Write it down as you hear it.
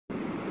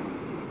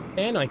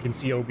And I can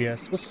see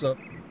OBS. What's up?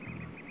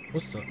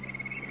 What's up?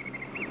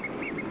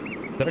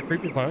 Is that a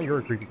creepy clown? You're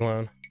a creepy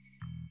clown.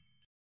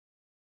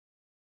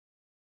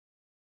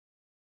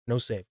 No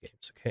save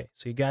games. Okay,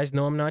 so you guys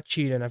know I'm not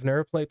cheating. I've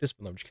never played this,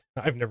 but no, I'm just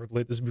kidding. I've never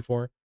played this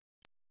before.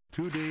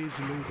 2 days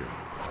later.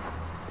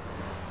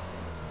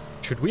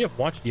 Should we have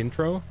watched the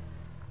intro?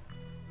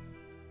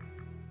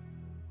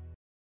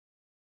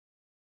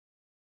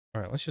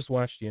 All right, let's just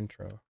watch the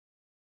intro.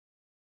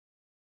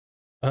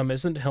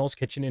 Isn't Hell's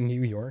Kitchen in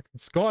New York?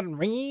 It's Gordon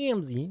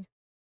Ramsay.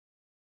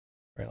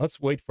 All right,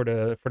 let's wait for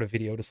the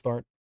video to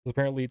start.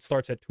 Apparently, it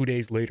starts at 2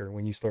 days later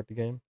when you start the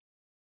game.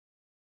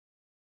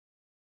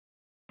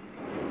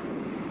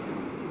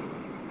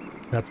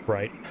 That's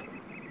bright.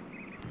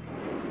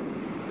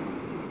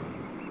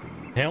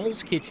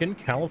 Hell's Kitchen,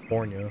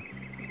 California.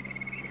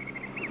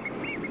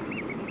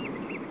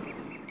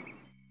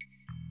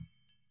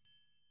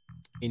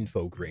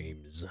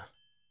 Infogrames.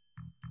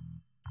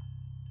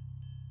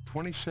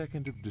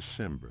 22nd of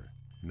December,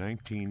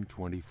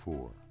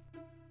 1924.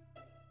 I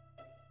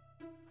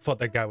thought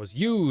that guy was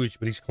huge,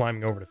 but he's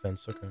climbing over the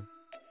fence. Okay.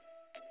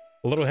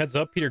 A little heads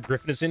up, Peter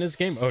Griffin is in this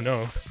game? Oh,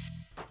 no.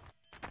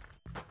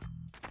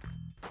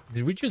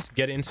 Did we just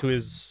get into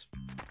his...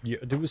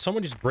 Did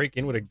someone just break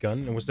in with a gun?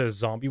 And was there a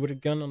zombie with a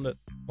gun on the...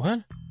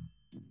 What?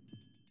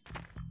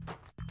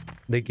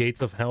 The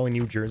gates of hell in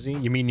New Jersey?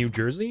 You mean New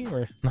Jersey?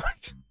 Or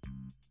not?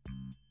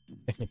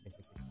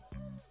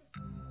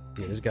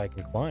 Yeah, this guy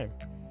can climb.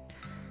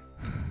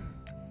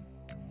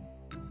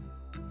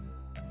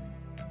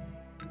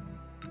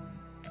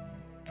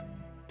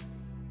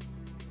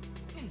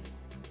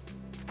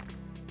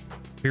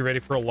 Be ready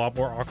for a lot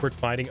more awkward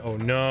fighting. Oh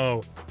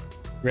no.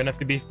 We're gonna have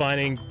to be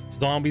fighting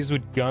zombies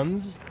with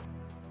guns?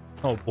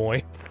 Oh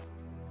boy.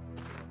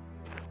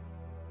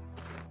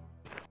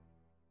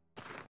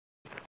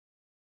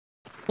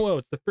 Whoa,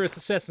 it's the first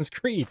Assassin's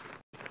Creed.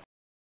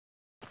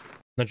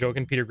 Not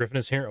joking, Peter Griffin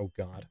is here? Oh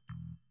god.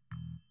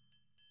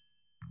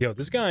 Yo,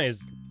 this guy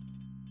is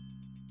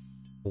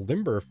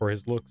limber for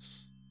his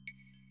looks.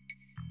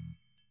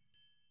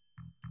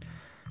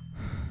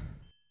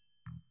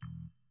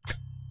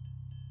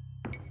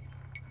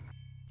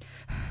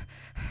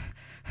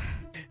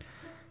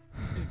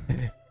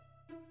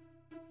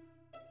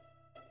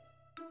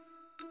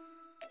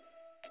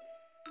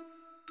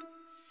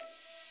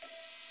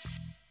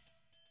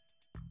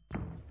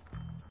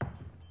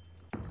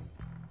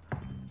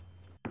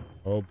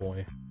 Oh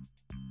boy.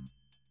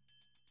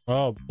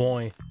 Oh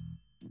boy.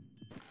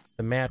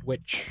 The Mad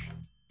Witch.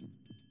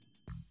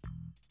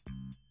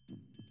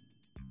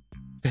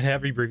 That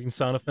heavy breathing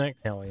sound effect?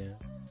 Hell yeah.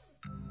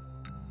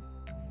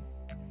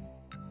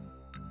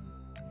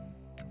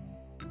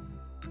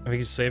 I think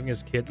he's saving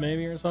his kid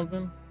maybe or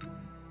something?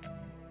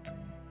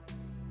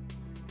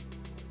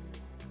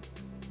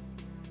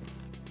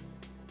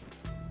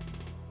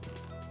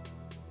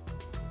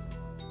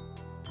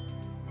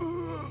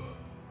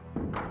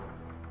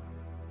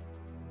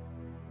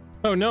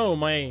 Oh no,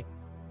 my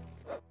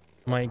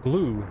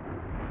glue.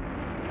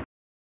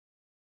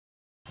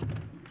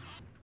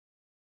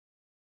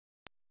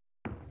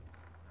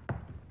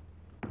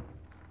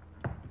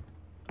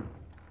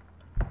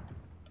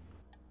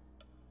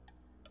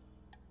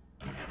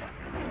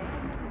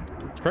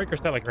 Striker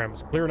telegram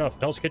is clear enough.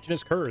 Hell's Kitchen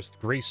is cursed.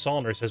 Grace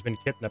Saunders has been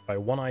kidnapped by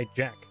One-Eyed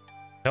Jack.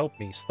 Help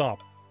me, stop.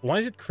 Why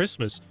is it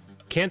Christmas?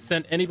 Can't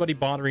stand anybody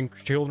bothering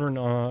children,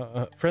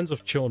 friends or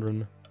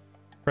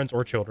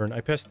children.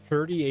 I passed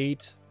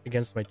 38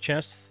 against my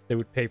chest. They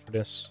would pay for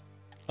this.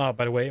 Ah,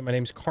 by the way, my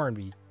name's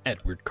Carnby.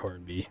 Edward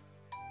Carnby.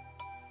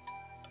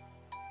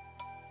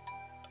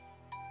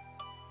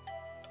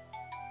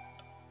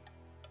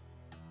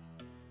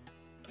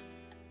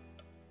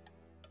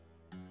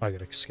 I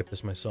gotta skip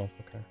this myself,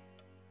 okay.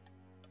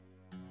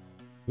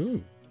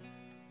 Ooh.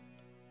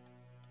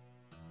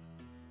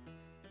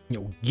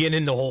 Yo, get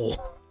in the hole.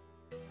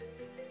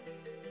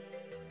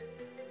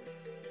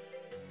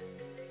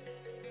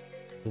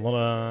 A lot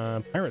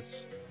of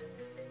pirates.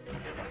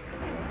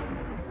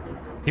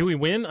 Did we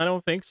win? I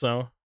don't think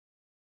so.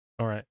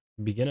 Alright,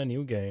 begin a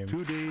new game.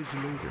 2 days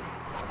later.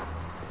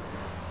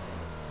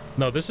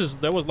 No,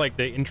 that was like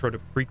the intro to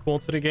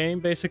prequel to the game,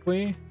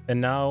 basically.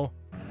 And now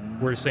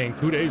we're saying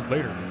 2 days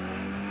later.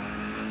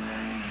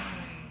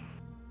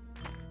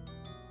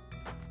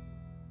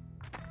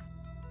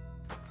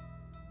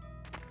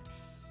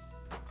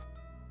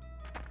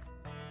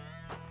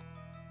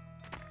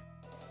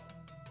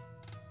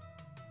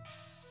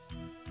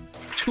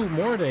 Two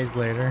more days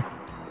later.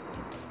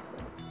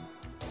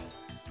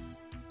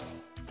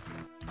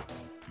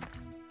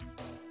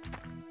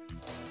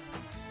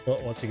 Well,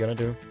 what's he gonna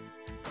do?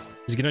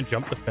 Is he gonna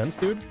jump the fence,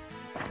 dude?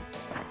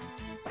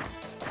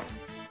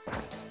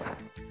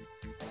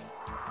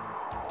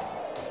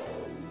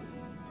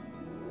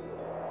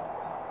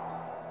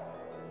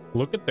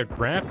 Look at the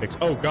graphics.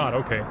 Oh god,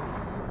 okay.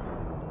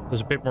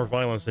 There's a bit more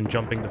violence than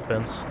jumping the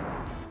fence.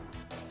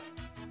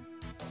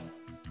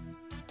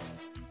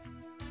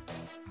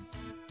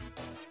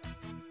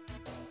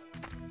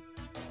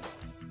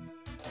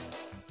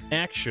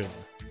 Action.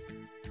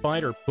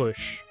 fight or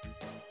push?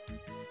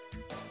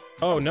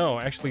 Oh no,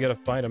 I actually gotta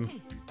fight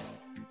him.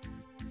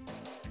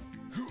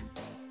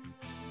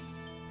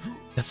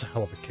 That's a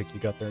hell of a kick you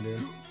got there,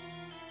 dude.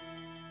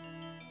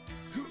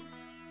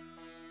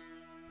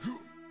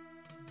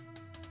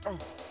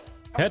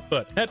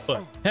 Headbutt,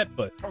 headbutt,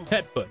 headbutt,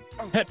 headbutt,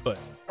 headbutt,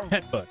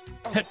 headbutt,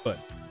 headbutt,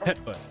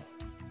 headbutt.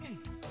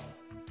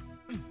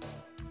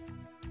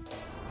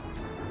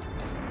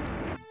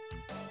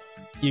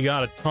 You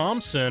got a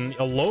Thompson,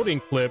 a loading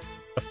clip,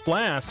 a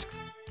flask.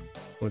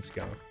 Let's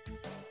go.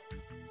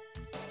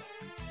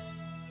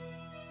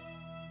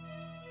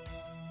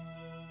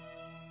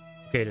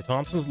 Okay, the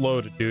Thompson's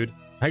loaded, dude.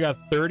 I got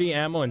 30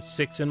 ammo and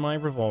 6 in my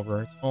revolver.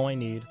 That's all I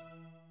need.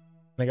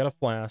 And I got a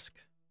flask.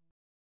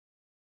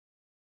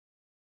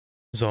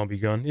 Zombie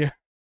gun, yeah.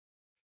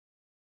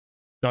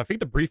 No, I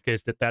think the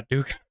briefcase did that,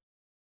 Duke.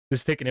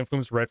 This taking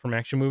influence right from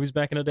action movies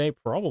back in the day?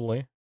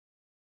 Probably.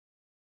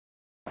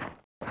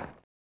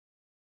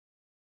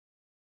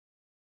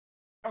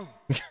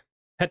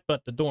 Headbutt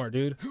the door,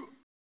 dude.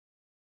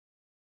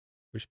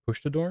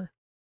 Push the door?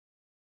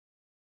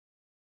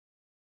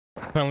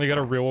 Finally got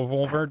a real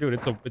revolver, dude.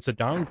 It's a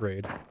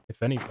downgrade,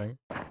 if anything.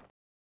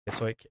 Okay,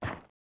 so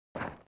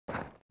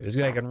this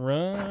guy can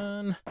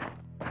run.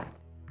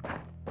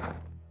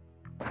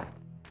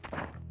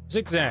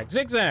 Zigzag,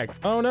 zigzag.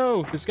 Oh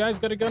no, this guy's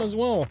got a gun as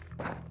well.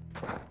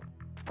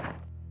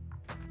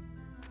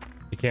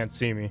 He can't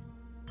see me.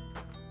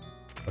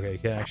 Okay, he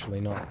can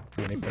actually not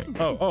do anything.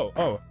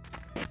 Oh,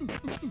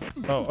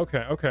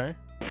 okay, okay.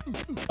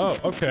 Oh,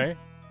 okay.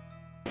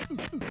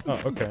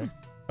 Oh, okay.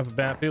 I have a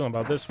bad feeling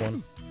about this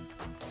one.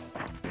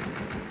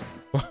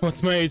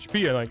 What's my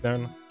HP like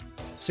then?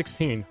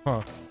 16,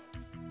 huh?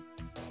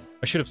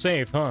 I should have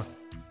saved, huh?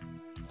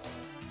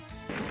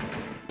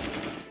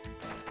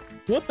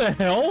 What the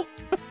hell?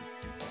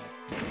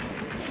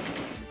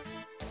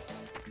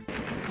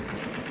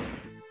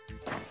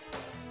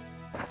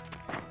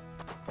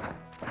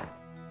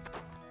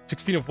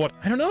 $16 of what?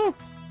 I don't know.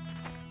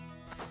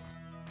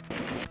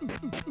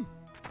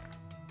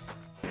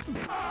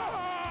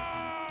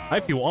 I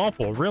feel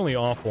awful, really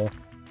awful.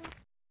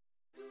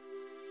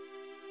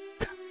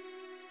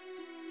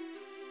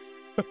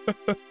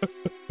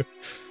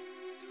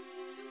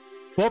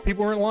 Well,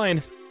 people weren't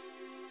lying.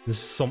 This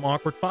is some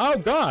awkward. Oh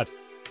God!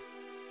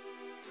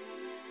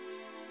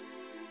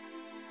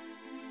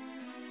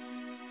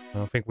 I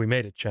don't think we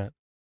made it, chat.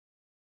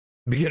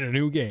 Begin a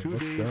new game.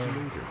 Let's go.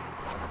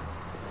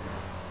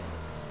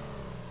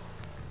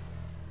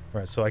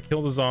 Alright, so I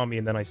kill the zombie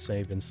and then I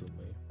save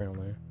instantly,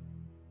 apparently.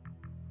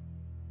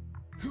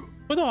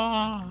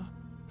 Ba-da!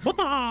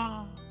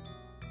 Ba-da!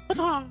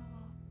 Ba-da!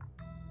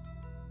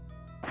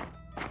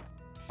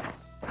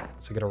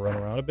 So I gotta run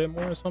around a bit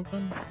more or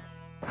something?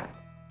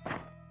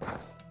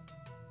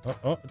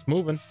 Oh, it's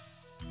moving.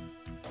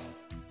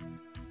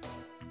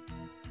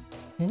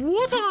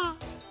 What?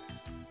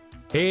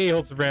 Hey,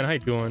 Hiltzbrand, how you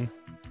doing?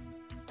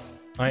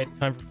 Alright,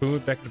 time for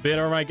food. Back to bed.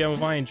 Alright, get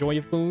with I enjoy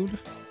your food.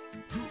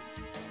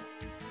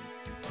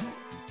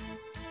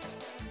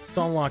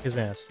 Still unlock his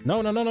ass.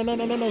 No,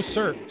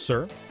 sir.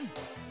 Sir.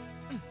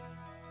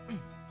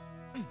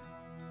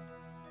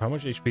 How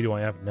much HP do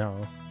I have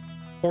now?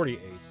 48.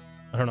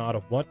 I don't know out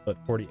of what, but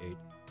 48.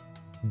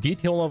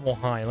 Detail level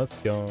high. Let's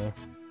go.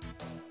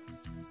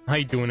 How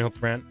you doing,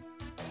 Hiltzbrand?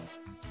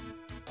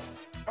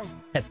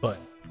 Headbutt.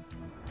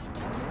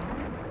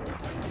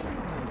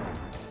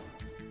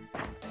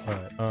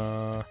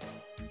 Alright,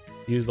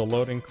 use the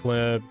loading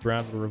clip,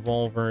 grab the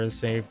revolver,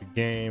 save the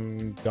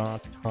game,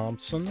 got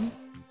Thompson.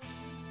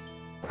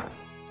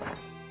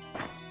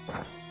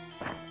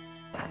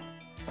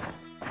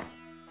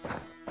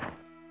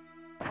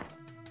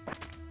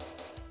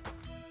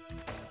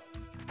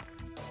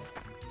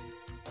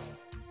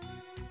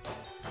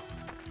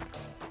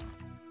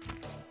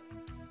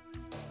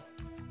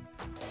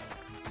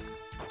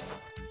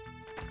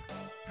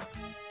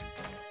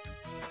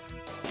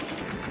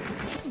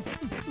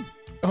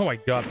 Oh my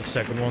god, the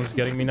second one's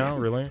getting me now,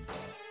 really?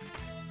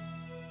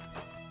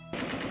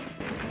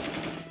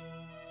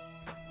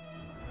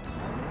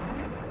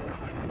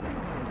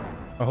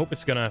 I hope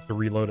it's gonna have to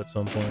reload at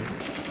some point.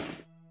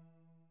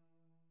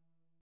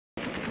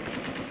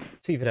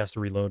 See if it has to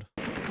reload.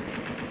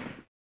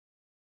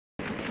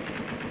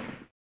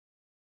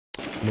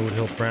 Mood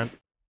Hiltzbrand.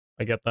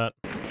 I get that.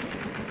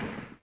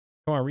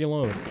 Come on,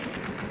 reload.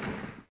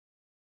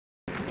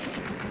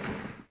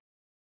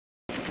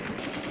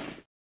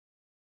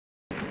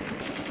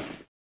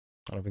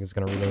 I don't think it's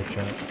gonna reload,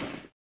 chat.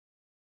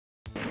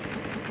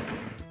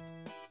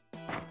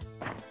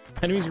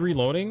 Enemies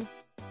reloading?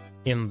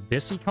 In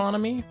this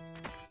economy?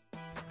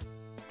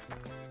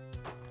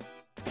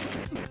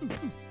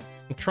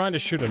 I'm trying to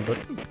shoot him, but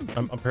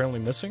I'm apparently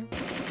missing.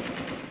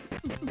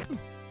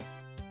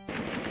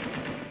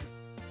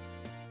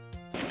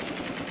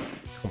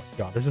 Oh my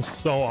god, this is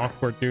so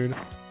awkward, dude.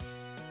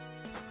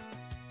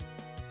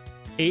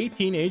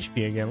 18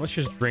 HP again. Let's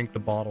just drink the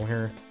bottle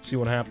here. See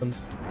what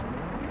happens.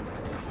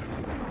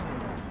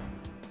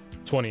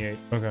 28.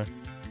 Okay.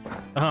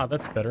 Ah,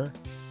 that's better.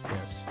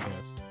 Yes, yes.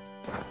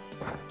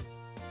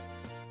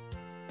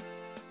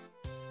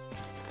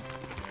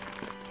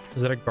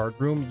 Is that a guard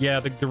room? Yeah,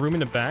 the room in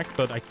the back,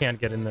 but I can't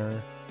get in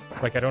there.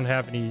 Like, I don't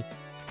have any...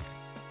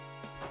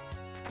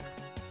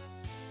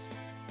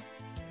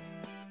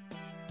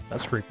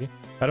 That's creepy.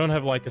 I don't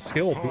have, like, a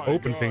skill to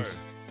open things.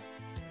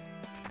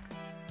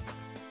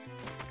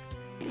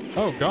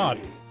 Oh, God.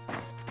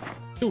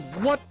 Dude,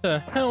 what the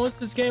hell is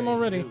this game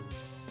already?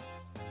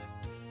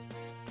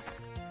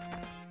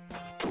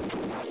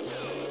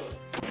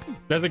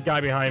 There's a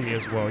guy behind me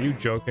as well. Are you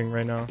joking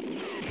right now?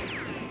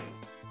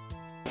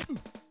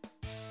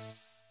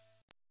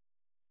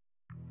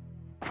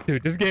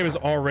 Dude, this game is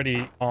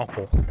already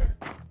awful.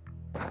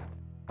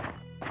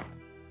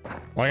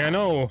 Like, I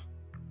know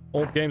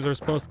old games are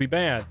supposed to be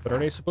bad, but are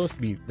they supposed to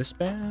be this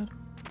bad?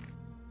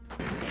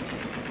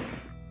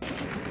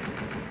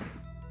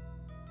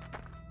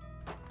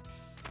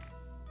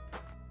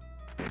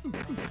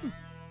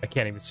 I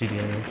can't even see the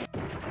enemy.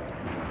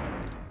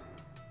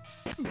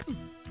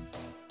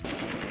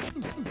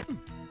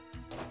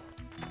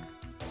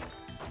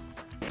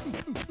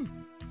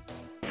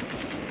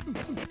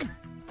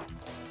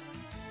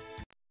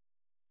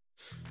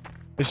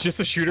 It's just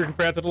a shooter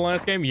compared to the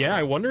last game? Yeah,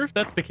 I wonder if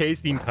that's the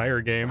case the entire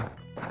game.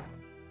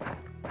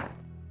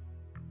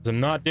 'Cause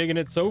I'm not digging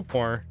it so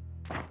far.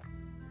 Oh,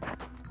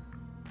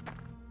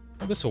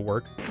 this will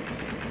work.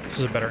 This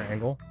is a better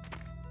angle.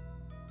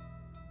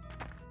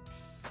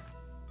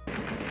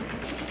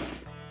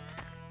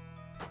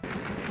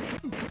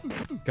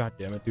 God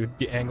damn it, dude.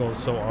 The angle is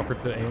so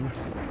awkward to aim.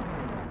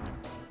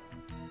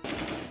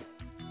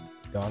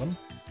 Got him.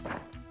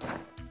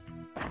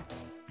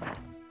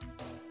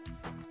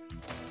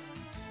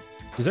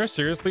 Is there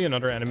seriously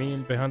another enemy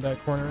behind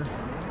that corner?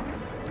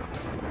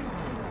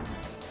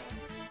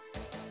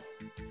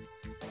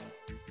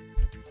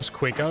 Is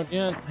Quake out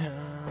yet?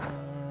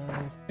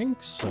 I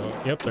think so.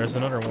 Yep, there's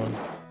another one.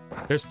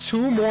 There's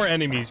 2 more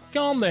enemies.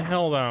 Calm the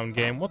hell down,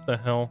 game. What the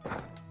hell?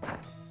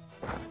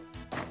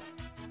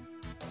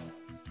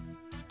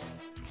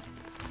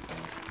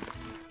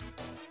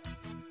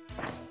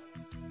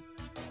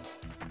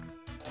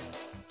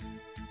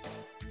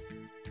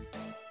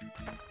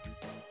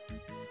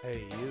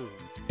 Hey, you.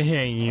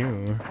 Hey,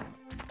 you.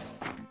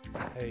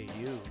 Hey,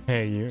 you.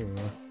 Hey, you.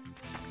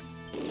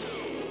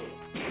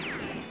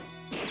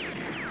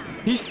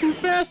 He's too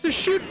fast to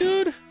shoot,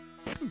 dude!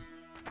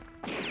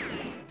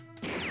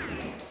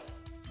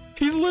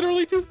 He's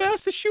literally too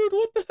fast to shoot,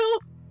 what the hell?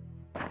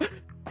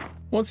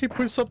 Once he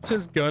puts up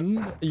his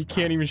gun, you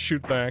can't even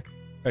shoot back.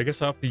 I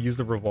guess I'll have to use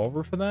the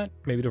revolver for that.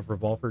 Maybe the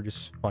revolver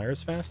just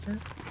fires faster?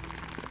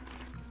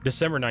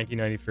 December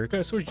 1993.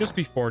 Okay, so it was just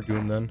before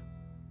Doom then.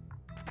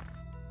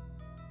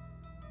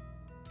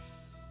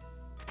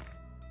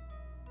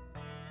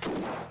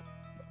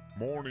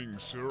 Morning,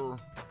 sir.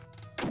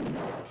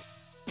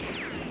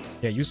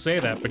 Yeah, you say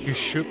that, but you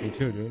shoot me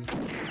too, dude.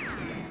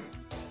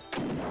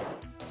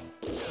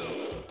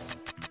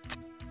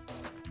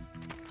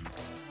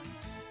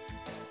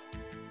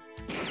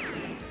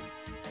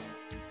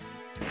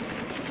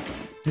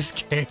 This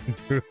game,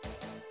 dude.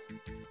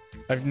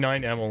 I have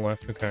 9 ammo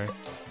left, okay.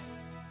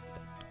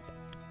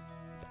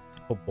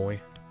 Oh boy.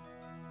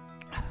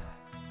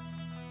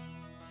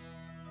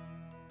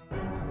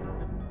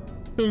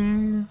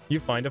 Ding. You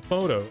find a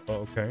photo.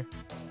 Oh, okay.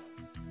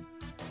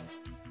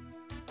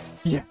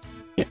 Yeah.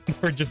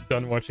 We're just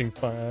done watching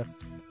fire.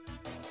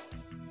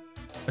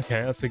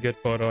 Okay, that's a good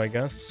photo, I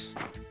guess.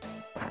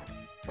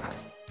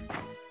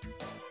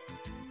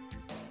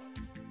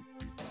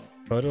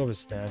 Photo of a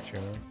statue.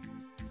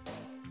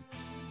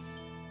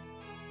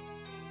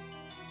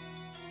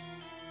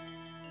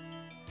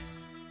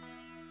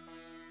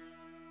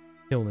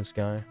 Kill this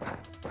guy.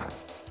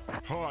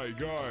 Hi,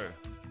 guy.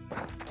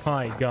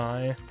 Hi,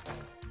 guy.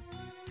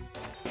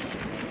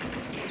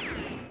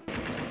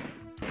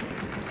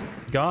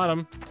 Got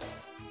him.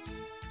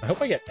 I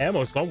hope I get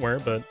ammo somewhere,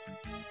 but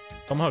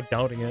somehow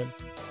doubting it.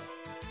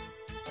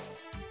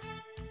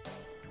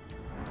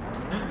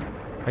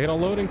 I got a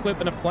loading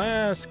clip and a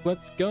flask.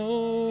 Let's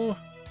go.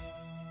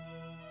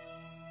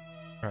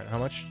 Alright, how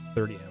much?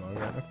 30 ammo.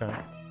 Yeah, okay.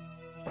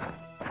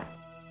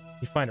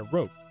 You find a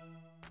rope.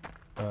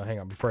 Hang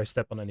on, before I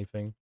step on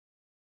anything.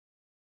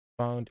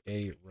 Found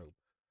a rope.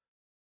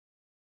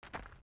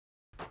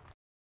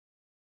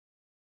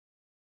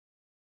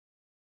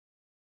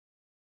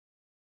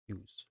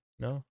 Use.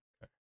 No?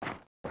 Okay.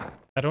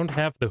 I don't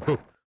have the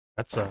hook.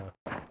 That's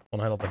one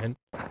hell of a hint.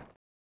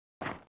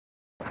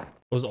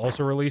 Was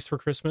also released for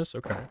Christmas?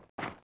 Okay.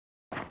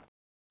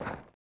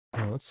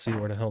 Now, let's see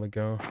where the hell to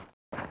go.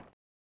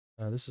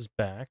 This is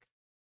back.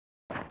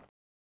 Then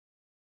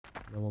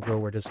we'll go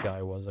where this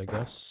guy was, I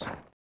guess.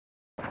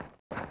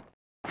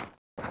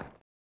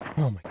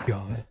 Oh my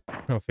god.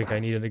 I don't think I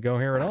needed to go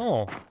here at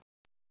all.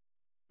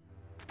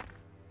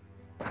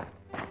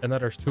 And then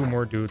there's 2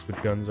 more dudes with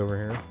guns over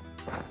here.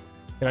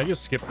 Can I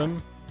just skip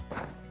them?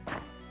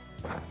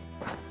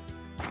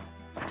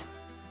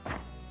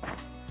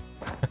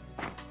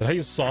 Did I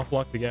use soft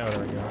lock to get out?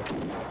 There we go.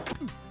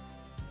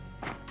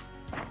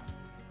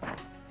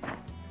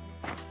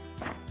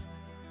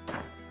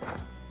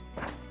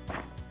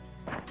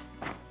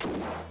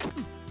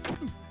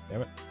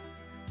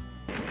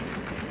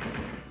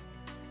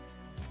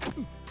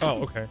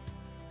 Oh, okay.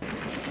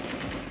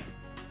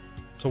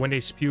 So when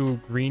they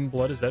spew green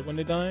blood, is that when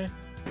they die?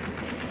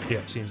 Yeah,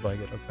 seems like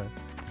it. Okay.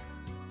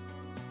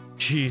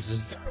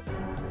 Jesus.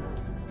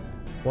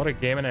 What a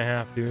game and a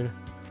half, dude.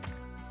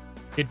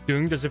 It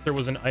dinged as if there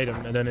was an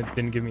item, and then it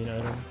didn't give me an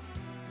item.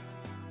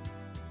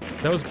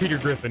 That was Peter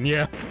Griffin,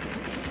 yeah.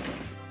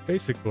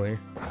 Basically.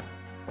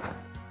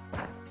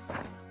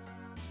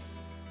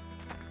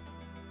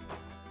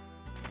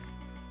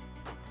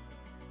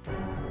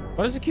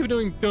 Why does it keep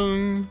doing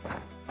dung?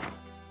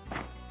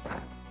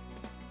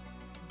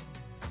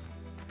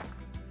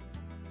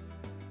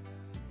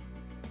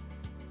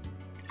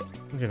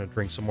 I'm gonna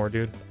drink some more,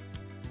 dude.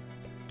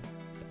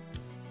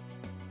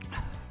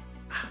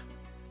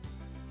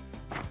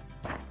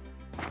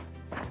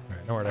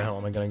 Alright, now where the hell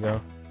am I gonna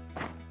go?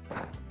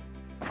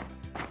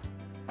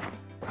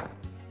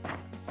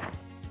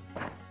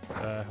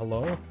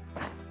 Hello?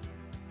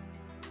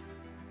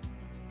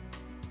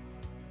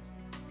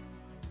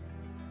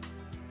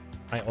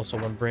 I also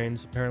want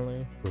brains,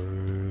 apparently.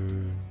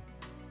 Burn.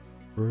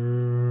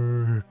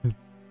 Burn.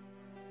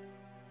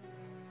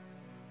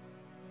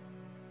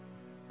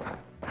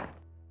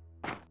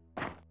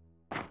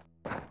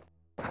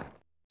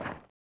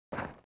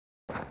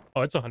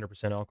 Oh, it's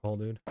 100% alcohol,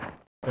 dude.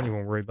 Don't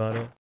even worry about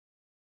it.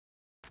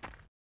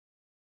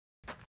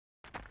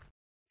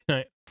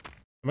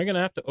 Am I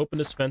gonna have to open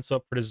this fence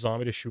up for this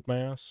zombie to shoot my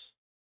ass?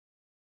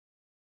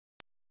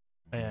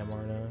 I am,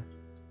 aren't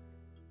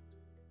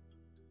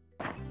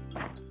I?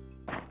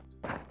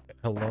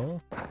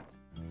 Hello?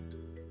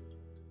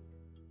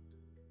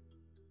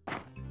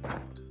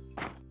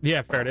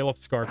 Yeah, fair. They love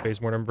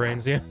Scarface more than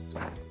brains, yeah.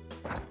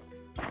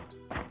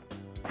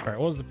 Alright,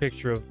 what was the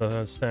picture of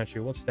the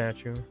statue? What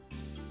statue?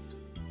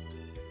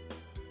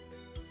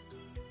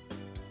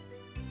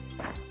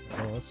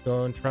 Well, let's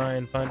go and try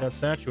and find that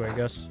statue, I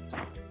guess.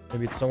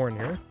 Maybe it's somewhere in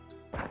here.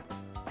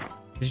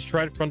 Did you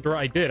try the front door?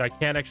 I did. I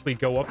can't actually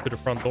go up to the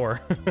front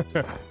door.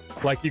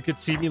 Like, you could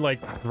see me,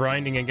 like,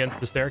 grinding against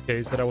the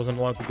staircase that I wasn't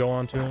allowed to go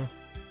onto.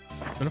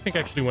 I don't think I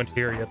actually went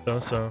here yet, though,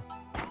 so...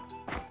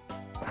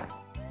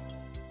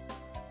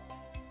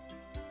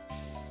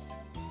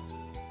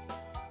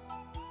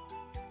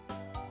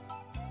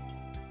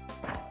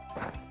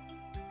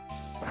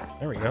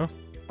 There we go.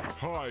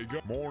 Hi,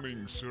 good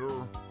morning, sir.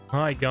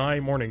 Hi, guy.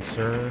 Morning,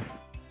 sir.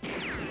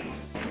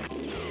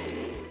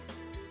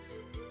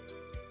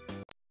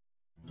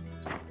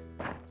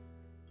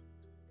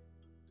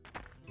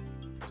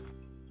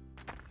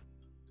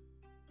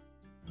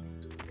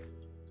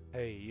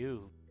 Hey,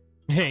 you.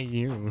 Hey,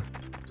 you.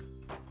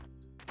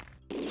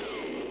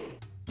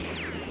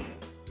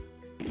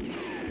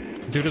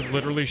 Dude is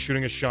literally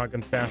shooting a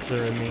shotgun faster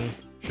than me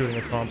shooting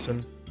a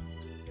Thompson.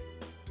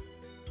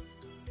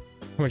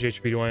 How much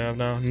HP do I have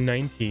now?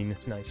 19.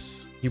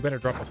 Nice. You better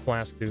drop a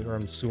flask, dude, or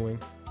I'm suing.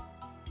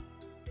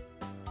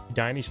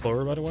 Die any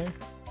slower, by the way?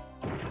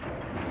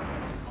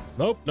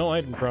 Nope, no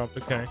item dropped.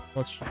 Okay,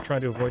 let's try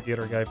to avoid the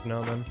other guy for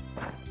now, then.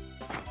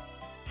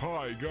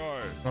 Hi,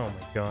 guy. Oh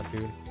my god,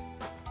 dude.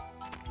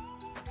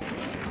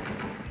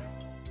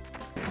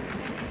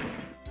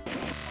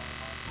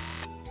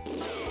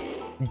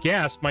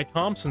 Gas, my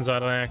Thompson's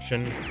out of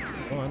action.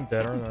 Oh, I'm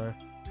dead, aren't I?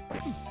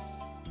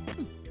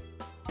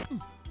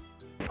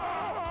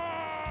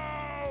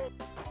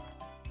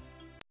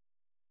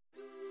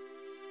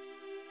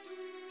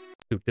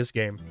 Dude, this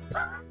game.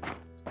 I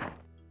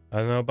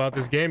don't know about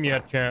this game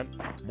yet, chat.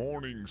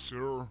 Morning,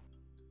 sir.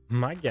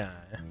 My guy.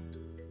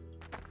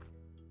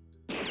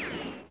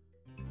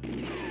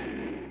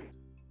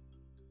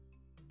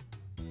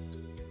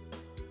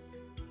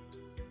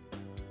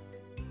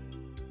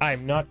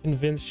 I'm not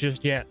convinced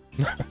just yet.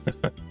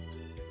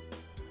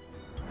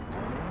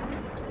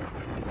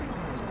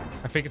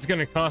 I think it's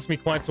gonna cost me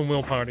quite some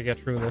willpower to get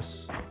through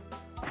this.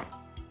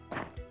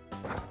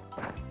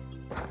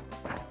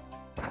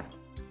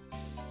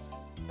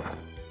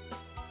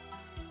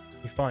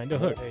 You find a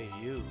hook. Hey,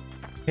 you.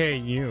 Hey,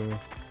 you.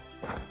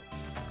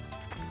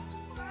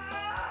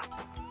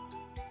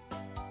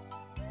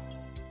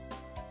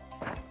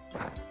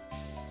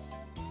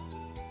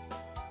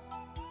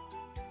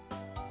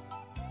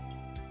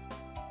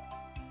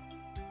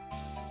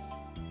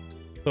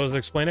 So I was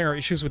explaining our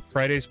issues with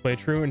Friday's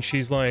playthrough, and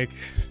she's like,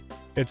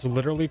 it's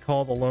literally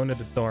called Alone in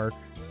the Dark.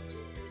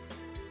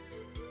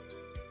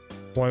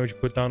 Why would you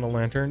put down a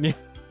lantern? They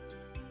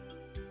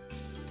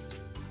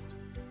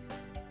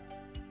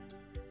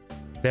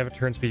have a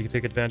turn speed you can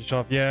take advantage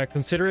of. Yeah,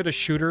 consider it a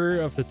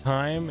shooter of the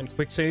time and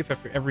quick save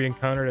after every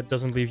encounter that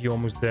doesn't leave you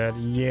almost dead.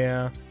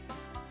 Yeah.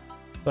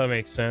 That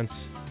makes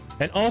sense.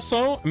 And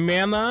also,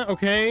 mana,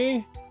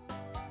 okay?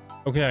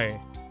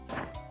 Okay.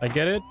 I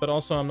get it, but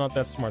also I'm not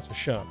that smart, so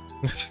shut up.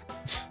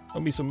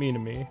 Don't be so mean to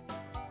me.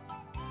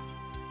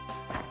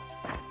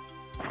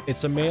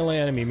 It's a melee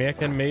enemy.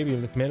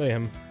 Maybe melee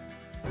him.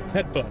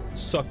 Headbutt,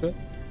 sucker.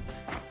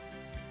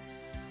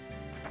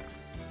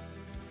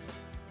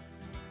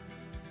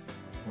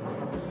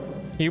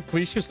 Can you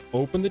please just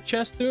open the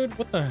chest, dude?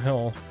 What the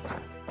hell?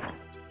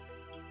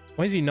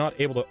 Why is he not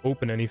able to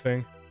open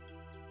anything?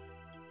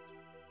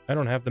 I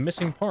don't have the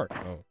missing part.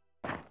 Oh.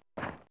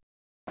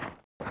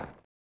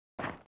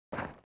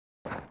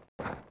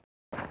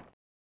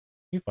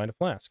 You find a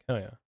flask. Hell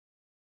yeah.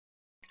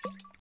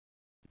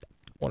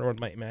 Wonder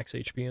what my max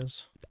HP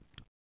is.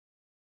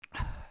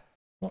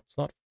 Well, it's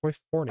not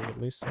 40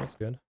 at least, so that's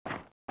good.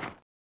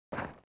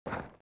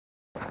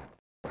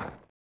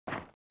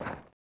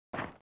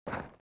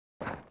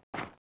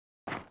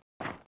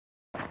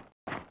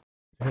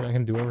 Anything I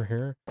can do over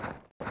here?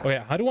 Oh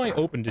yeah, how do I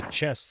open the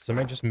chests? Am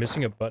I just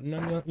missing a button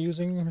I'm not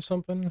using or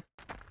something?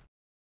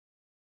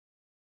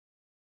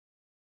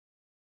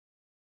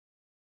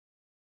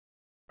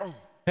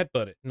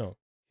 Headbutt it. No.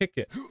 Kick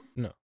it.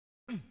 No.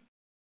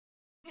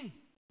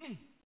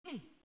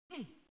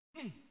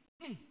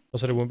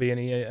 Also, there won't be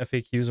any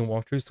FAQs and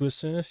walkthroughs to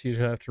assist. You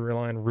just have to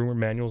rely on rumor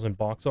manuals and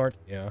box art.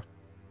 Yeah.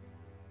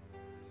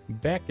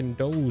 Back in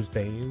those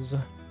days.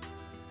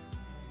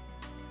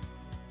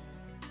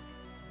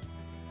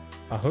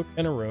 A hook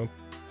and a rope.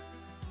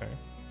 Okay.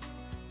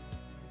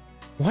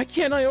 Why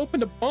can't I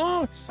open the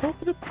box?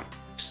 Open the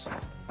box.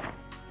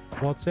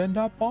 What's in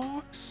that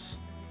box?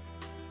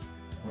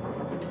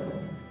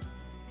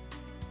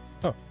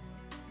 Oh.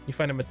 You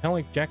find a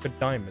metallic jack with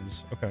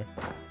diamonds. Okay.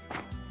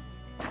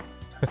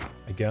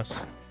 I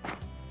guess.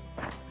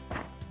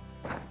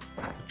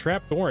 The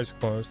trap door is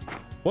closed.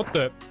 What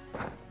the?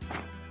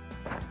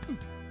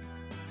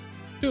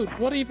 Dude,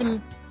 what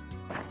even?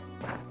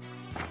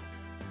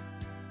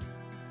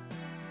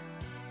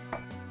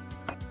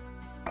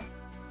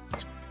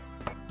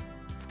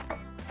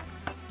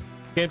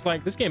 Game's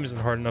like, this game isn't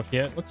hard enough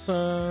yet. Let's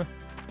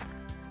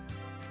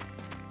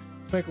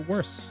make it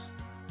worse.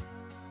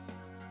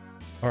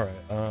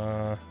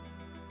 Alright,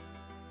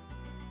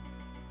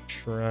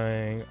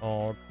 trying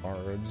all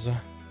cards.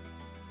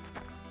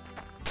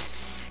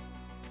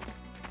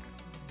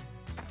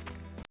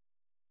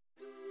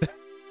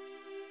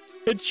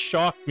 It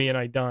shocked me and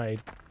I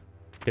died.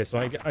 Okay, so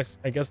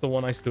I guess the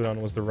one I stood on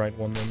was the right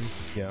one then.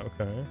 Yeah,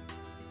 okay.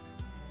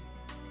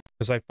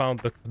 Because I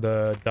found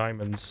the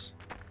diamonds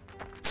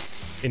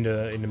in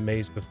the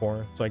maze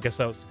before, so I guess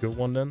that was a good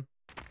one then.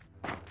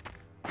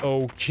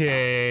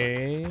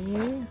 Okay.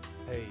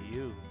 Hey,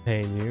 you.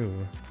 Hey,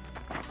 you.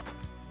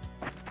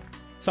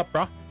 Sup,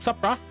 brah?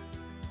 Sup, brah?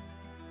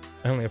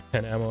 I only have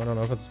 10 ammo. I don't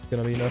know if that's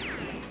gonna be enough.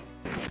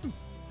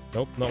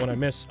 Nope, not when I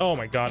miss. Oh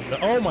my god.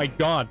 Oh my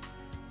god.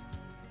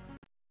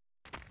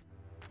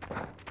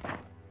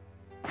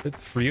 Did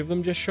 3 of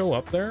them just show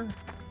up there?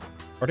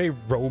 Are they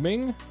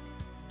roaming?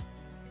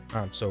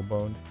 I'm so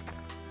boned.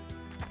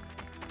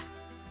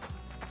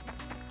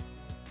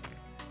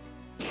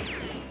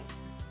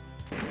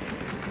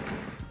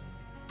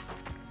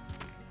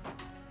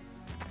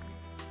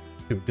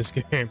 Dude, this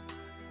game.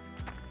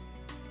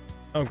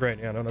 Oh, great.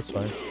 Yeah, no, that's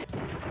fine.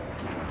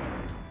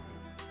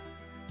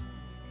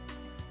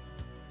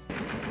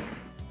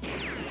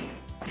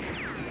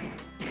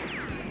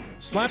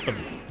 Slap him.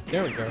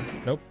 There we go.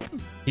 Nope.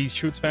 He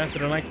shoots faster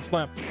than I can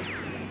slap.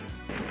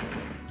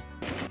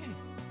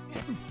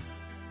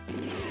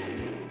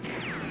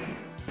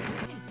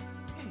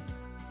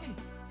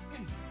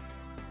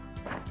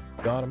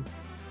 Got him.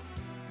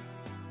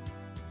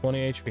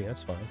 20 HP,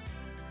 that's fine.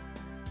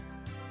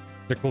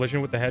 The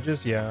collision with the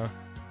hedges? Yeah.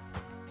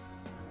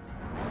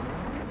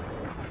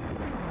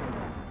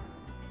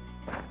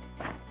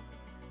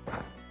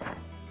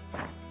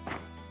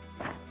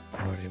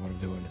 What do you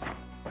want to do?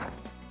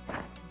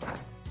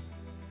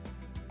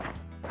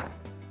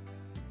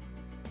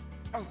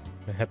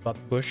 A headbutt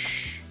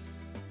push.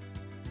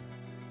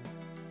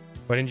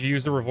 Why didn't you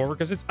use the revolver?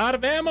 Because it's out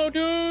of ammo,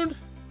 dude!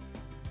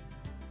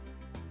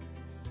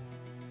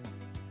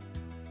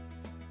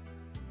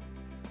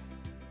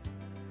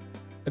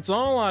 It's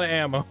all out of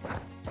ammo.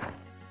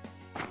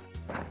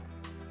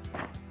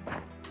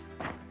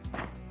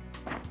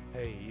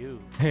 Hey,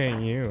 you.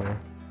 Hey, you.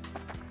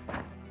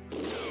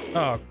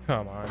 Oh,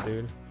 come on,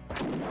 dude.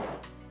 Can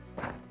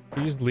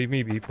you just leave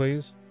me be,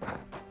 please?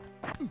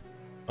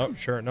 Oh,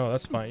 sure. No,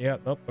 that's fine. Yeah,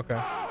 nope,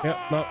 okay.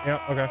 Yeah, no,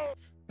 yeah, okay.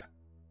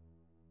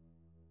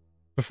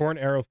 Before an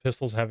arrow of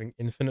pistols having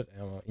infinite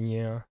ammo.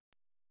 Yeah.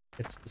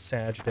 It's the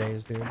Sag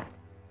days, dude.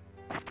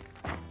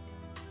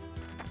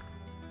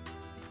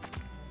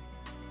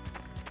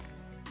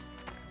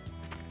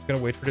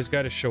 Gonna wait for this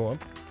guy to show up.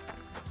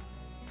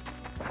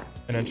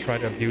 And then try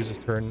to abuse his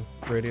turn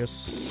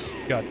radius.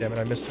 God damn it,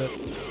 I missed it.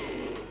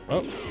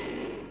 Oh.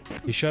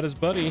 He shot his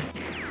buddy.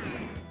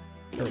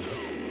 There we go.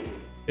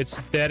 It's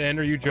dead end,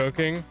 are you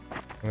joking?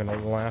 I'm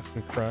gonna laugh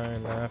and cry,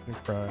 laugh and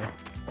cry.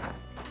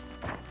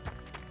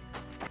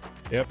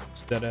 Yep,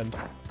 it's dead end.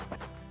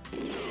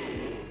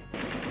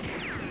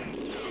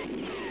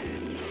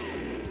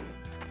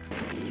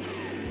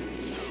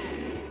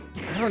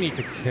 I don't need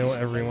to kill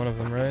every one of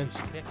them, right? This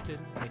is Craften,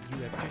 and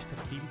you have just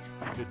redeemed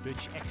the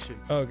Dutch accent.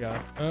 Oh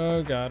god.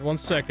 Oh god. 1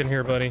 second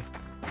here, buddy.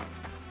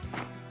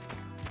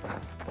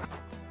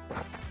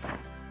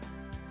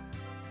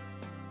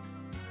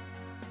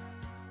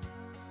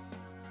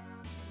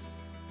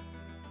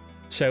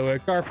 So,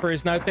 Carper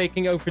is now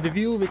taking over the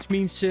wheel, which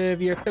means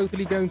we are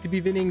totally going to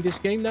be winning this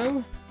game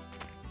now.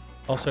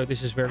 Also,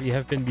 this is where we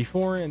have been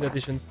before, and that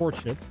is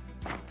unfortunate.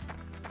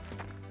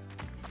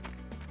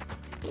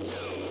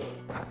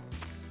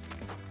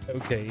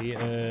 Okay,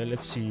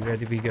 let's see. Where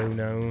do we go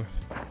now?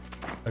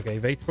 Okay,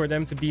 wait for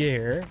them to be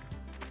here.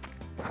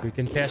 We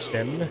can pass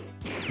them.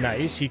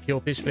 Nice, he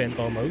killed his friend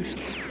almost.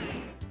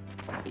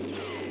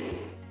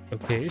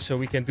 Okay, so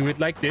we can do it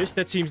like this.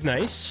 That seems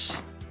nice.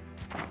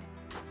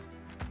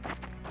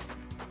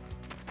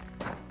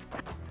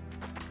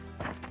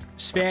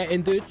 Sfeer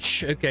in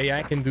Dutch. Okay,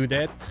 I can do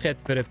that.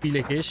 Getvere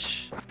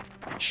pieletjes.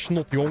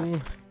 Snotjong.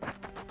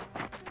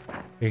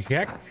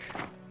 Gek.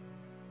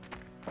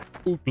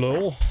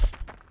 Oetlul.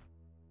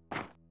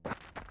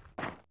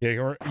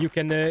 Yeah, you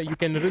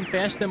can run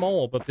past them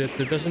all, but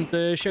it doesn't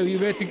show you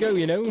where to go,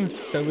 you know?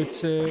 So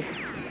it's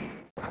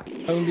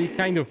only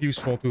kind of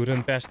useful to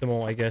run past them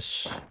all, I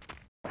guess.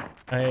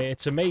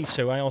 It's a maze,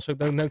 so I also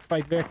don't know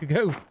quite where to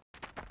go.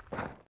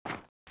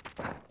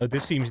 Oh,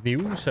 this seems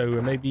new,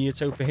 so maybe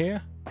it's over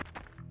here.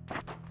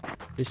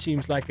 This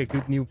seems like a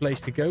good new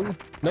place to go.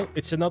 No,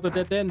 it's another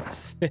dead end.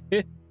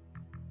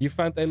 You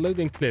found a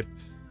loading clip.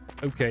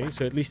 Okay,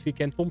 so at least we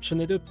can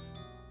Thompson it up.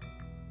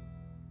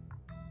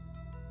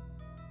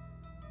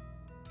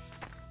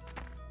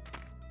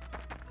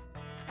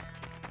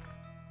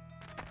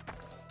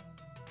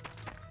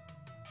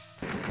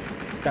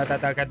 Daka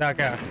daka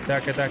daka.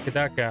 Daka daka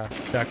daka.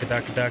 Daka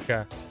daka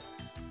daka.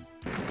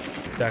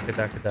 Daka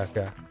daka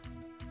daka.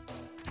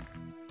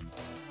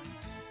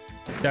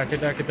 Daka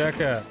daka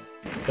daka.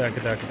 Daka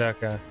daka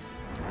daka.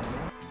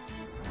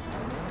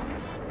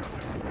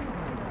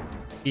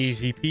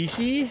 Easy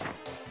peasy.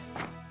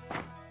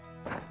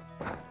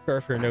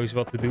 Carver knows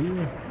what to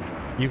do.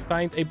 You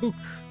find a book.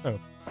 Oh.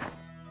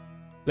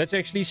 Let's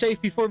actually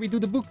save before we do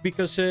the book,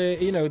 because,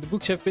 you know, the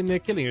books have been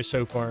killing us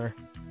so far.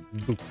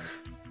 Book.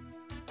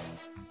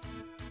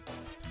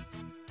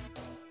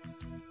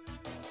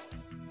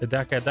 The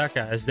Daka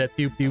Daka, is that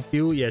pew pew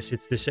pew? Yes,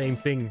 it's the same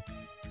thing.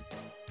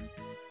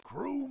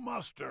 Crew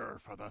muster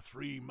for the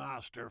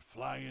three-master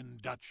Flying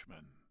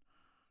Dutchman.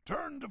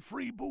 Turn to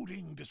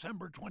freebooting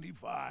December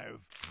 25.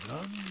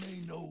 None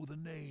may know the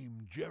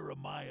name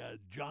Jeremiah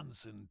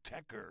Johnson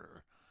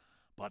Tecker,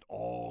 but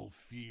all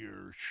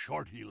fear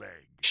Shorty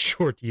Leg.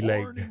 Shorty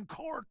Leg. Born in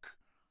Cork.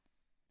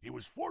 He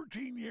was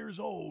 14 years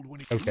old when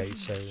he okay,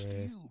 used so, a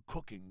steel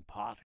cooking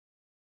pot.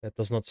 That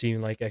does not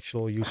seem like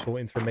actual useful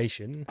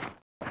information.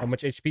 How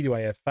much HP do I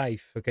have?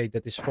 5. Okay,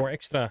 that is 4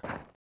 extra.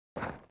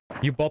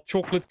 You bought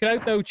chocolate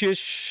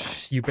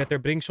kruidnootjes. You better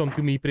bring some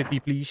to me, pretty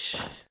please.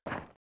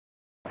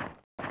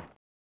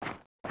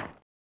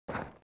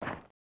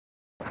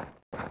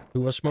 Who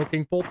was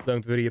smoking pot?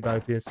 Don't worry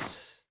about it.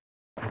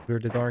 It were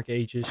the dark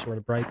ages or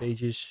the bright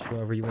ages,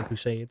 however you want to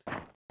say it.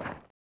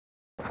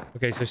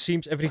 Okay, so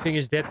seems everything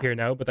is dead here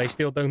now, but I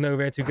still don't know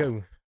where to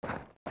go.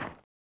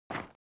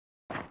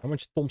 How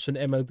much Thompson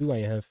ammo do I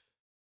have?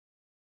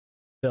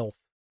 12.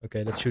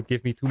 Okay, that should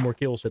give me 2 more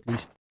kills at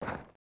least.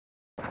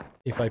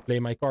 If I play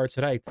my cards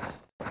right.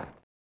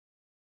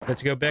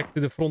 Let's go back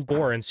to the front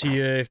door and see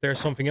if there's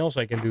something else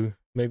I can do.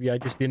 Maybe I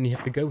just didn't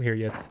have to go here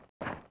yet.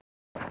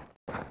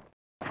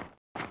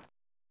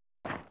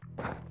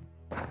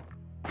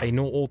 I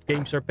know old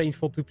games are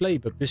painful to play,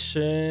 but this,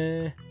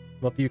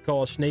 what do you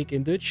call a snake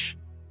in Dutch?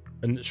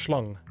 Een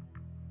slang.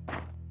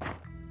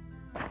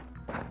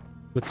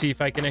 Let's see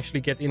if I can actually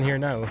get in here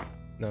now.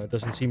 No, it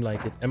doesn't seem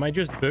like it. Am I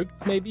just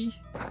bugged, maybe?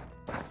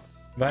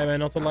 Why am I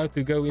not allowed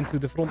to go into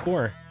the front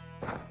door?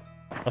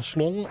 A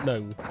slong?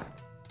 No.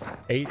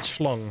 A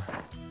slang.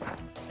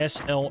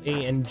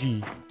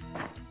 S-L-A-N-G.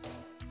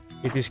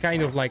 It is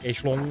kind of like a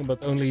slong,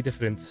 but only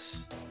different.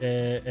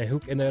 A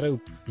hook and a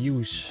rope.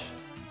 Use.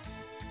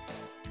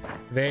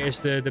 Where is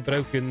the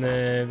broken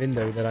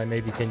window that I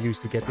maybe can use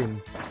to get in?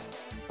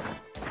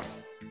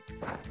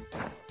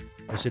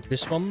 Is it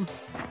this one?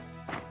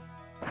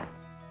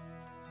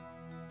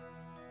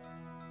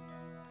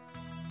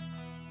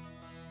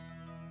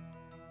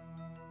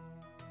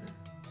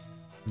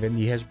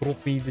 Wendy has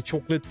brought me the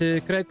chocolate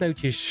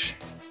kruidnootjes.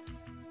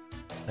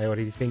 I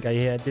already think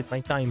I did my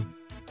time.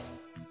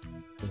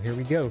 So here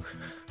we go.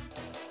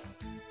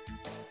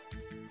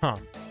 Huh.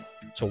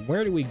 So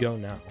where do we go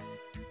now?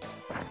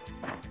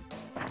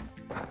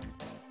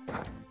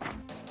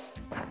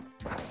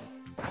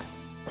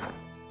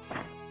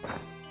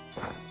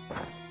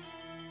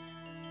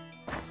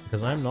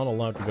 Because I'm not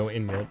allowed to go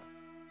in yet.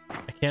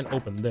 I can't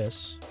open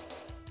this.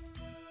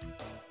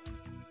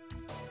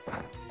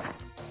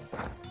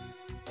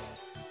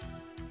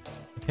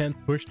 I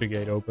can't push the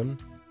gate open.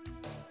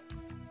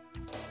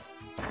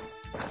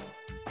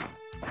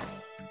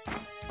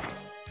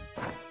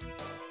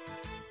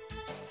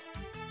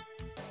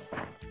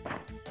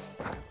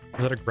 Is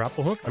that a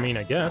grapple hook? I mean,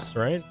 I guess,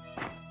 right?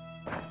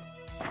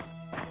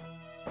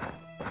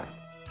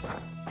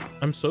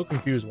 I'm so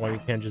confused why we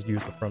can't just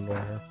use the front door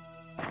here.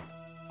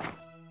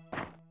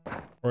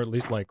 Or at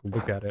least, like,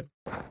 look at it.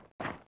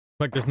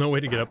 Like, there's no way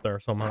to get up there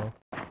somehow.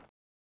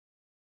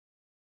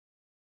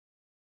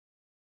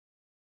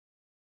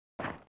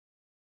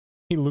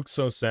 He looks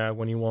so sad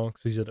when he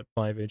walks. He's at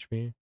 5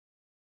 HP.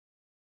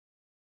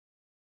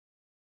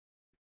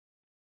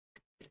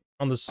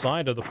 on the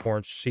side of the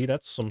porch. See,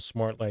 that's some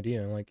smart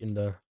idea, like in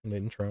the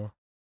intro.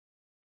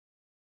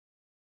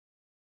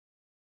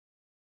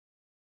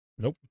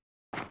 Nope.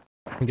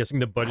 I'm guessing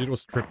the budget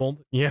was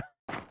tripled. Yeah.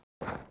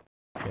 Yeah,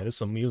 there's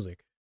some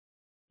music.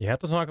 You have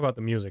to talk about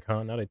the music,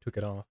 huh? Now they took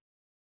it off.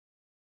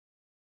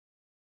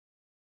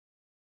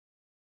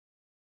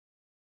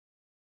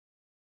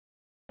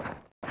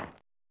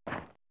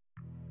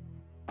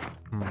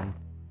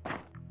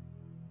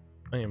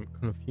 I am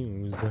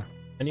confused.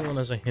 Anyone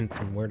has a hint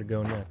on where to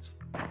go next?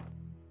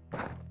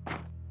 I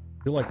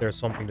feel like there's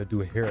something to do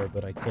here,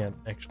 but I can't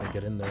actually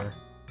get in there.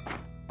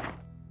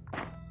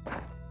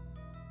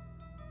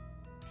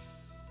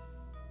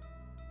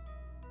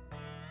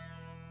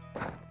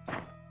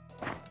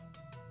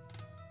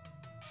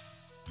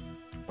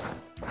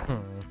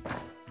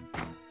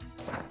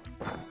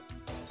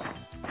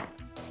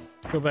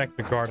 Go back to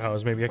the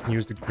guardhouse. Maybe I can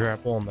use the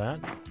grapple on that.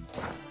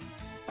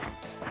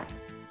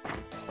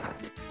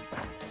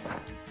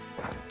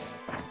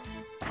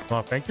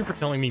 Wow, thank you for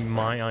telling me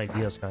my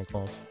idea,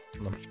 Skyclaws.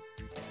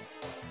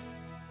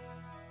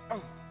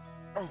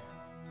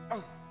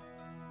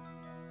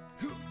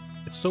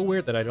 It's so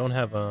weird that I don't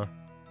have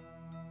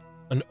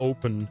an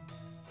open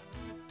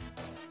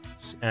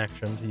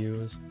action to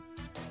use.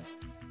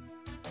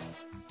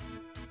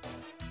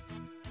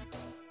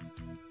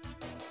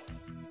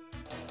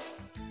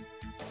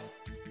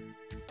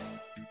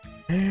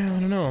 Yeah, I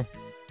don't know.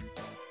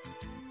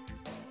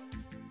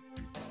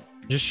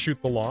 Just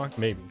shoot the lock?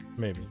 Maybe.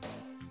 Maybe.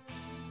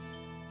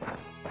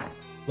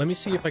 Let me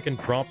see if I can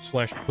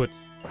drop/put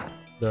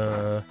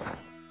the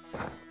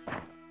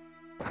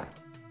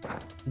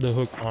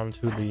hook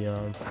onto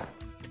the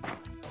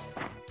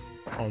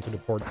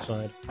port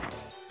side.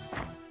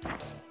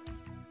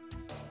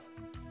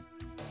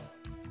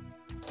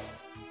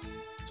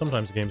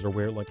 Sometimes games are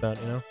weird like that,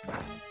 you know?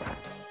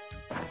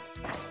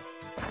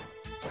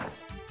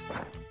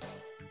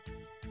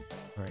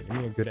 Alright, give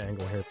me a good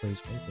angle here, please.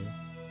 Thank you.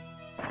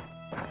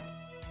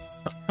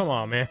 Oh, come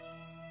on, man.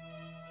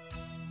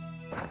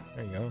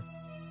 There you go.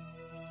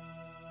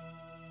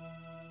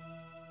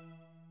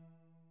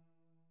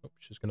 Oh,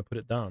 she's gonna put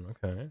it down.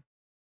 Okay.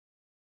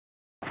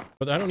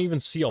 But I don't even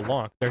see a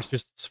lock. There's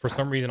just, for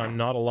some reason, I'm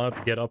not allowed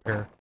to get up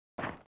here.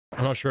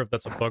 I'm not sure if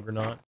that's a bug or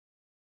not.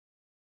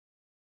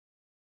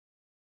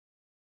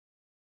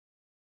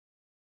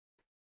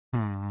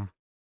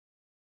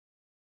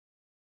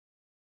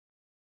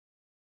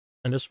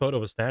 And this photo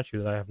of a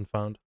statue that I haven't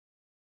found.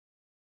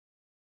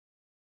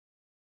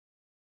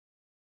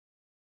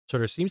 So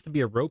there seems to be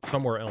a rope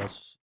somewhere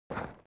else.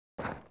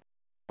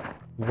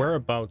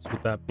 Whereabouts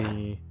would that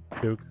be,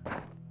 Duke?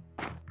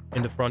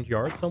 In the front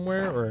yard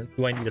somewhere? Or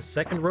do I need a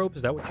second rope?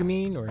 Is that what you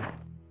mean? Or...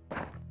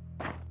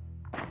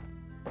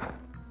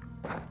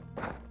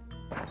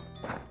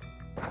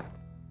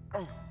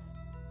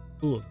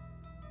 Ooh.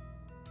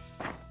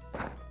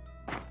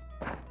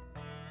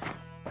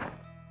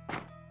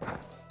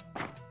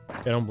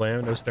 I don't blame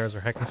him. Those stairs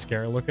are heckin'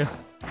 scary looking.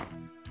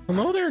 Well,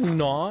 no, they're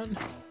not.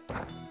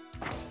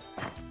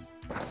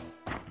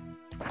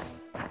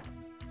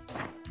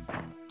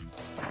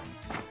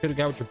 Hit a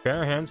guy with your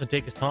bare hands and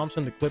take his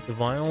Thompson to clip the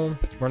vinyl.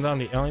 Run down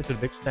the alley to the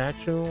big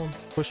statue.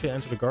 Push it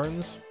into the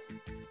gardens.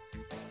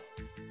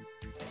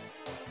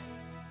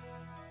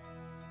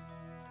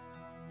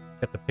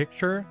 Get the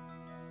picture.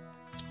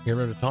 Get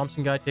rid of the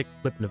Thompson guy, take the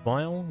clip in the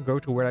vinyl. Go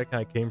to where that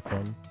guy came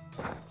from.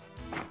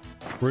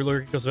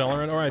 Relurk equals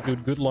Valorant. Alright,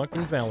 dude, good luck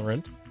in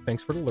Valorant.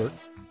 Thanks for the lurk.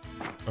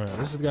 Alright,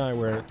 this is the guy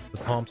where the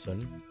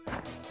Thompson.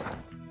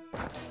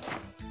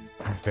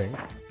 I think.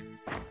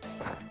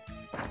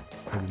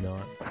 Maybe not.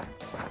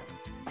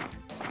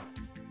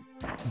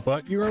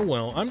 But you're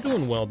well. I'm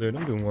doing well, dude.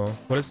 I'm doing well.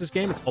 What is this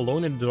game? It's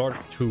Alone in the Dark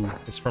 2.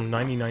 It's from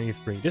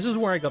 1993. This is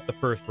where I got the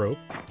first rope.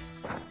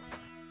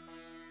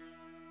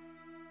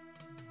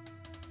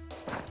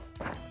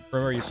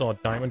 Remember you saw a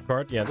diamond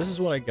card? Yeah, this is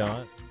what I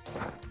got.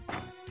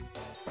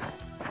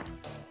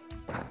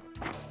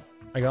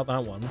 I got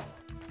that one.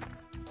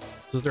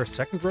 So is there a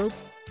second rope?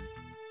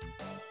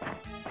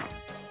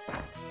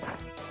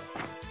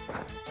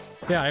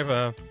 Yeah, I have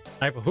a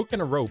hook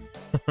and a rope.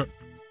 I'm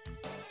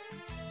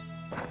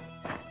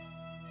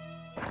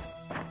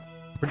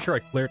pretty sure I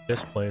cleared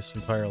this place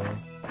entirely.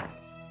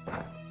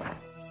 I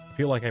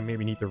feel like I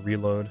maybe need to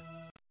reload.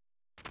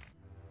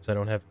 Because I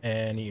don't have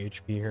any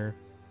HP here.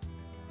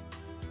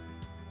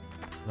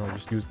 No, I'll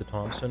just use the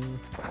Thompson.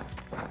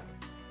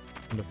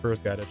 And the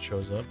first guy that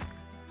shows up.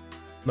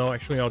 No,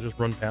 actually, I'll just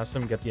run past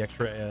him, get the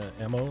extra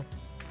ammo.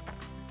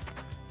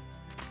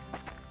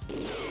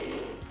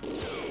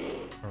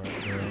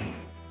 Alright, yeah.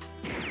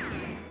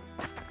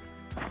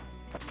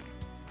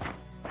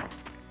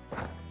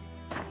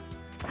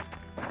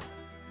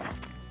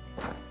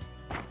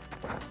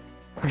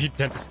 You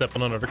tend to step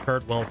on another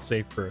card, well,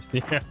 save first,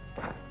 yeah.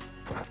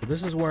 So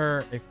this is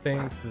where I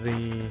think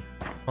the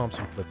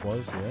Thompson clip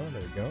was, yeah,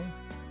 there you go.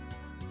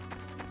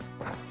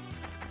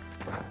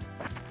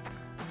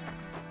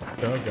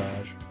 Oh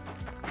gosh.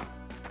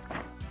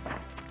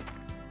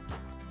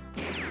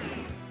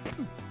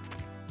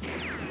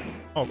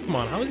 Oh, come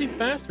on. How is he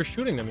faster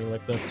shooting than me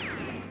like this?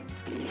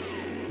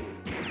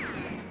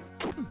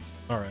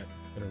 Alright.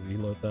 Gonna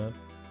reload that.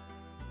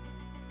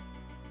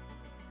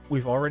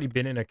 We've already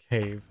been in a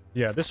cave.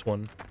 Yeah, this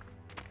one.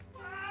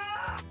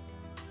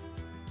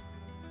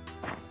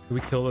 Did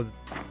we kill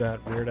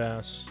that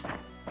weird-ass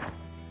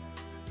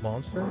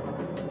monster?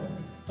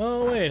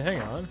 Oh, wait.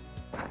 Hang on.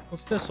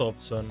 What's this all of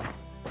a sudden?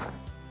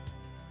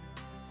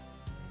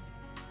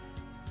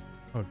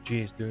 Oh,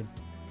 jeez, dude.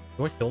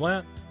 Do I kill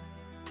that?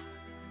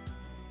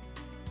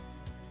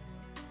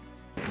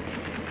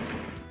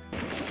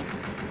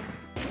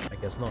 I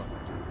guess not.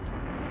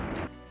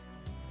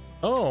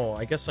 Oh,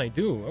 I guess I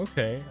do.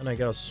 Okay. And I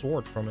got a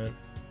sword from it.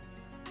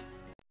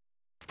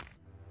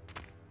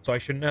 So I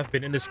shouldn't have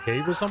been in this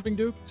cave or something,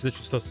 dude? Is this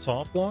just a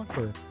soft block,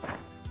 or...?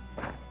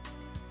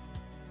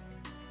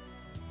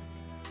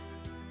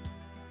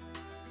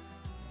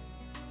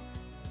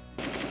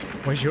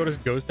 Why is Yoda's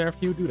ghost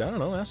after you, dude? I don't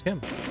know. Ask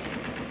him.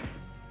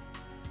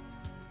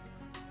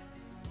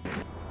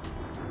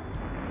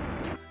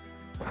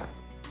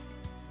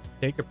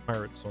 Take a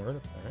pirate sword.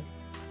 Okay.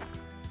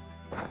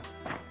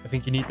 I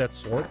think you need that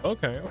sword.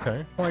 Okay,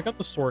 okay. Well, I got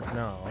the sword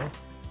now.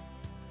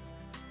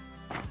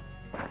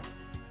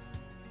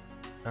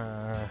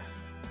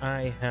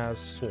 I has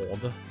sword.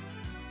 I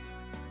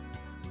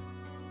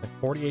have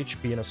 40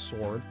 HP and a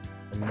sword,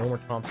 and no more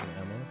Thompson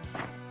ammo.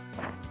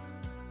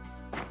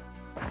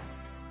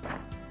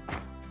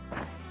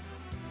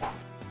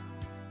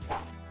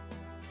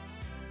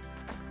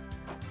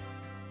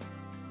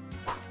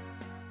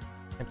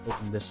 Can't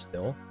open this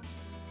still.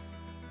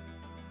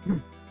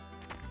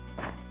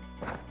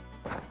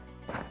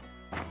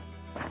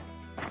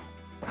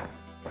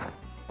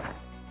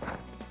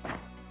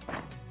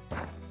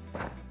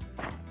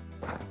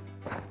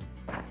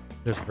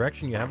 There's a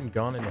direction you haven't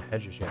gone in the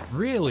hedges yet.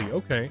 Really?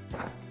 Okay.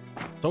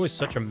 It's always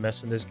such a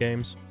mess in these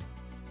games.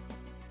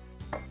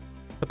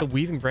 But the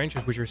weaving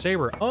branches with your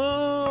saber.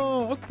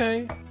 Oh,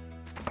 okay.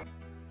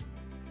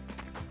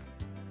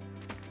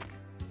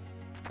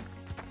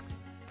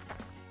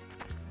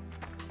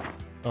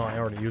 Oh, I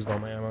already used all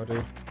my ammo,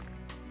 dude.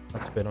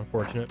 That's a bit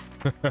unfortunate.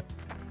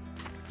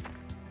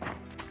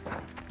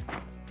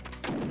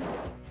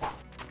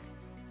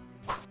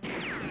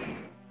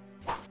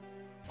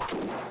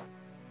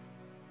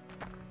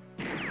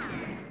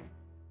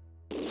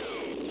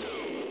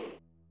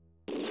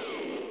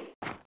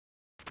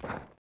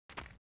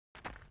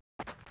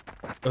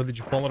 Oh, did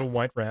you call it a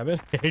white rabbit?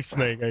 Hey,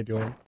 Snake, how you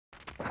doing?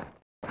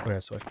 Okay,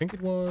 so I think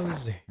it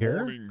was here.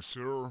 Morning,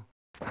 sir.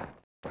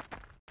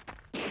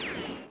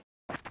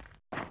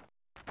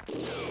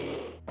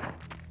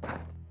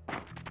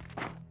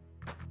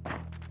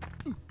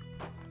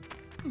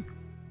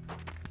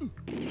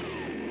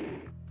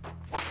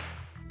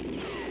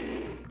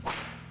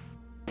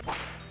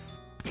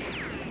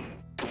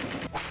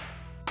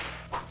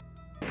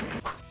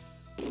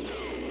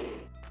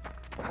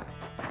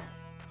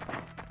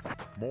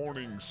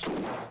 Morning, sir.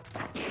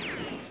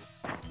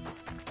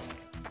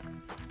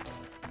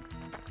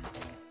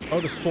 Oh,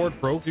 the sword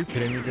broke? You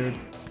kidding me, dude?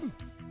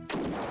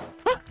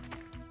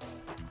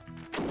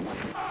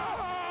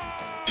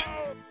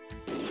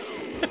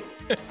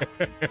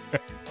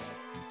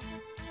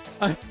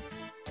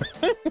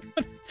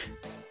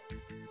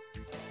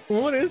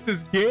 What is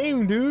this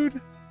game, dude?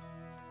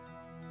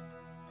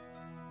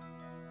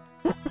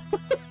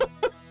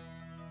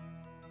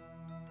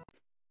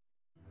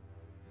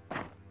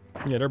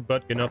 Yeah, they're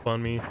butting up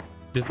on me.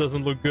 This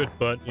doesn't look good,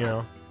 but, you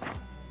know.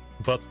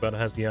 Butts about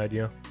has the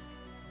idea.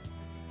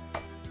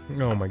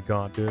 Oh my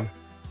god, dude.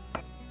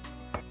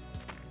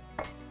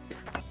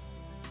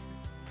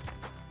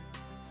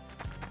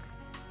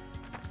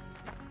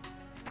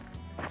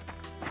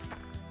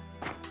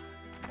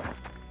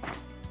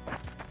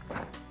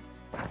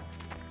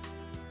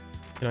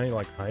 Can I,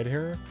 like, hide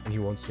here and he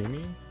won't see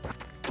me?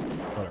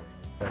 Whatever.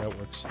 Yeah, that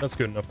works. That's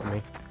good enough for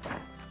me.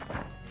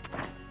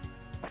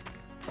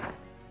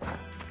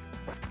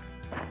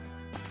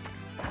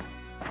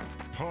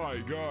 Hi,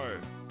 guy.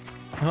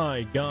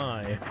 Hi,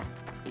 guy.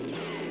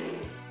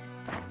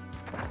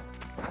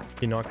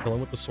 Can you not kill him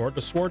with the sword?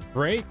 The sword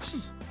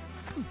breaks!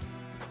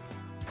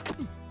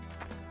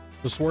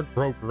 The sword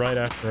broke right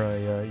after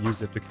I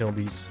used it to kill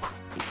these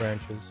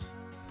branches.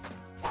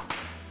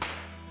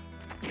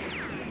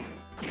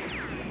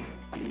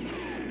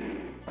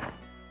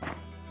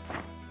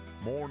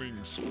 Morning,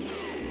 sir.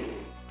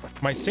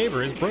 My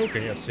saber is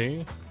broken, you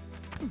see?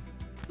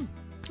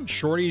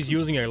 Shorty's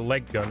using a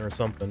leg gun or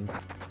something,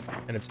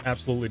 and it's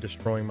absolutely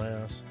destroying my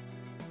ass.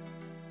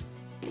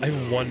 I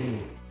have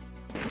one...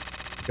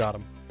 Got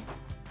him.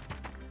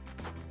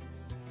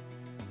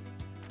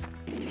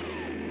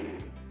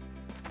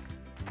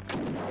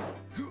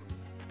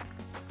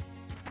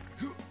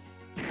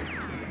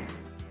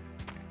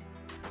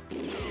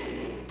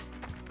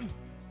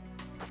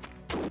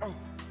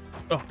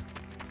 Oh.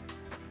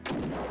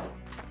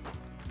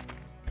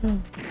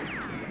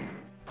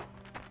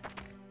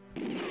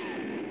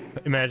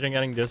 Imagine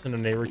getting this and a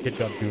neighbor kid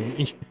got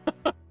doomed.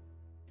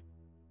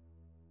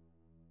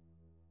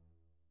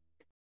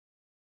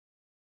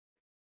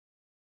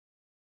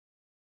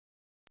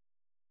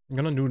 I'm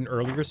gonna do an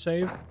earlier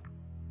save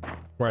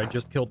where I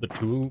just killed the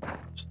 2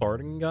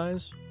 starting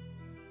guys.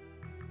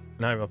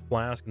 And I have a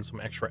flask and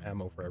some extra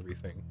ammo for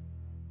everything.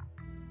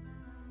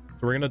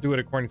 So we're gonna do it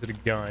according to the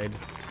guide.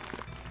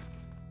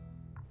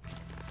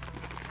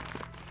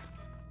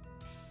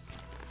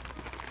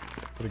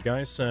 So the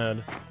guy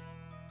said,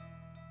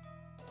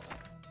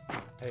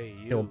 Hey,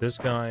 you. kill this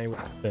guy with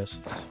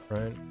fists,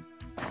 right?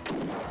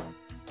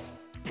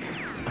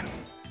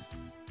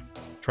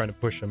 Trying to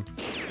push him.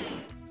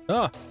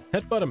 Ah!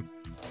 Headbutt him!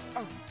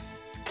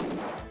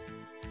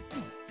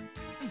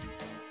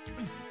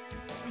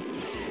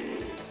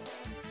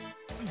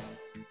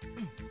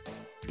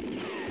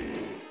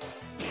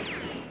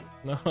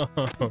 No!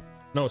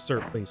 No, sir,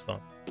 please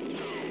stop.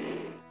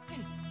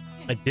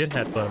 I did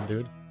headbutt him,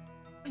 dude.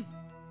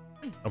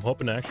 I'm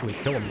hoping to actually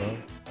kill him, though.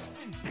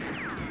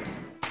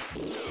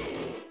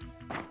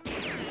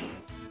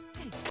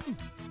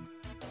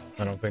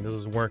 I don't think this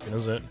is working,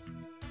 is it?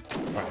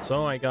 Alright,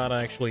 so I gotta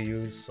actually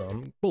use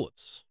some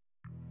bullets.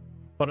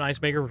 Bought an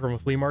ice maker from a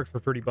flea market for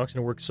 30 bucks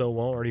and it worked so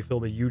well. Already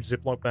filled a huge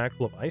Ziploc bag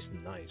full of ice.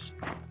 Nice.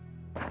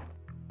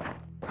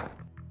 I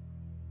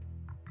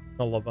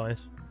love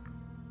ice.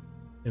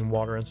 And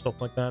water and stuff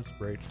like that. It's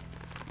great.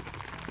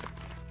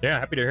 Yeah,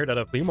 happy to hear that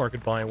a flea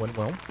market buy went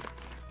well.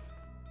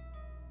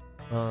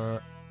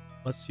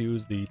 Let's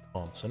use the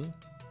Thompson.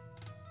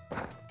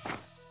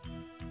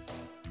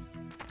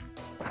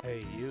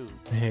 Hey, you.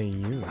 Hey,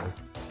 you.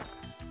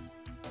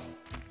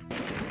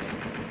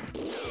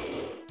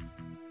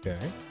 Okay.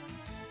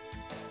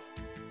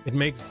 It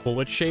makes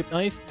bullet-shaped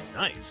ice?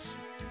 Nice.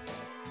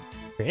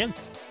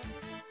 Fancy.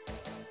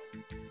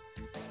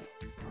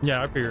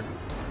 Yeah, I figured.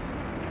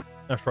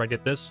 After I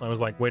get this, I was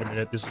like, wait a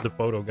minute, this is the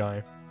photo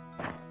guy.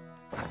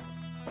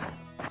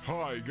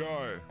 Hi,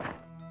 guy.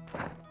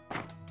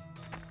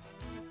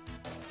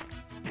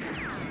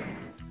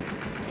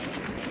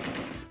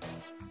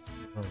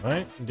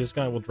 Alright, this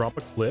guy will drop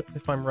a clip,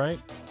 if I'm right.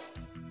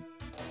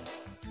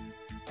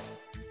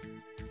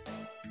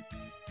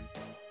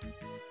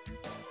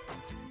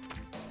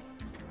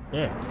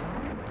 Yeah.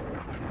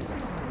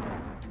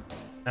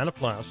 And a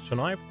flask. So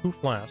now I have 2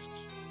 flasks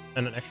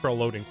and an extra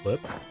loading clip.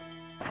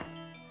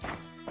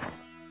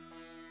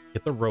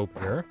 Get the rope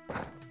here.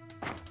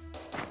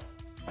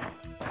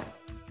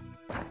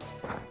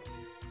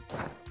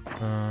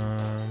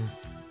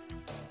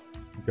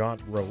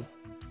 Got rope.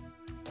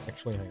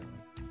 Actually, hang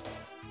on.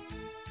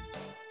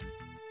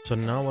 So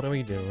now what do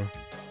we do?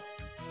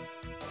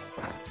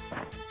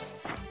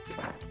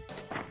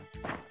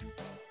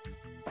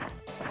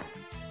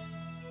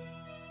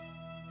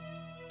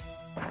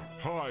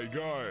 Hi,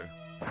 guy.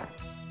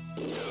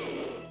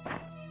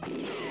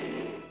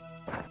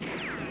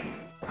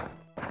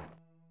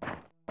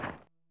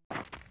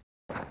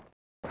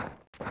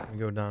 We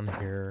go down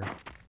here.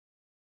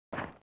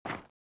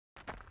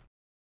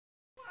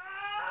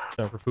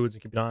 Time for foods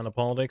and keep an eye on the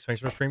politics.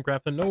 Thanks for stream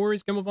crafting. No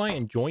worries, Gamavai.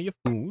 Enjoy your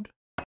food.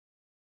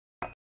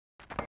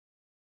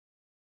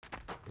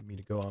 Need me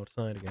to go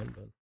outside again,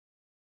 but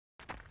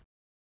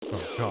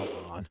oh come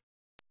on.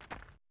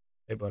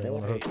 Hey buddy, I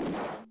wanna hook.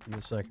 Give me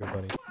a sec here,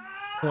 buddy.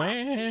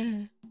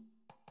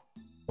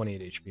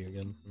 28 HP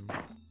again.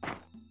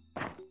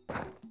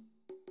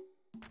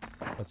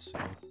 Let's see.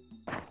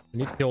 We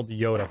need to kill the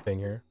Yoda thing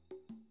here.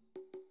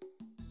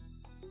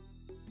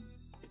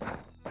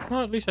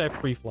 Well, at least I have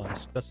 3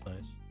 flasks. That's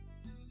nice.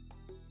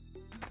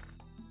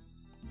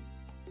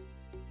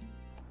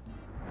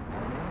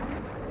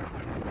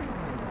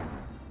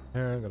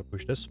 Here, I gotta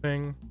push this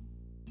thing.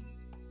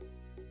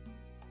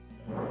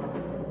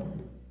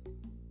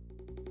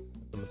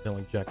 The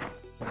metallic jacket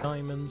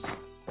diamonds.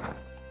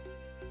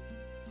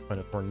 Find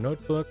a torn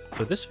notebook.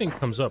 So this thing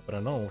comes up, but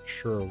I'm not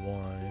sure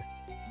why.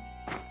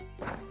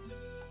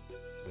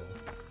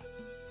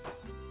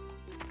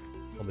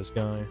 Kill this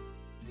guy.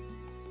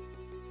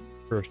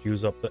 First,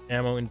 use up the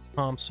ammo in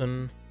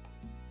Thompson.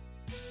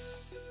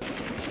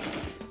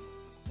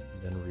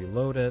 And then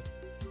reload it.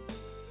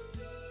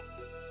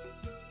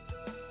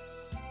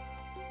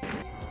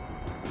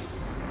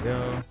 There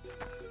we go.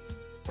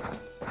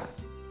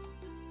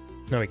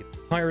 Now we get the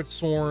pirate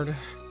sword.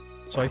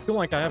 So I feel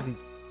like I haven't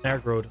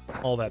aggroed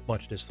all that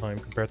much this time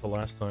compared to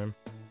last time.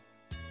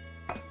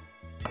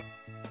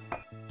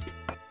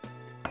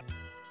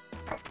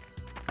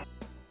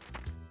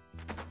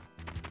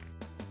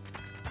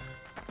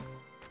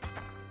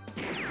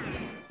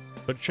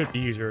 But it should be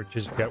easier to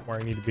just get where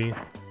I need to be.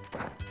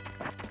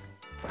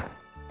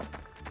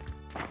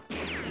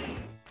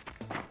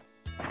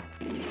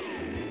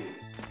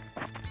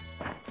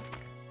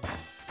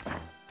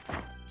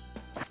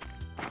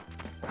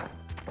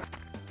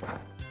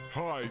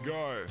 Hi,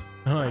 guy.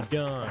 Hi,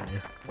 guy.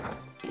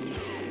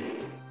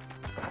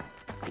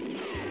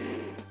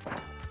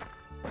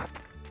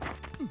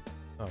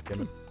 Oh,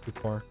 damn it. Too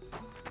far.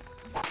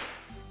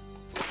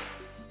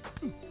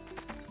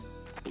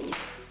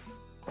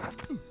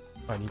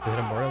 I need to hit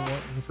him more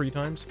than 3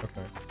 times?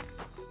 Okay.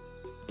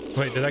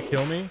 Wait, did that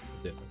kill me?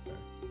 It did, okay.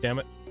 Damn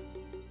it.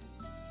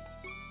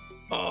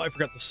 Oh, I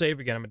forgot to save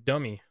again. I'm a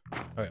dummy.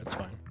 Okay, that's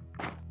fine.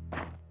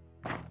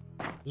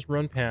 Just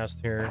run past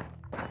here.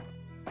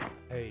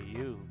 Hey,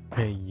 you.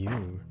 Hey,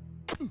 you.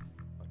 Oh,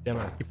 damn it,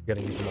 I keep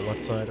forgetting he's on the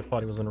left side. I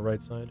thought he was on the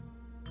right side.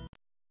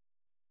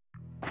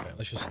 Alright,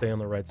 let's just stay on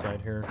the right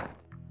side here.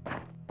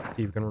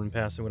 See if we can run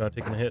past him without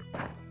taking a hit.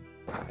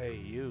 Hey,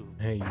 you.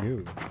 Hey,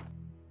 you.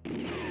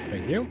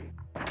 Thank you.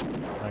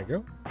 There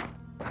you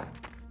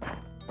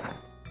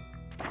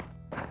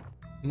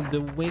go.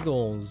 The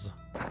Wiggles.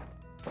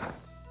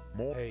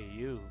 Hey,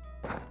 you.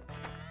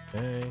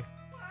 Hey.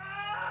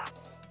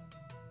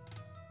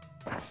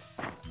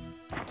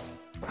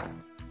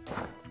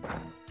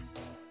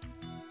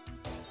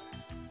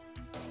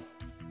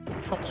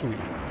 Oh, sweet.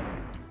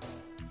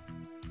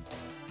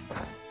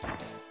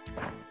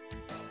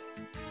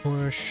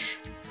 Push.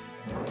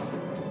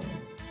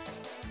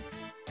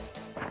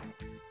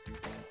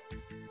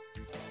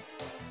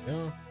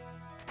 Yeah.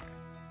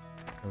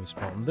 And we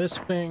spawn this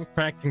thing.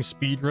 Practicing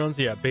speed runs?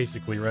 Yeah,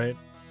 basically, right?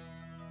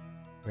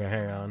 Okay,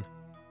 hang on.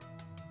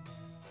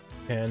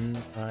 Can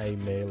I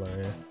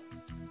melee?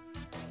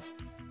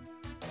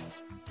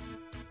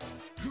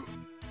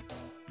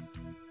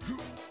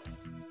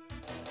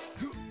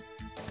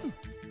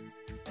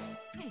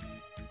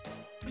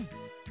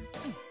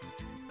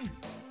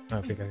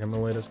 I think I can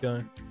melee this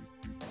guy.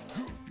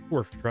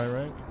 Worth a try,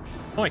 right?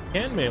 Oh, I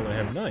can melee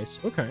him. Nice.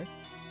 Okay.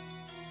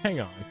 Hang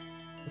on.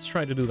 Let's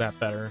try to do that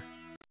better.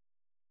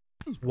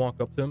 Just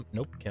walk up to him.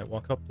 Nope, can't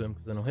walk up to him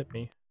because then he'll hit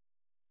me.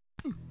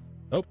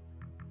 Nope.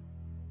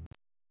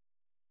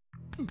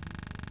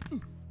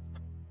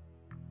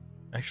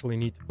 Actually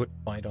need to put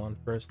fight on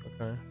first,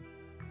 okay.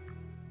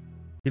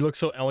 He looks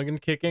so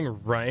elegant kicking,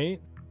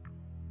 right?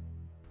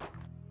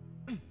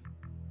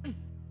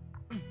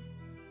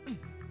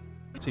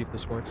 Let's see if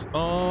this works.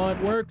 Oh, it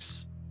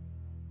works!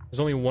 There's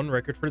only one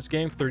record for this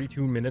game,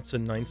 32 minutes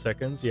and 9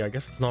 seconds. Yeah, I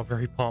guess it's not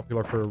very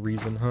popular for a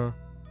reason, huh?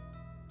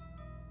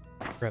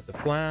 Grab the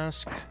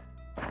flask.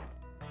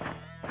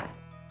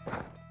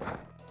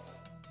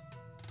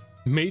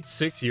 Made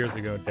 6 years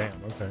ago, damn,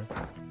 okay.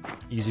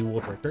 Easy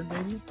world record,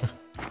 maybe?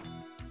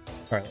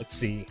 Alright, let's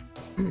see.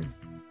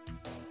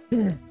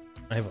 I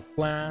have a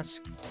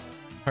flask,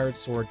 pirate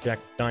sword, jack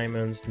of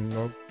diamonds,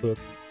 notebook,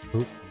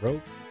 hook,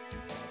 rope.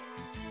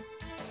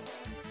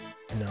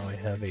 And now I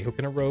have a hook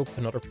and a rope,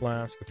 another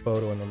flask, a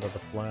photo, and another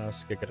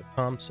flask. I get a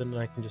Thompson,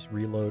 and I can just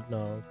reload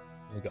now.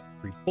 We got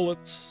 3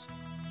 bullets.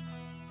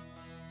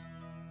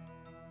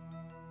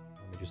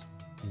 Let me just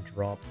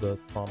drop the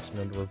Thompson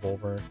and the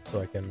revolver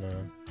so I can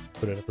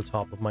put it at the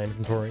top of my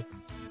inventory.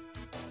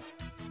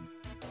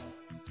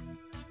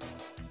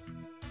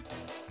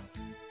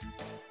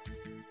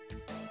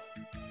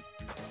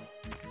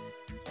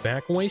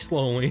 Back away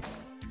slowly.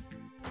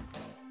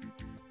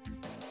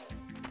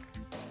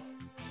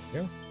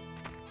 Yeah.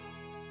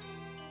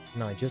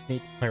 No, I just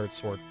need pirate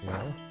sword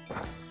now.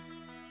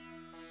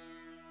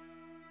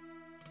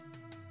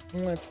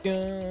 Let's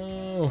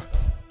go.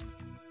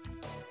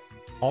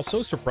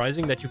 Also,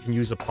 surprising that you can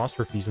use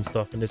apostrophes and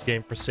stuff in this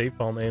game for save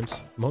file names.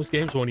 Most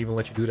games won't even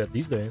let you do that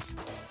these days.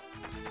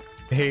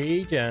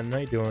 Hey, Jen, how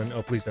you doing?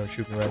 Oh, please don't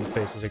shoot me right in the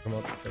face as they come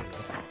up. There we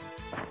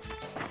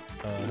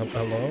go.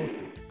 Hello?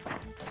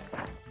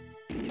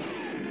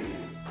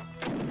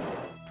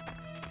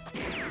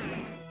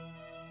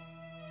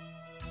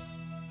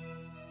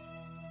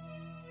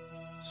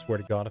 Swear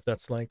to God, if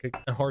that's like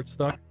a hard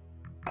stuck.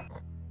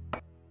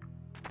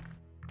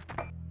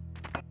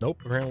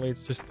 Nope, apparently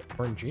it's just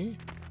RNG.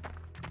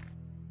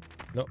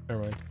 Nope,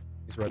 never mind.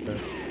 He's right there.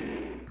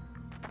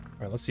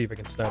 Alright, let's see if I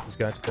can stab this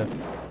guy to death.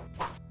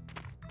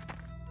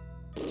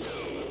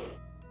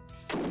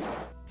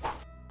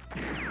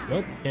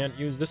 Nope, can't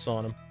use this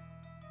on him.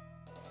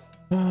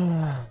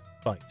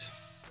 Fight.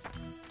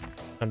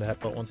 Time to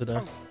headbutt one to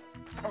death.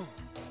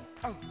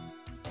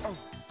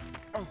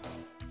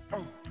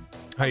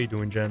 How you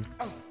doing, Jen?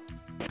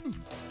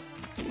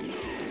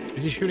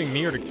 Is he shooting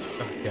me or the...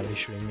 Oh, yeah, he's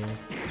shooting me.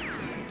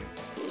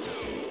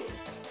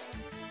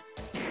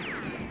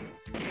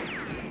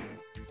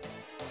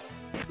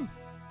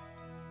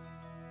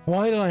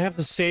 Why did I have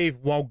to save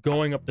while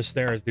going up the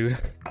stairs, dude?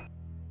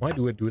 Why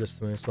do I do this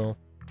to myself?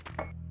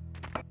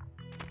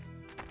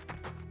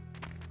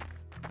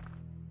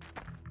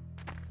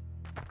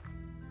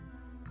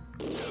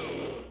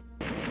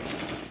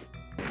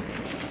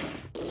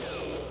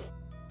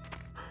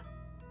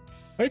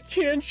 I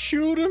can't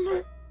shoot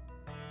him.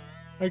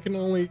 I can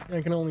only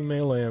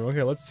melee him.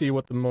 Okay, let's see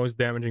what the most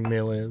damaging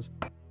melee is.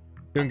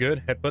 Doing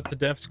good. Headbutt to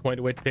death is quite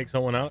a way to take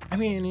someone out. I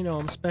mean, you know,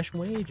 I'm a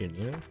special agent,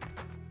 you know.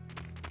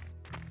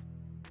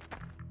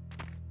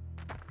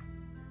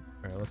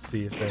 All right, let's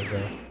see if there's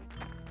a.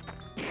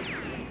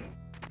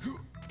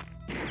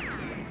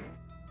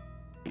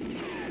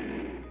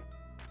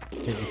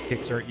 Maybe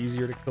kicks are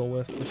easier to kill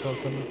with or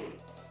something.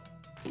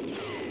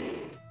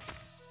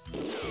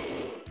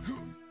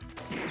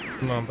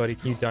 Come on, buddy.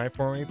 Can you die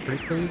for me,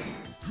 pretty please?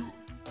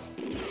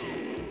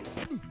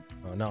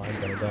 Oh, no,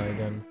 I'm gonna die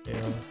again.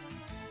 Yeah.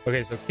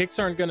 Okay, so kicks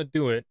aren't gonna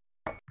do it.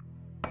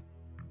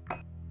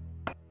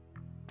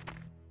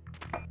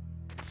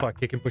 if I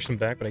kick and push him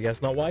back, but I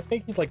guess not. Well, I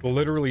think he's like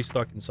literally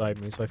stuck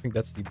inside me, so I think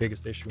that's the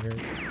biggest issue here.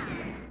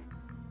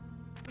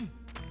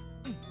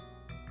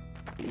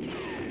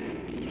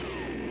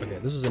 Okay,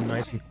 this is a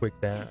nice and quick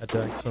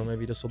attack, so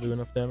maybe this will do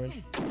enough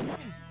damage.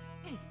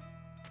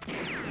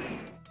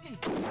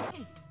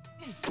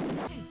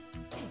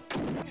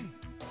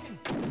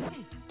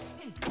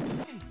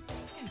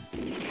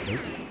 Nope.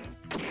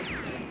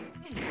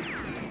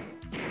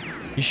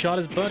 He shot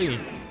his buddy.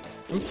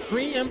 I'm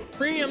free,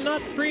 I'm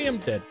not free, I'm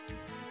dead.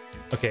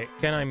 Okay,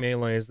 can I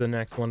melee is the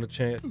next one to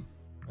change.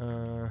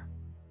 I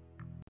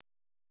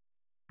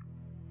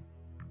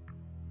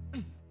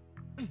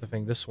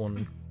think this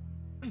one.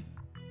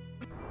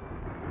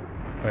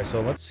 Alright,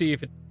 so let's see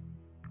if it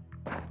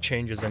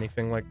changes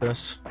anything like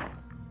this.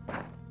 I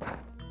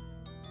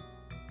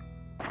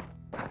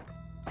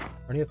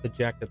already have the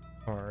jack the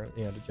car.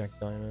 Yeah, the jack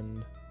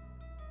diamond.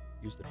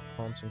 Use the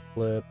Thompson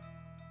clip.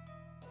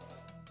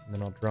 And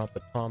then I'll drop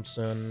the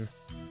Thompson.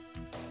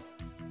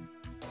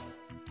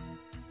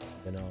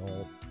 Then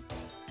I'll...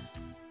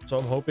 So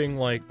I'm hoping,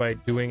 like, by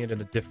doing it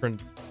in a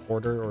different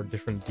order or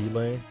different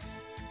delay,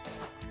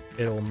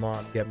 it'll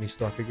not get me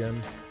stuck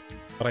again.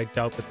 But I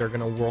doubt that they're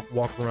gonna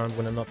walk around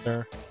when I'm not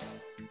there.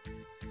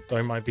 So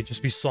I might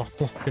just be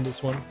soft locked in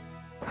this one.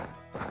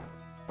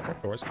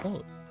 That door's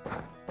closed.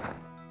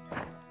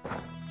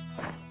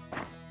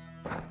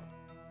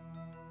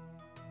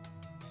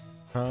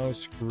 How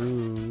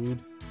screwed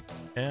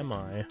am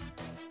I?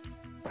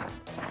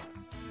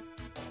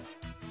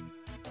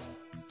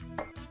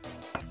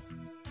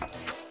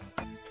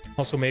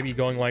 Also, maybe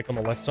going like on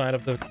the left side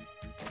of the...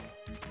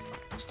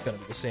 It's gonna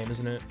be the same,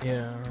 isn't it?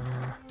 Yeah.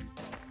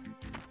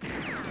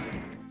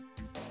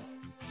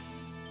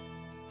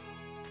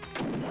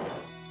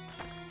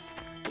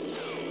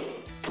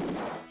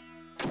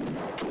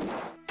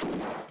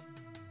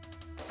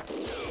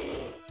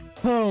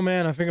 Oh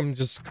man, I think I'm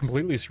just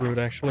completely screwed,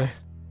 actually.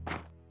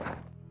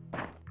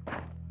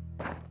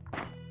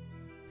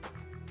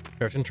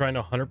 Craften trying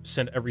to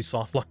 100% every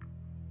soft lock.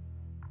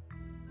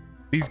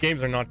 These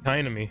games are not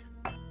kind to me.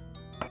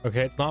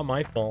 Okay, it's not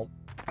my fault.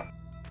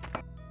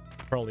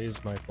 Probably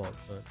is my fault,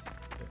 but...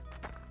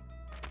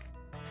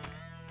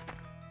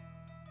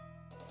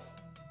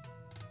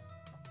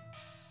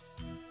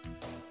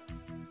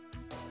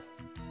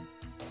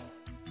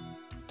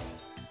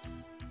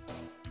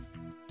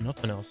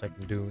 Nothing else I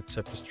can do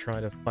except just try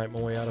to fight my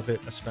way out of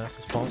it as fast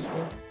as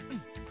possible.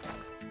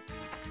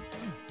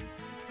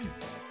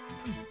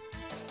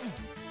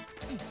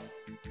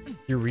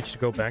 You reach to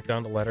go back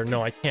down the ladder?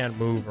 No, I can't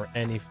move or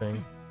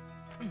anything.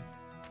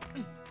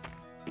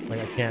 Like,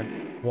 I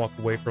can't walk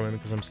away from him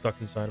because I'm stuck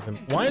inside of him.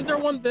 Why is there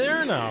one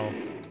there now?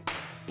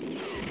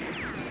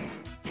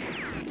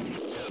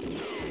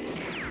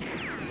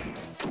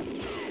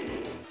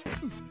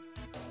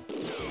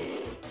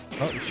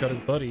 Oh, he shot his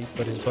buddy,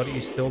 but his buddy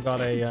still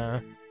got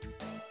a,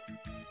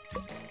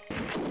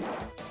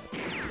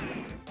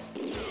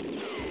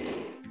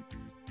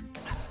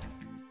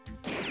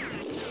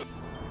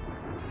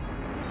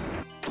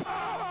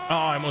 Oh,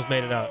 I almost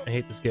made it out. I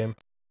hate this game.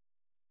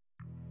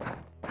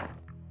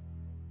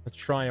 Let's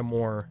try a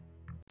more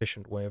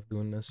efficient way of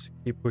doing this.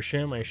 Keep pushing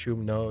him, I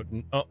assume no.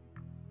 Oh.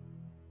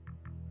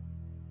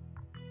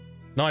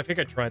 No, I think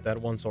I tried that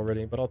once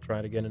already, but I'll try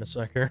it again in a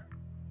sec here.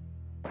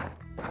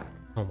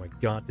 Oh my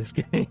god, this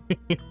game.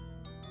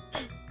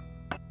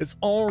 It's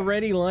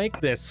already like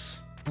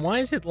this. Why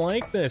is it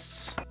like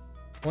this?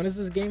 Why does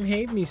this game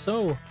hate me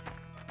so?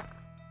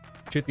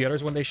 Shoot the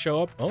others when they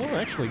show up? Oh,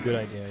 actually, good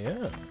idea,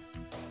 yeah.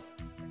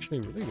 Actually,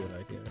 really good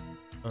idea.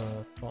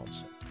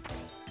 Thompson.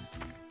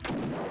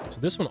 So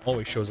this one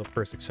always shows up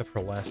first, except for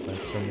last time,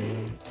 so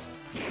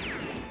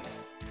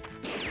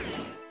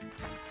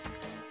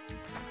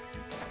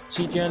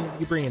See, Jen,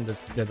 you bring in the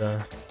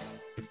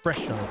fresh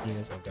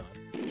ideas. Oh god.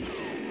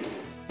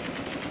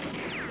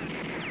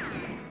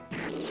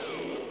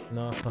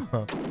 No.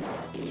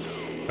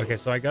 Okay,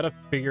 so I gotta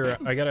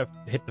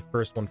hit the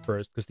first one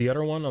first, because the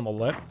other one on the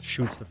left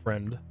shoots the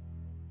friend.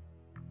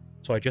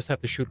 So I just have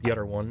to shoot the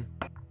other one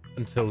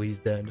until he's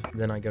dead.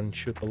 Then I can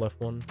shoot the left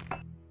one.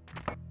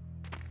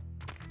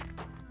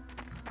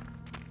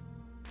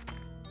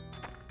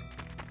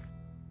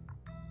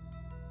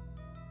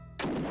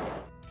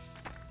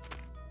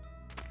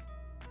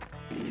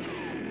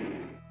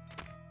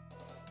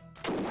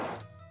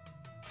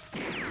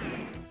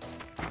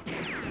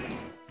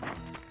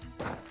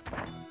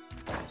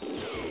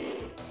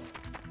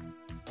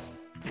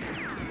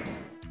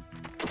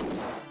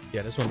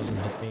 Yeah, this one doesn't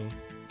hit me.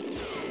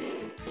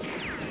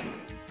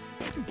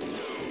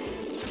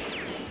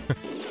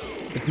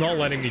 It's not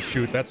letting me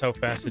shoot. That's how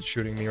fast it's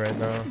shooting me right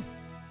now.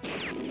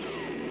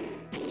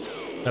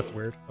 That's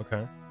weird.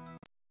 Okay.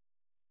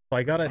 So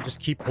I gotta just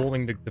keep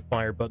holding the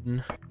fire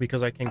button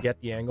because I can get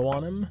the angle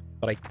on him,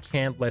 but I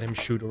can't let him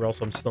shoot or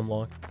else I'm stun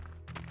locked.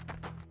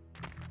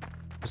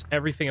 Because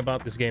everything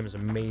about this game is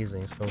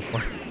amazing so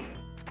far.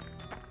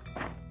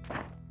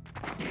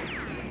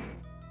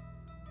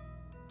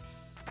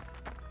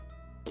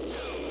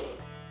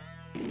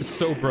 It's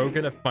so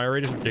broken at fire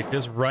rate is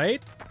ridiculous,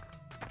 right?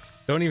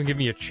 Don't even give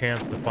me a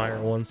chance to fire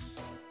once.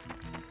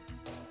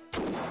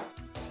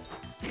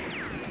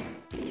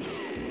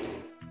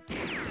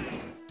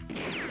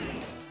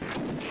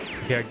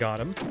 Okay, I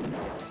got him.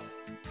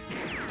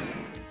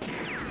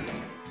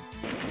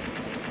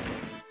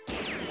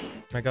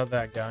 I got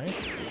that guy.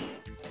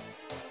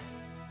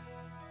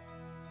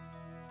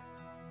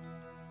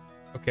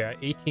 Okay,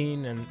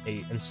 18 and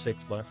 8 and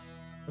 6 left.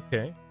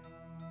 Okay.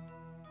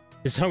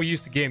 This is how we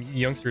used the game. You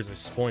youngsters are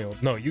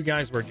spoiled. No, you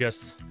guys were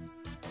just...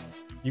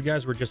 You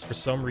guys were just for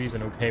some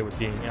reason okay with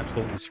being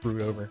absolutely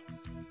screwed over.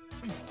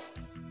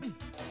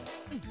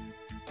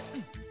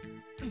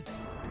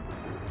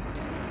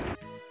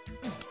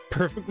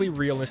 Perfectly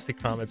realistic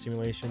combat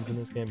simulations in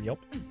this game.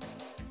 Yup.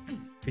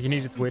 If you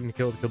needed to wait and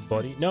kill the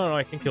buddy. No,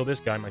 I can kill this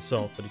guy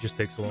myself, but it just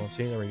takes a while.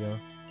 See, there we go.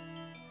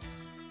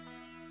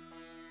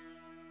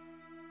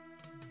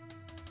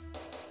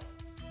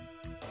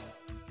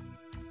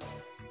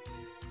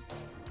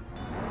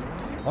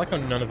 I like how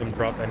none of them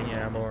drop any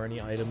ammo or any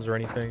items or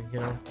anything, you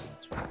know?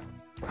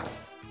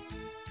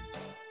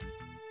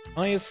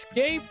 I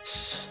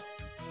escaped!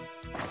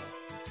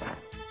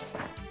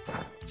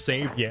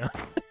 Save, yeah.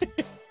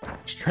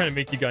 Just trying to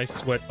make you guys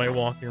sweat by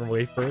walking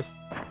away first.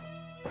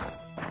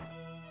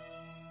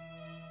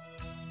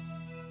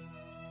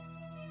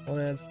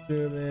 Let's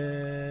do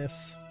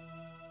this.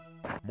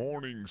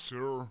 Morning,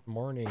 sir.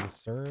 Morning,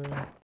 sir.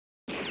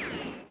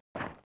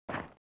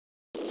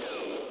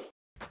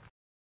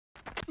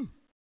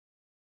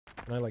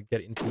 Can I, like,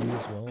 get into you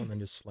as well and then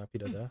just slap you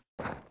to death?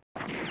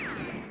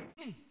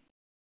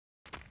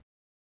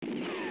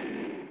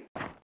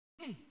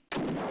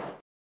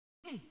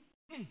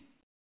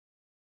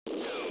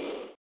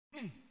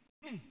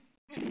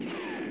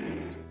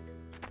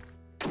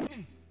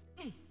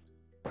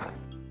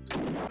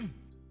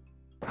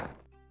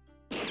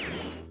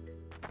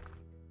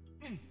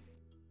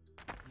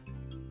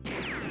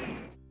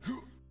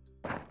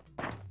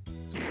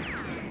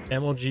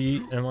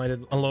 MLG, am I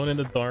alone in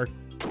the dark?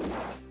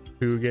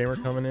 Goooo gamer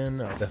coming in?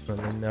 No,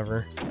 definitely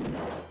never.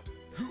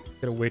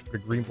 Gotta wait for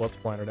green blood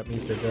splatter, that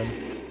means they're dead.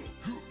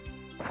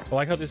 I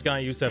like how this guy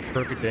used to have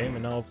perfect aim,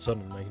 and now all of a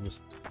sudden I can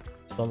just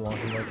stun lock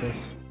him like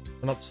this.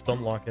 Or not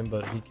stun lock him,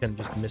 but he can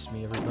just miss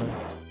me every time.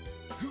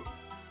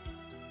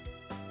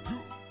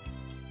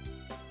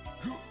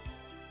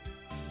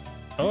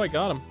 Oh, I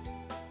got him.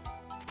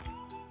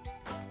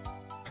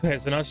 Okay,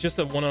 so now it's just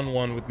a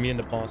one-on-one with me and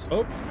the boss.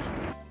 Oh!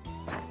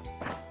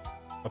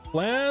 A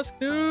flask,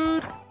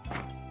 dude!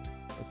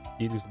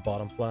 Let's use the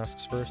bottom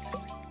flasks first.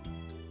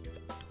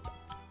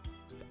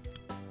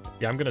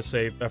 Yeah, I'm gonna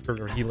save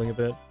after healing a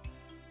bit.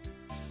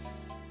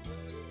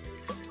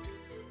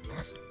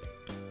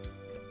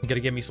 You gotta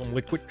give me some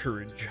liquid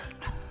courage.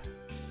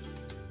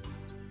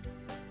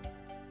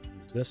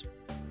 Use this.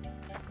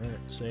 Alright,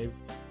 save.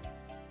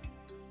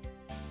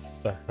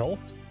 The hell?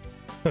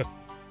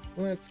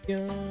 Let's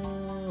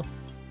go.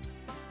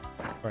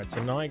 Alright,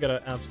 so now I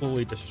gotta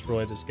absolutely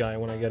destroy this guy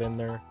when I get in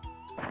there.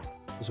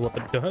 Is what the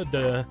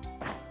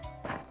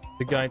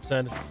guide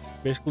said.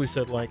 Basically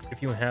said, like,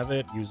 if you have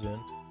it, use it.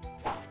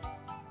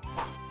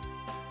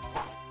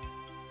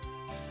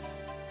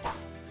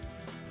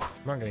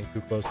 I'm not getting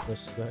too close to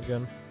this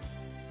again.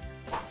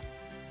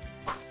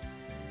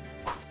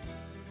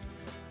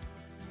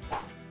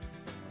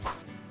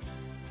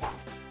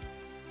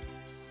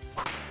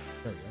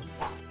 There we go.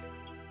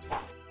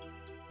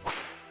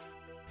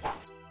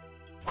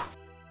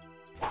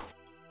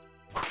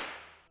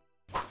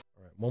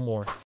 Alright, one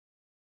more.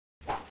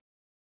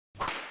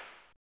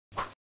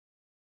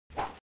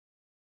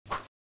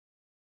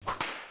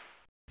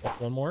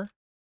 One more.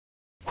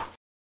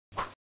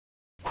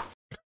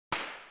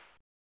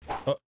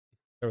 Oh,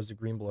 there was the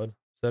green blood. Is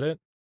that it?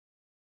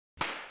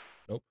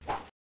 Nope.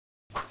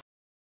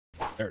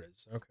 There it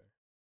is. Okay.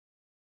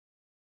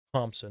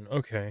 Thompson.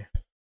 Okay.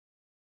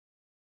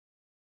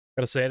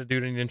 Gotta say, the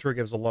dude in the intro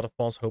gives a lot of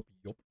false hope.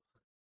 Yup.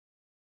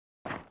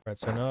 Right,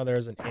 so now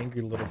there's an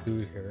angry little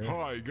dude here.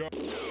 Hi, guy.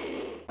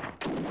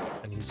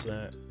 And he's,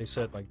 they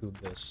said, like, do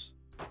this.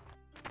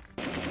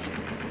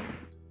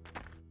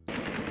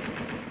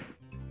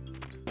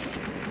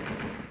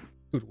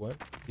 Dude, what?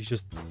 He's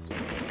just...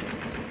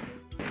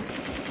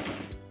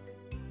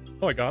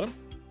 Oh, I got him.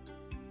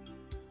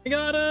 I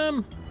got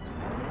him!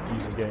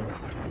 Easy game.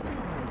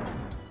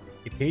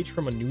 A page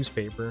from a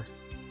newspaper.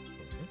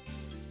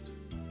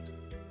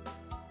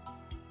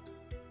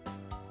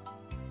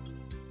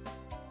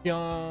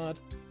 God.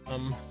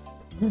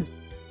 Yeah,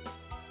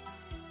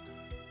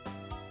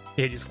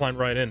 he just climbed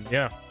right in.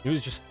 Yeah, he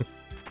was just...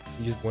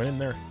 he just went in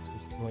there.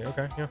 I'm like,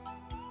 okay, yeah.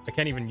 I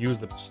can't even use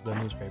the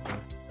newspaper.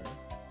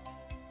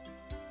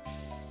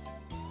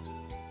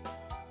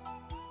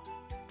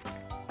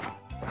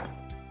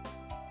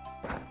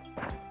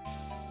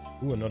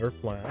 Ooh, another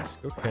flask.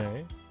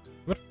 Okay.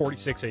 I'm at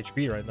 46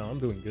 HP right now. I'm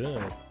doing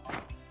good.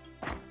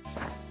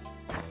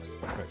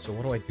 Alright, so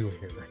what do I do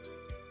here?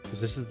 Because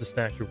this is the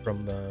statue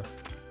from the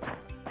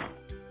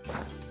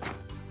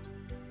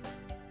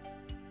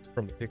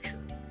picture.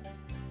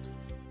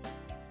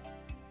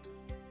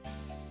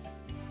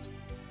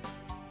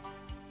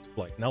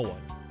 like? Now what?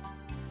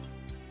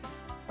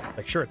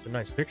 Like, sure, it's a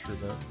nice picture,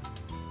 but...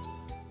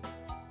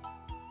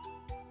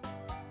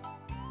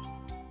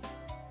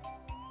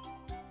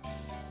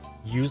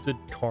 Use the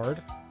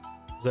card?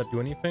 Does that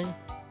do anything?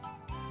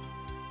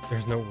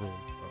 There's no room.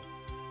 Oh.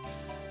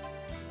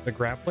 The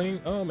grappling?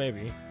 Oh,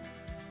 maybe.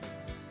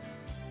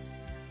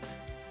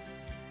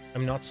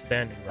 I'm not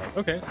standing right.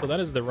 Okay, so that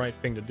is the right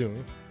thing to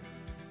do.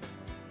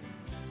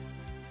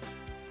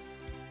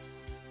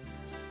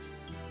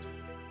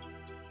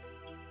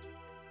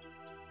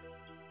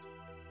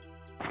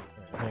 Right,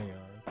 hang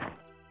on.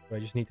 Do I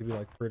just need to be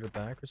like further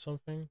back or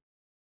something?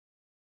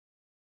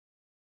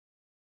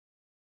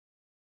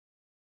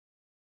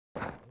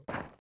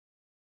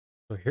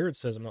 So here it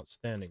says I'm not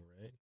standing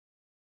right.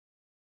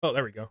 Oh,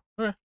 there we go.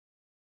 Alright.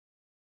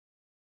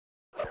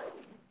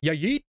 Yeah,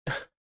 yeet!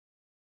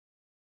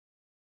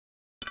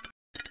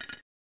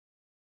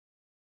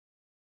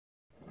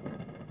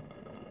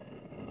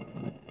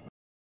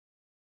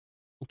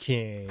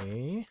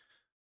 Okay.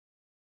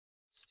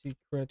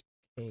 Secret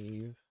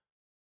cave.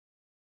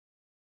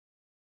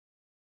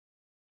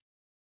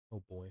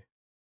 Oh boy.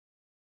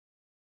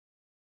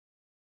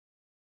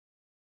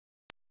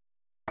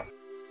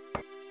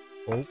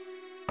 Oh.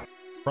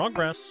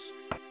 Progress.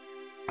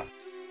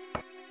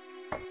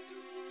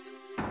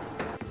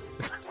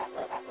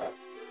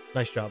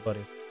 Nice job,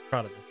 buddy.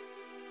 Proud of you.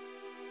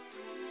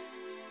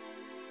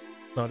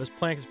 No, this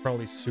plank is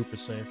probably super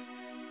safe.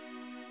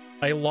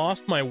 I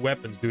lost my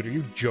weapons, dude. Are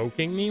you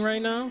joking me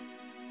right now?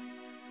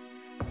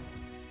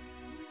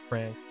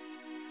 Prank.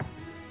 I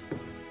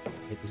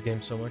hate this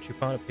game so much. You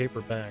found a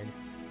paper bag.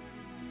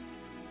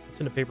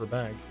 What's in a paper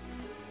bag?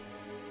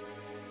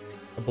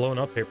 A blown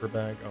up paper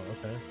bag. Oh,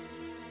 okay.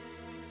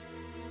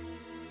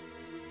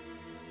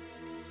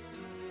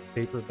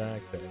 Paper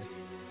bag thing.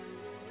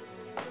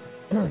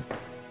 Do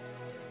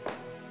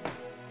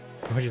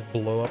I just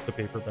blow up the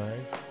paper bag?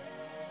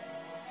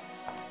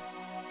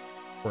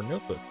 Or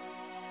notebook.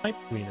 Pipe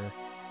cleaner.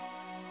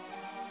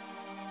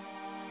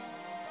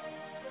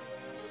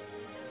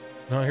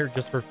 Not here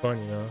just for fun,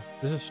 you know.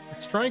 This is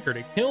a striker.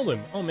 They killed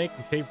him. I'll make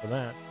him pay for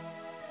that.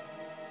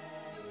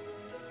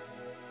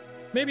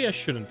 Maybe I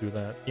shouldn't do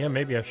that. Yeah,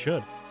 maybe I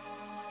should.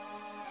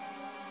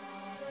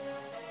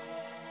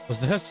 Was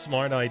that a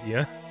smart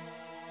idea?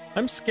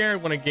 I'm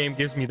scared when a game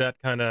gives me that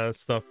kind of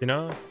stuff, you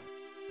know?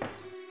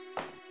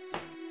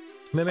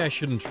 Maybe I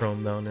shouldn't throw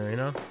him down there, you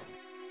know?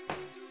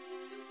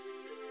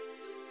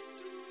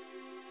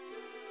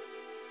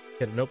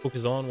 Okay, the notebook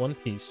is all in one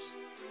piece.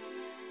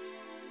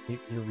 You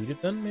read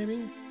it then,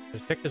 maybe?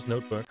 Check this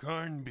notebook.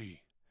 Carnby,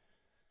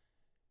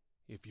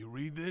 if you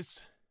read this,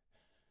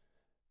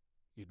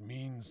 it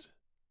means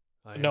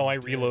No, I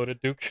am dead.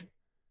 reloaded, Duke.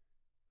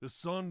 The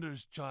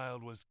Saunders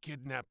child was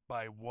kidnapped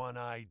by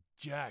One-Eyed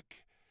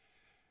Jack,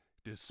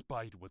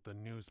 despite what the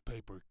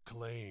newspaper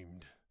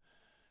claimed.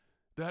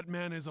 That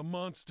man is a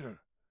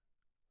monster,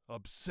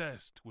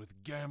 obsessed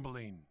with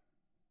gambling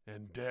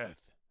and death.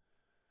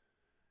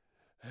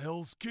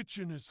 Hell's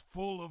Kitchen is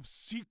full of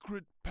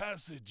secret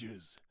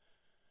passages.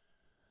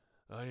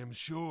 I am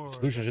sure.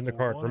 Solutions in the for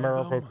cart. one Remember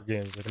our of them, poker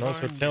games. I can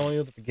also Carnby, tell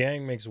you that the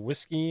gang makes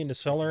whiskey in the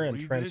cellar and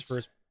read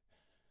transports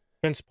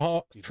this?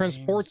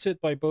 transports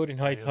it by boat in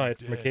high I am tide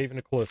from a dead. cave in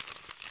a cliff.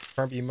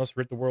 Carnby, you must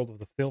rid the world of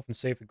the filth and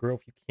save the girl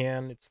if you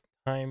can. It's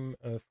time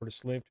for the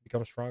slave to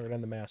become stronger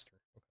than the master.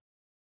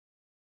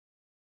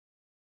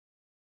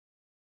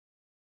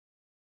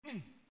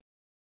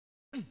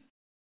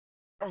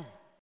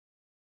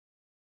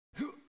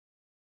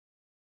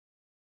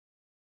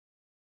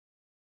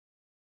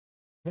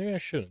 Maybe I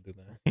shouldn't do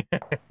that.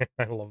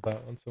 I love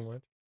that one so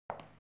much.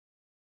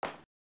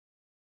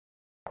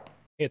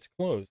 It's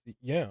closed.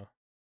 Yeah.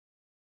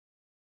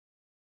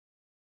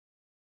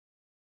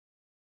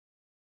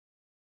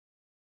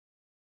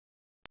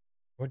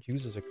 What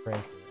uses a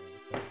crank?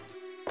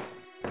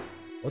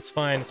 Let's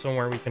find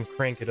somewhere we can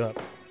crank it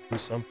up. Do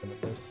something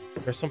at this.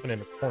 There's something in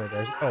the corner.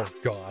 There's. Oh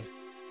God.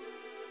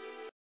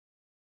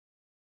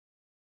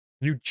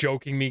 You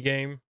joking me,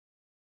 game?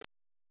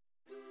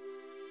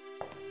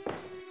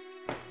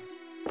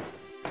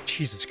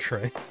 Jesus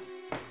Christ.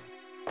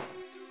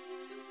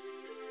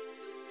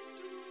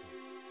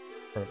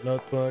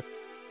 Notebook.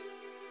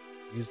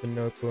 Use the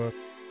notebook.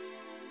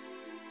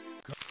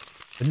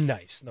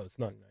 Nice. No, it's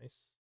not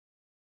nice.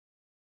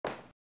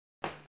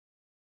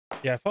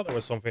 Yeah, I thought there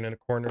was something in a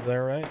corner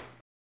there, right?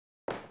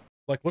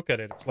 Like, look at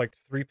it. It's like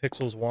 3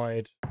 pixels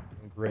wide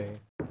and gray.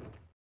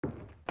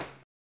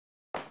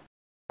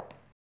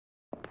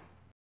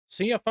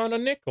 See, I found a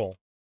nickel.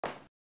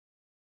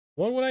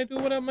 What would I do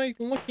without my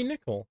lucky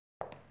nickel?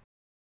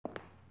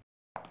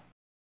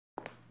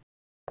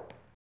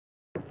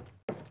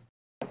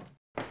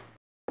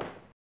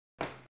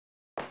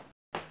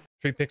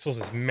 Three pixels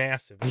is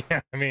massive.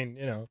 Yeah, I mean,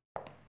 you know.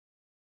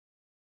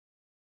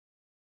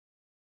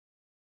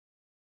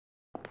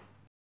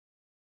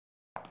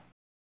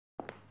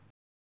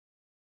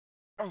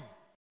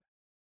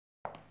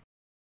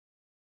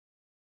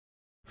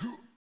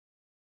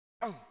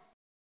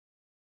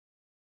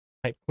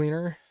 Pipe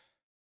cleaner.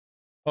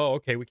 Oh,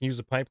 okay, we can use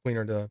a pipe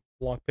cleaner to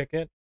lockpick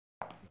it?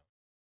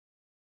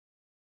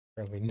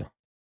 Apparently no.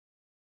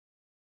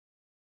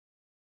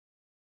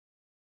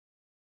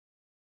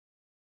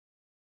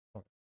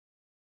 Not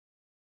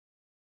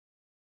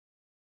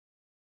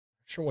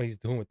sure what he's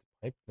doing with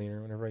the pipe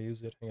cleaner whenever I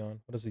use it. Hang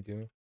on, what does he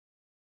do?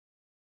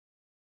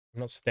 I'm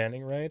not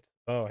standing right?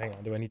 Oh, hang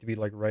on, do I need to be,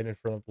 like, right in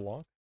front of the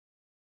lock?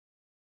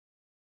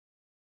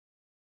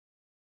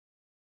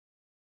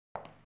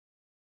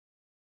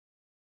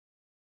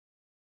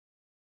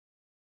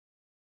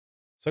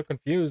 So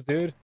confused,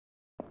 dude.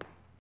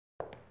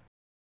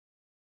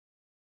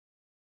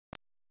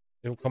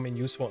 It'll come in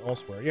useful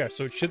elsewhere. Yeah,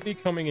 so it should be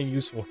coming in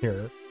useful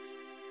here.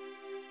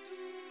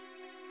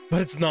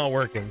 But it's not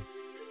working.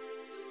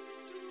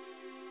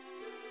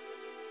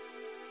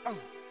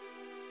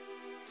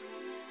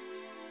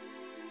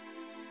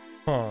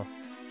 Huh.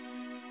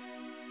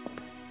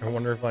 I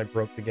wonder if I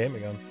broke the game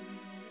again.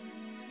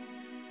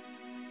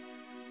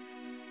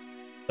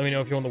 Let me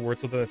know if you want the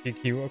words of the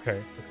FAQ.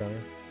 Okay, okay.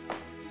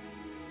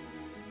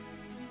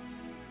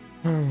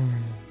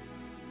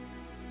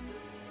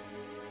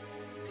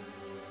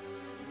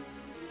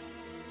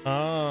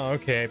 Ah,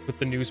 okay. Put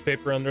the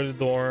newspaper under the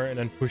door and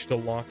then push the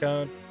lock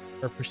out.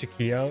 Or push the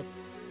key out.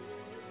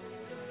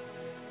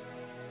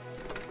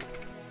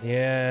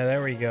 Yeah,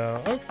 there we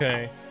go.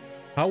 Okay.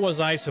 How was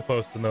I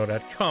supposed to know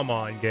that? Come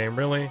on, game,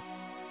 really?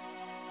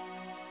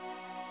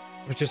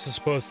 I was just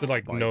supposed to,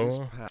 like,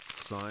 know.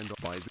 Signed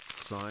by the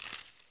sign.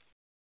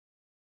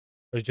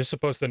 I was just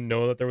supposed to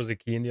know that there was a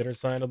key in the other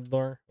side of the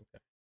door?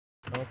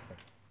 Okay. Okay.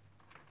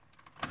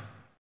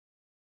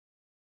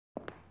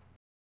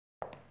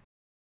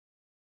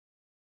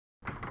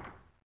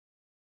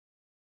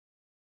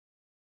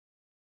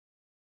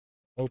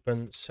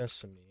 Open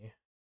sesame.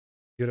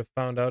 You'd have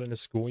found out in the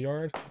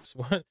schoolyard?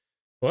 What?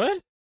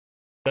 What?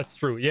 That's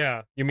true,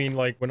 yeah. You mean,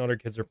 like, when other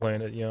kids are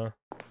playing it, yeah.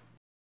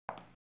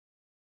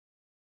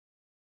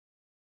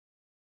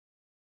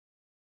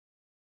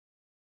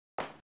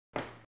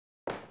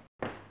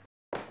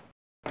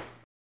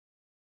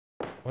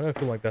 Why do I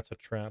feel like that's a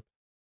trap?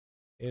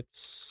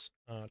 It's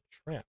a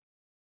trap.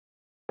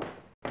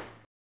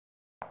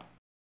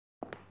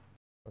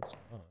 What's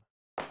that?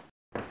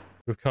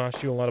 It would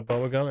cost you a lot of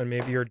bubblegum and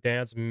maybe your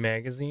dad's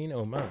magazine?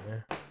 Oh my.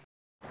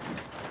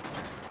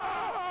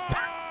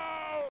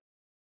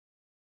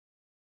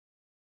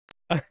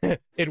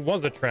 It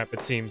was a trap,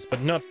 it seems,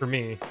 but not for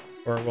me.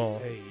 Or, well...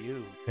 Hey,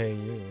 you. Hey,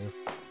 you.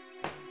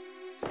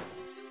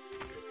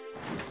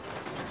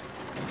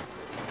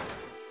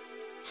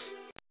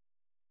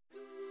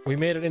 We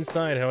made it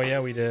inside, hell yeah,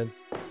 we did.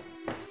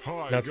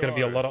 Hi, Now it's gonna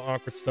be a guy. lot of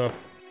awkward stuff.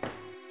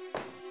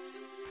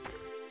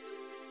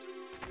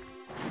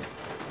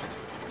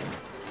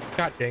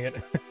 God dang it.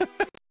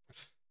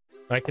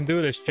 I can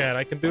do this, Chad.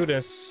 I can do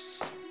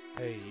this.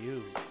 Hey,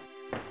 you.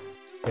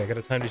 Yeah, I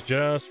gotta time this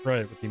just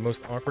right with the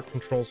most awkward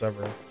controls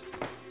ever.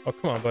 Oh,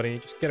 come on, buddy.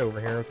 Just get over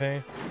here,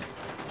 okay?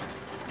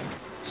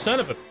 Son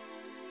of a...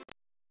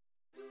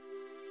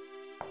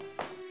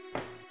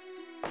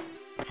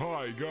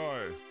 Hi,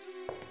 guy.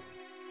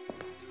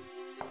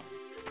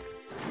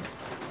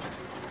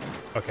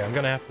 Okay, I'm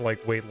gonna have to,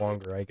 like, wait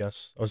longer, I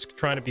guess. I was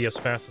trying to be as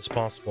fast as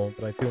possible,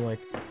 but I feel like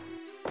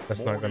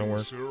that's not gonna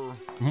work. Sir.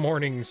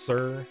 Morning,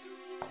 sir.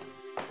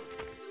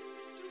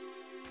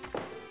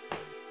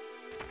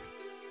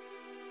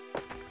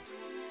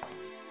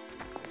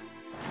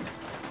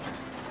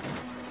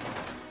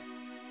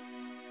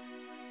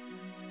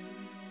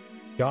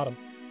 Got him.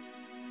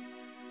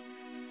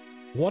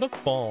 What a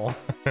fall.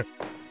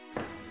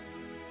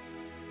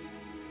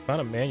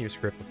 Found a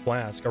manuscript, a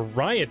flask, a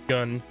riot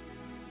gun.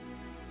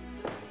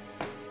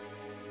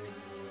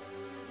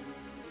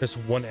 There's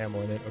one ammo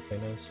in it. Okay,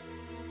 nice.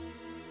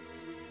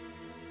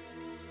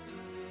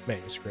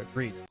 Manuscript,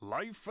 read.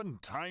 Life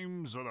and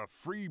times of the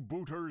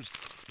freebooters.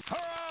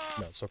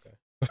 No, it's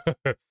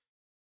okay.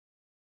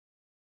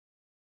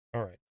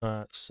 Alright,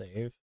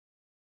 save.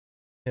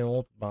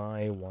 Killed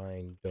by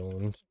wine,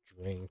 don't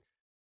drink.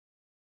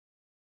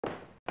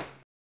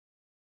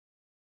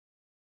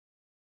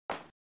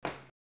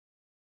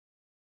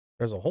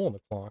 There's a hole in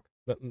the clock.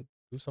 Do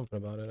something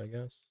about it, I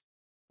guess.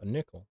 A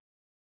nickel.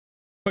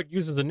 What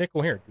uses a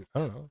nickel here, dude? I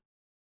don't know.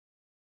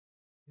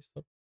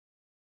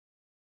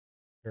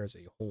 There's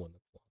a hole in the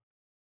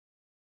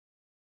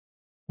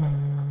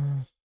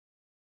clock.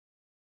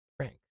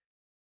 Crank.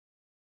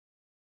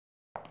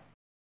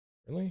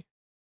 Really?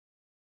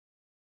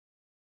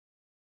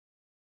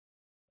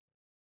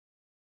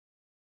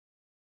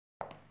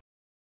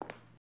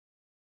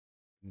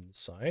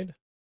 Inside?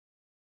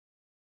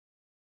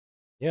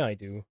 Yeah, I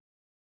do.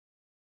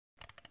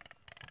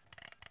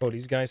 Oh,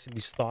 these guys seem to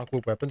be stocked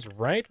with weapons,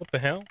 right? What the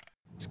hell?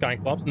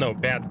 Skyclops? No,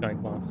 bad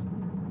Skyclops.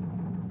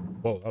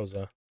 Whoa, that was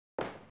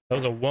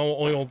a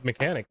well-oiled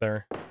mechanic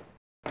there.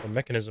 Or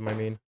mechanism, I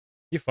mean.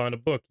 You found a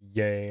book.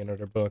 Yay,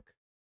 another book.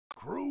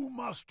 Crew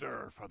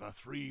muster for the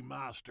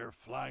three-master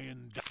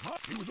flying...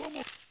 He was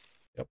almost...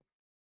 Yep.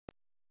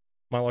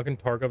 My luck in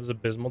Tarkov is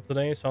abysmal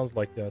today. Sounds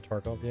like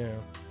Tarkov, yeah.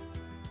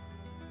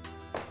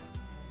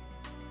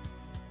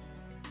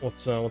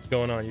 What's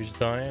going on? You just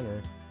dying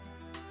or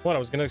what? I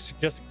was gonna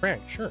suggest a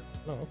crank. Sure.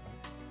 No, okay.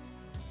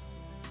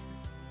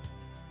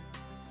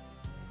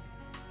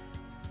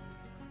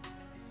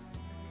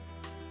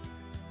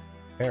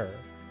 Error.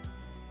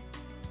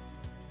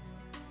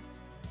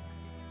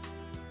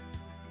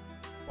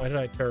 Why did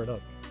I tear it up?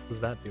 What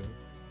does that do?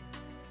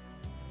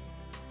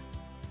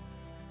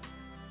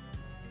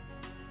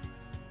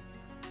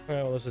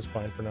 Well, this is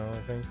fine for now,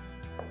 I think.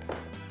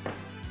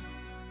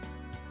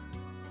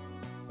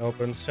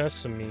 Open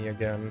sesame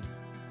again.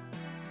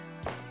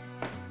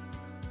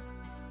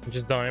 I'm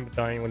just dying, but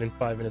dying within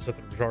 5 minutes at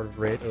the retarded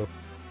rate. Oh,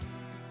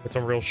 with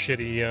some real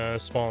shitty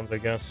spawns, I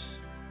guess.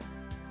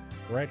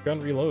 Right gun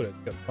reloaded.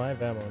 It's got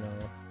 5 ammo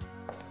now.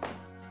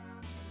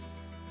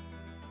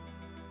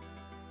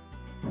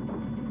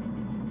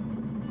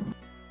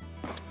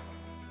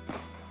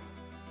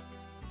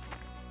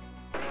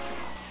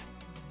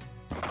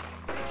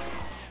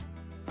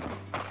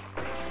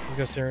 Let's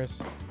go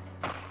serious.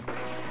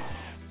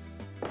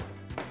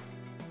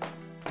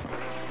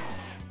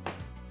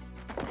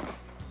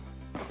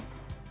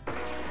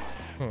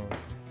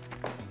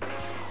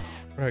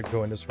 Where do I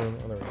go in this room?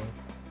 Oh, there we go.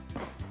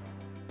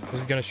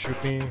 Is he gonna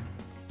shoot me?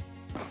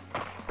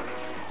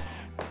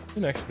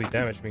 Didn't actually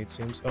damage me, it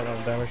seems. Oh,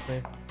 that'll damage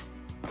me.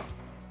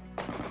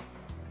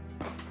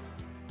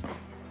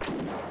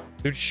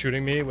 Dude's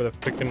shooting me with a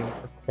freaking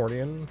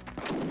accordion.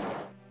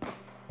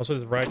 Also,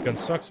 this riot gun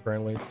sucks,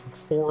 apparently. Took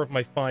 4 of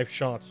my 5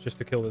 shots just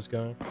to kill this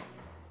guy.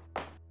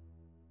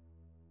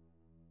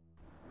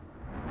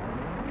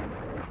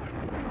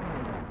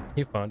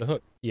 He found a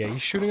hook. Yeah,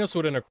 he's shooting us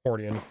with an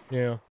accordion.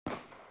 Yeah.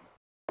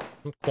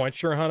 Not quite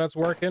sure how that's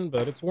working,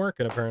 but it's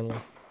working, apparently.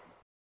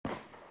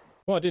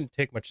 Well, it didn't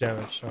take much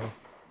damage, so...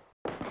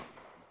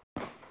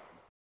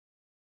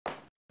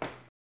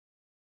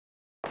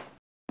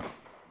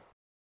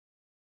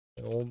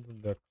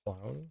 Build the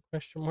clown?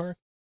 Question mark?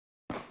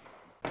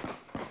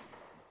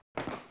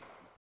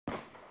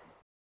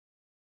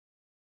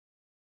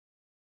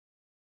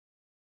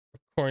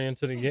 According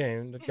to the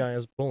game, the guy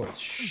has bullets.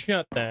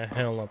 Shut the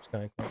hell up,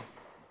 Skyclaw.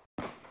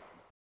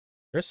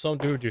 There's some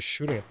dude just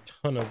shooting a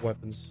ton of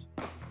weapons.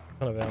 A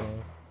ton of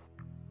ammo.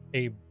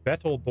 A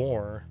battle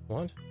door.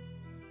 What?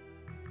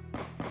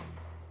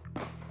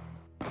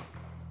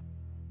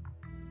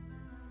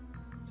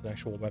 It's an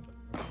actual weapon.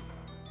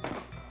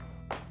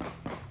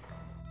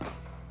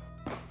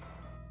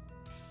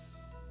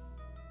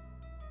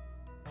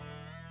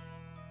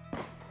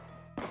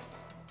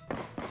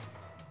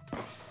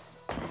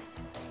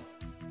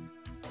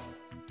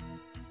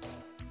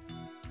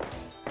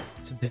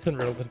 It's a different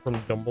relevant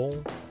from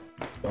Dumble.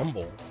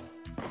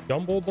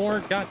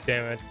 Dumbledore? God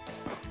damn it.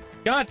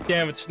 God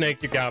damn it,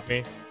 Snake, you got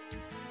me.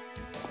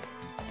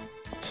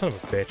 Son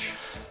of a bitch.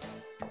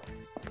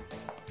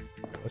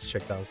 Let's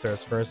check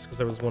downstairs first, because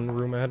there was one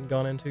room I hadn't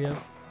gone into yet.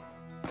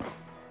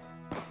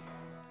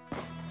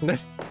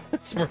 That's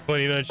more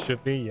funny than it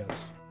should be,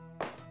 yes.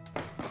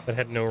 That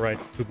had no right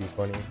to be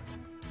funny.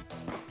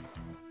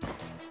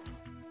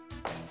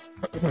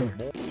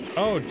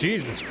 Oh,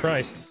 Jesus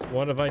Christ.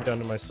 What have I done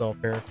to myself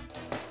here?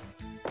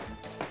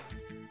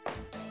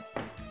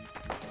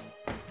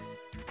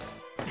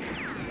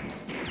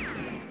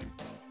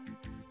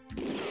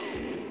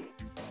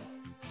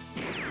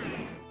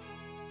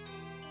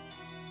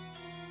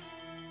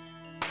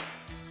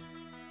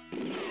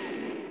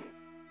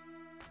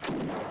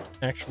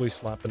 Actually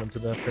slapping him to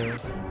death there.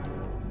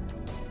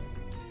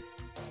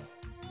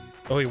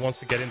 Oh, he wants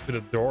to get into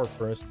the door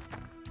first.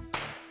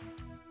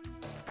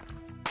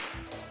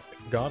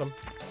 Got him.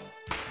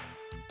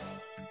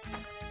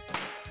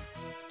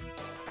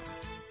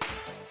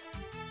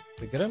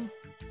 Did I get him?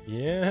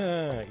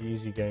 Yeah,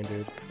 easy game,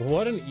 dude.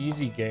 What an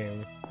easy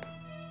game.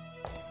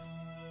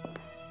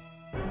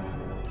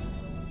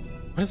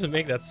 Why does it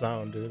make that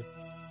sound, dude?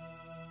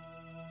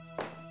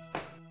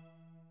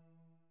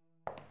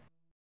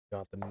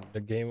 God, the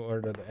game,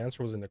 or the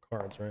answer was in the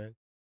cards, right?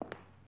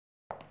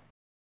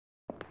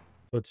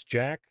 So it's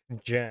Jack,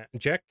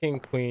 King,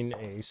 Queen,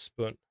 Ace,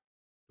 but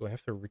do I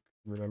have to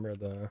remember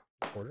the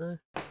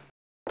order?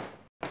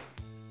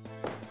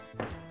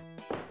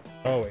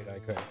 Oh, wait, I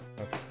could.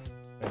 Okay.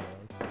 Hang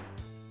on.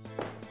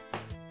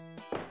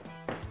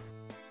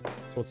 So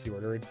what's the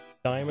order? It's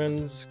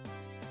diamonds,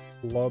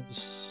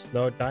 clubs.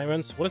 No,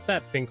 diamonds. What is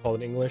that thing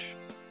called in English?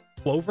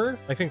 Clover?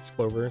 I think it's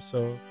clover,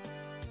 so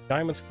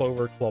diamonds,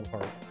 clover, club,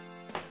 heart.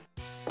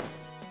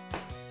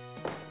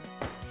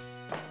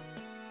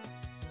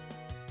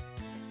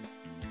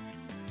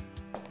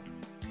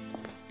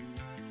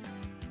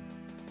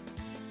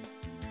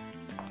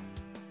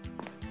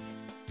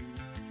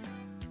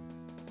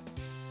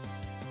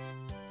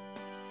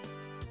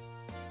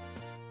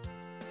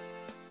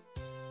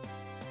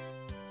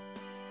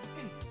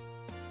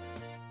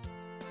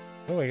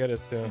 Oh, I got it.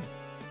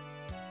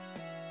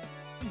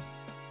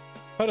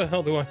 How the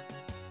hell do I?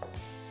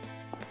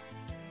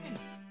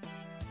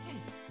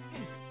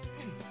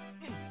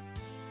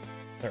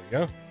 There we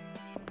go.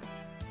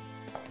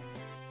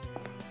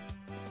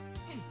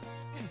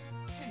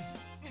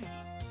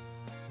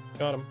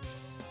 Got him.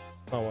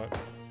 Oh, what?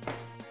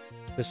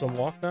 Is this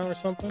unlocked now or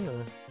something,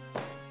 or?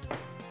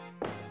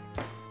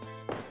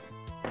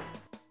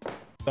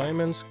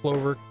 Diamonds,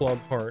 clover, club,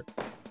 heart.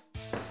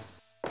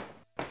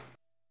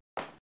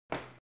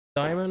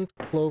 Diamond,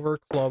 clover,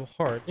 club,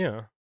 heart,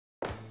 yeah.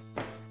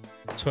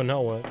 So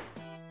now what?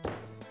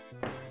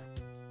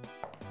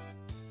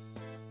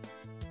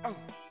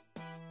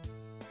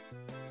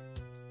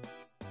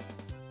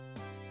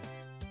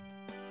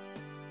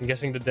 I'm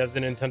guessing the devs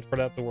didn't intend for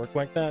that to work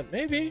like that.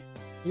 Maybe.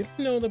 You don't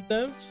know the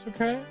devs,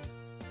 okay?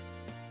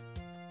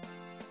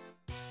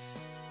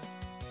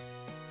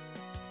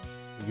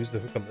 Use the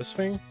hook on this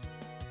thing?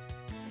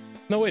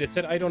 No, wait, it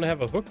said I don't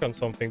have a hook on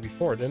something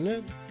before, didn't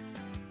it?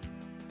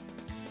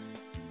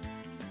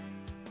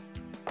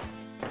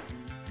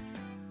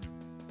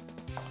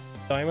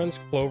 Diamonds,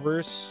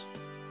 clovers,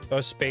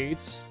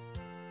 spades.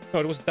 No,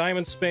 it was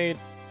diamond, spade,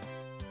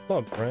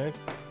 club, right?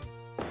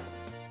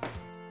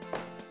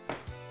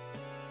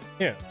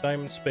 Yeah,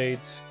 diamond,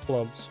 spades,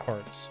 clubs,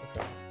 hearts.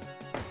 Okay.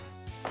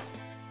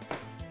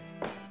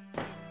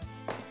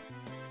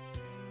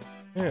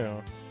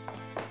 Yeah.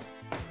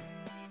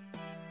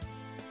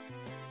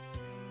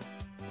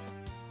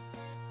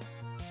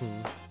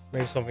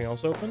 Maybe something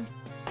else opened?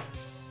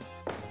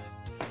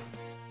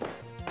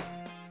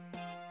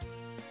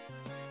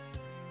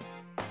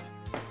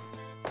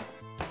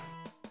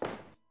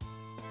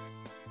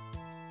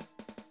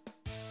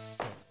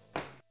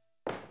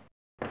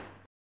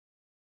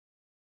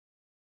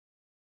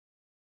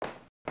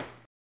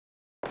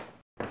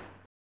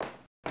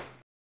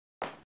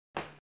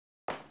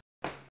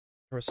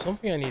 There was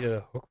something I needed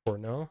a hook for,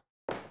 no?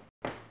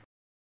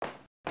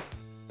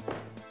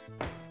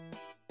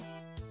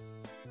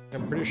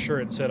 I'm pretty sure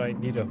it said I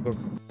need a hook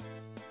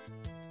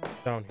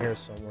down here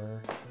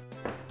somewhere.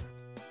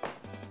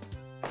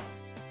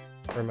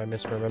 Or am I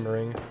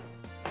misremembering?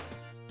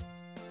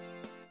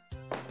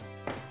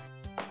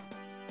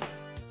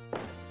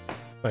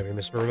 Might be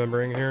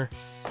misremembering here.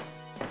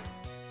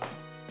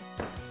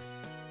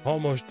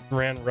 Almost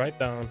ran right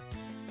down.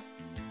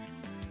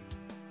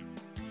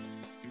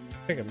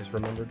 I think I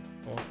misremembered.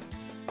 Well.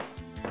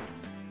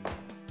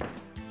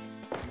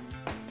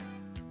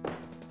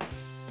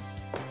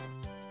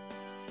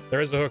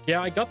 There is a hook.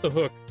 Yeah, I got the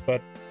hook,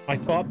 but I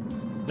thought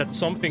that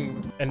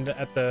something and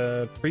at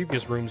the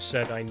previous room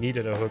said I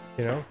needed a hook,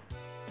 you know?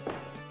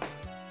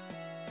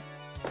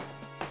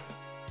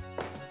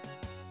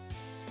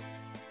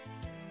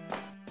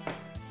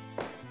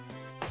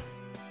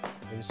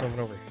 Maybe something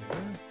over here?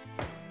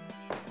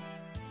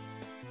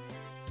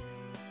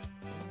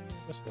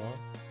 Guess not.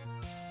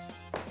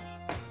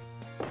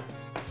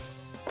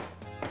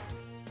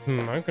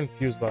 I'm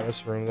confused by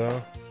this room,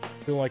 though.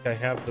 I feel like I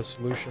have the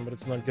solution, but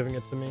it's not giving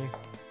it to me.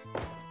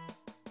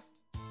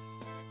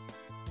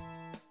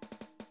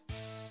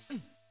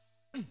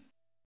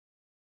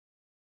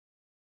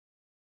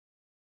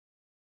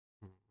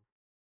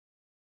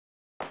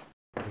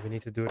 Do we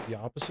need to do it the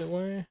opposite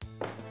way?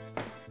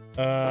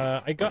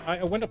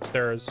 I went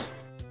upstairs,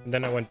 and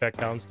then I went back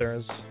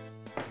downstairs.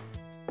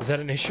 Is that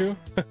an issue?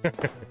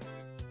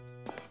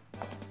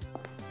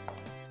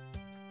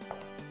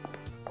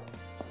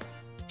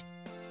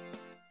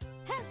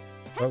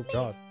 Oh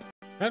god.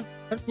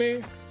 Help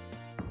me!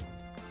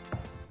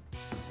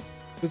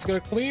 Who's got a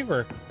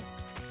cleaver?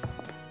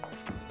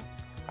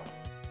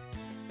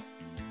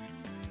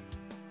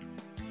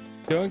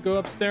 Don't go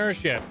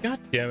upstairs yet. God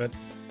damn it.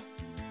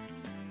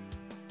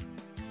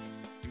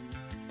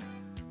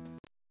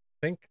 I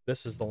think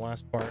this is the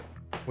last part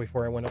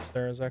before I went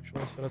upstairs,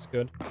 actually, so that's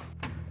good.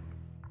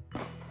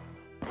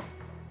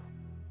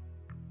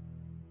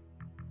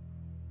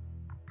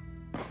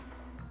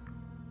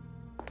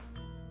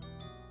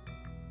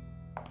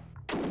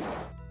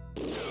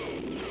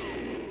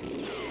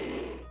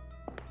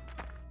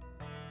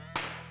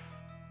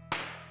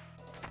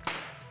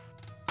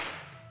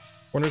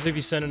 Wonders if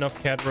you sent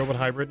enough cat robot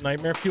hybrid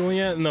nightmare fuel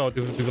yet? No,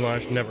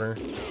 Doublage, never.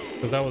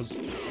 Because that was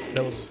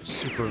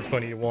super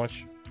funny to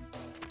watch.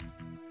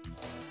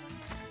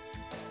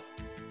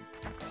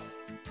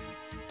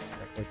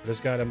 Wait for this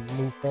guy to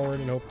move forward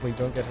and hopefully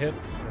don't get hit.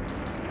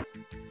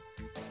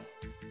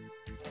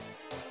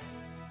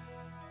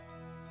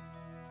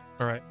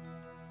 Alright.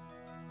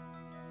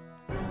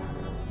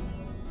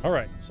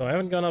 Alright, so I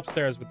haven't gone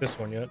upstairs with this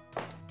one yet.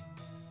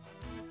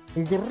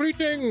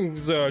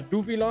 Greetings,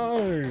 du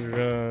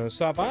village,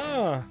 ça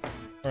va?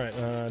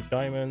 Alright,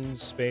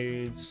 diamonds,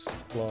 spades,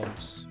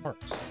 gloves,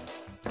 hearts.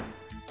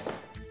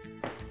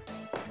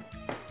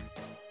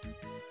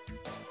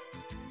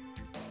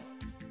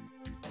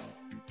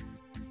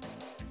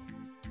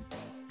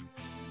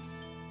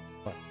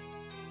 What?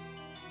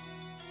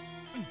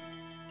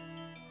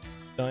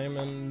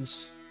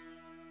 Diamonds,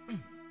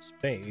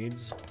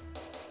 spades.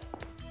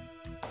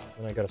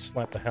 And I gotta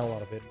slap the hell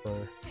out of it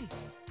for...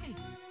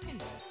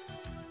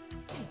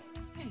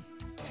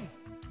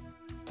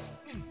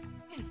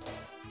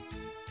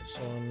 This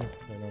one,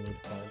 I don't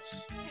need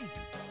parts.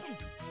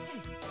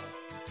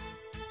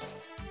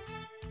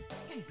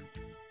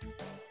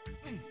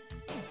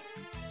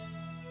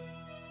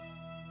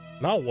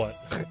 Now what?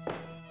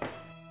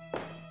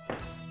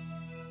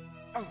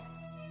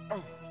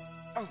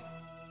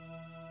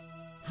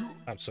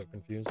 I'm so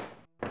confused.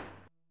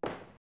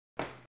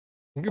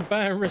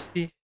 Goodbye,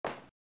 Rusty.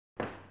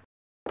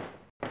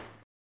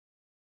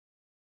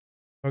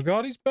 Oh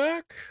god, he's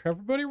back!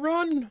 Everybody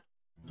run!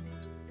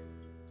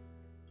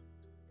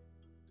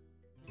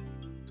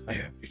 I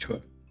have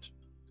returned.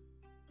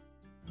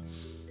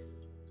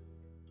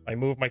 I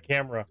move my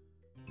camera.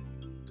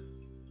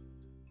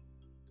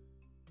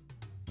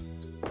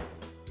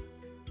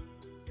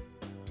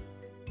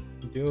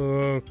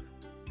 Dude,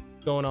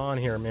 what's going on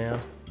here, man?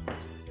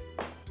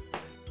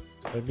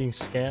 Am I being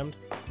scammed?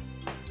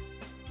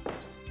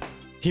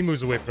 He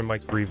moves away from the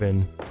mic, breathe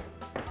in.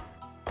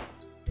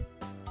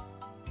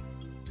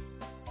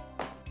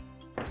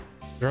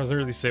 Doesn't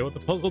really say what the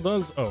puzzle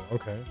does? Oh,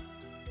 okay.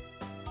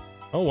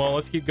 Oh well,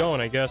 let's keep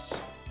going, I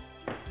guess.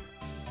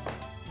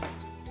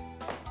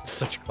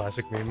 Such a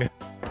classic meme, man.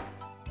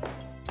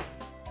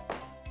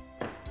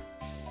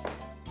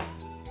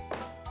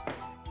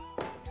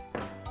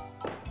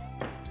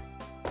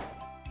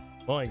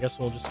 Well, I guess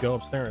we'll just go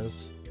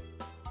upstairs.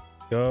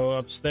 Go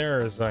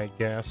upstairs, I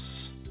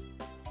guess.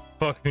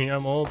 Fuck me,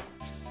 I'm old.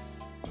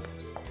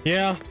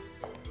 Yeah.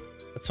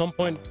 At some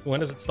point, when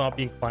does it stop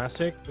being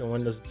classic? And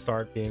when does it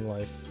start being,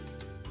 like,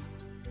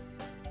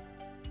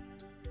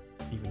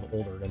 even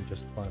older than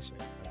just classic?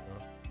 I don't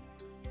know.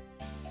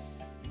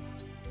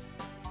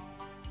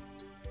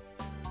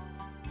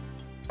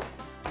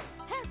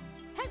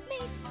 Help me!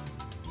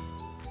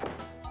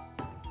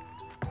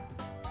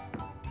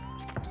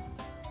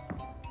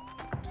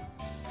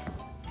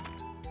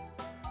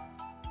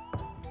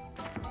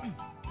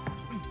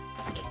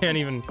 I can't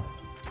even...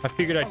 I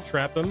figured I'd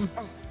trap him,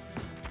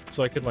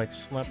 so I could, like,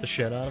 slap the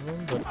shit out of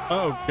him, but...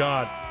 Oh,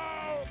 God.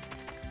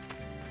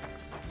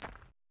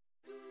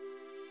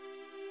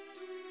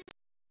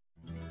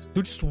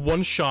 Who just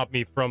one-shot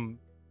me from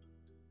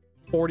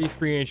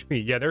 43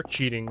 HP? Yeah, they're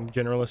cheating,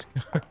 Generalist.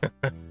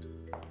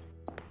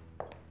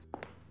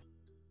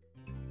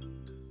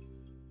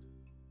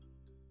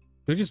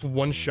 They just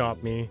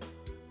one-shot me.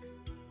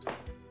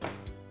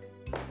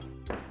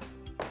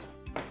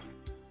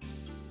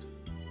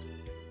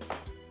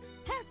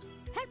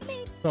 Help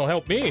me! Oh,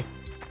 help me!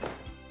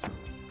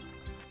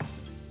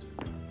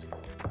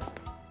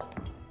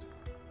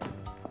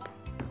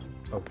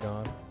 Oh,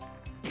 God.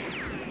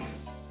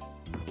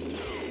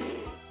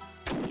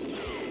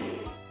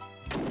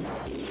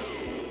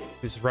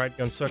 This right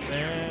gun sucks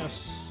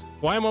ass.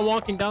 Why am I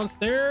walking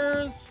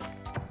downstairs?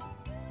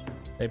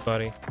 Hey,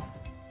 buddy.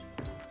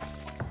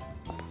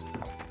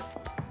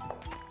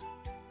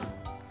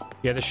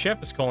 Yeah, the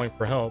chef is calling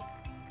for help,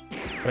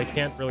 but I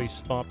can't really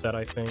stop that,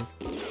 I think.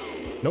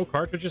 No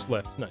cartridges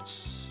left.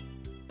 Nice.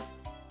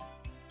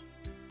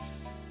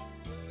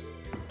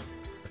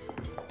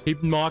 He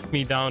knocked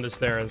me down the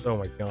stairs. Oh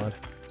my god.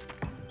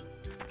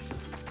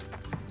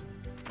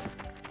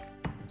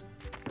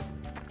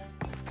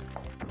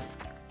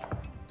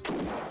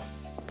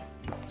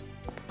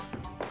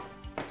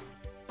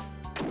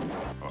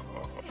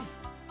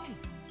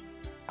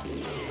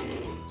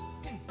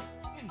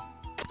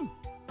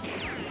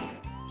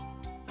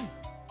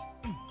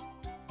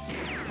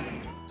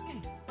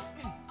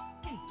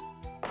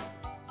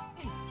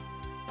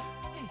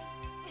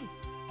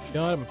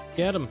 Got him.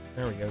 Get him.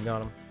 There we go.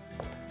 Got him.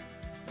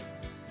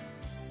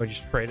 I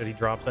just pray that he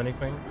drops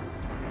anything.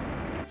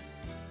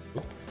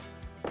 Oop.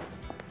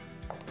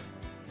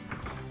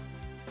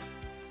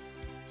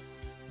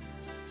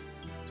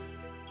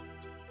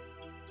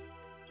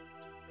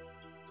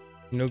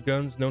 No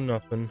guns, no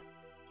nothing.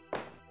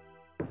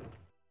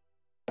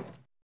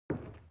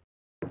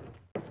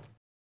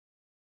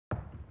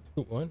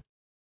 Ooh, what?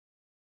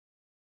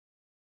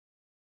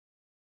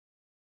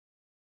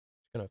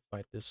 Gonna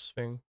fight this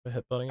thing by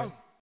headbutting it.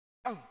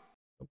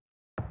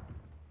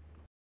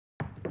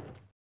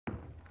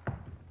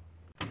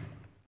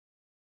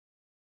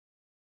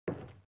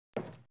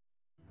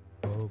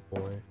 Oh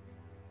boy.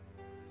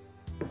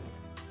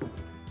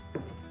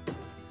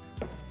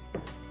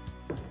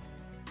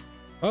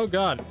 Oh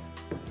god.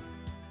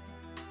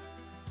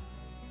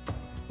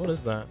 What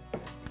is that?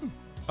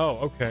 Oh,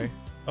 okay.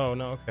 Oh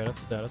no, okay,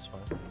 that's fine.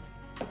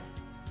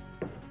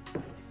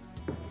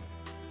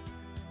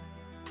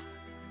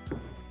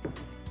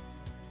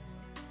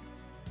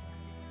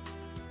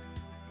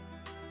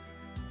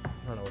 I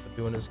don't know what to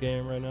do in this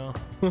game right now.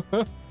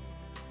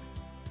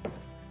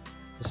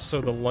 This is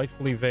so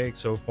delightfully vague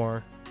so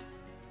far.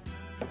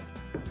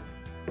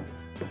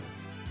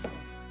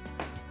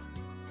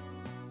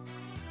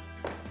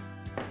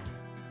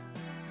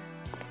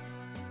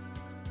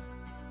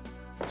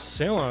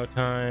 Sellout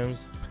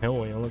times.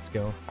 Hell yeah, let's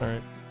go.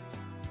 Alright.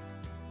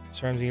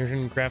 Surrounds the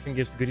version crafting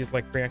gives goodies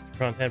like free active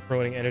content,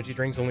 promoting energy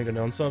drinks only to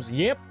non-subs.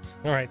 Yep!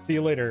 Alright, see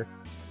you later.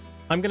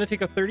 I'm gonna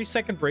take a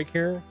 30-second break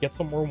here, get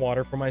some more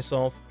water for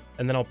myself,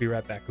 and then I'll be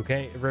right back,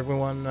 okay? If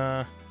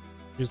everyone,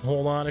 just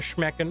hold on a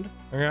schmeckend,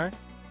 okay?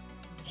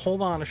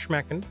 Hold on a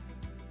schmeckend.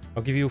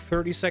 I'll give you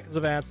 30 seconds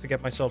of ads to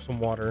get myself some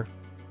water,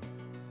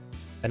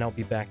 and I'll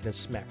be back in a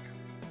smack.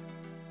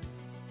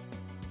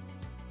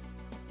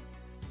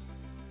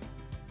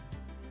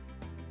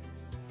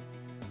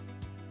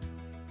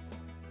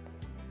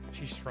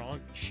 She's strong.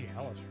 She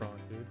hella strong,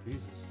 dude.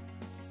 Jesus.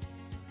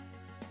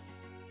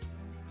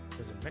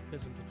 There's a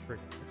mechanism to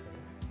trigger. Okay.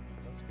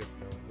 That's good to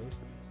know at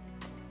least.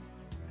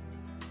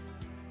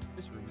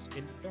 This room is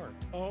in the dark.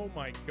 Oh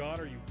my god,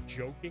 are you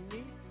joking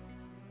me?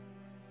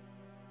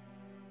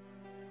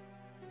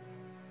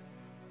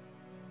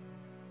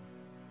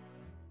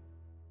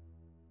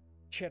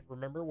 Chet,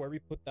 remember where we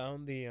put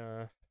down the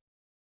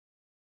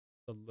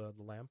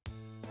lamp?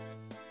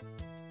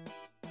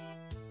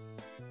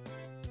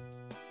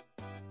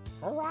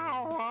 I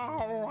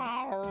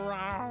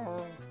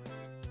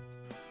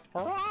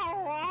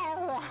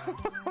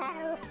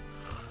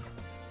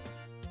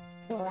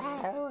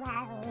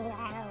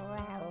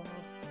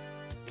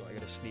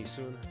gotta sneeze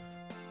soon.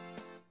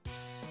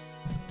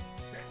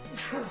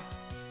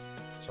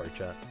 Sorry,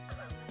 chat.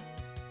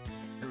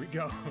 Here we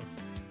go.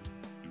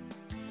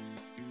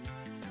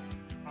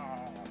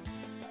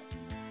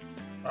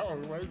 Oh,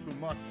 way too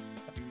much.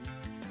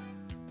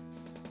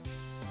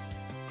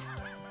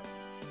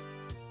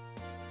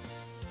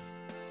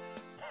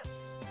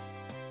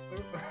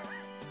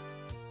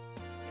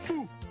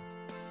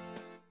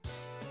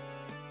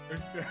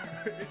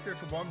 It's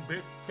just one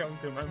big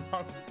chunk in my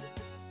mouth.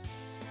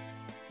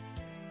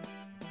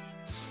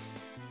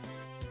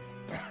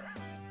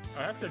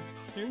 I have to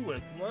chew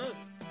it.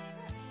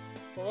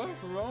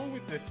 What's wrong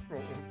with this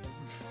program?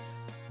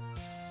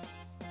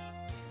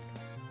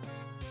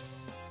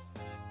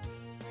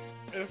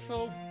 It's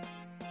so...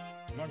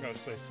 I'm not gonna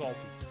say salty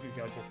because you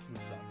guys will food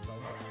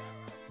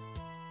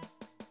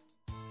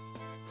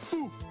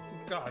that.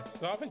 God,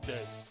 stop it,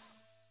 Jay.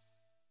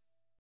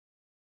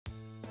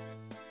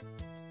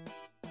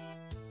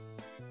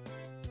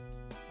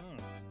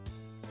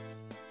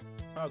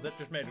 Oh, that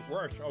just made it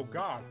worse. Oh,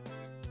 God.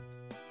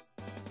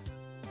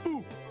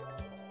 Ooh.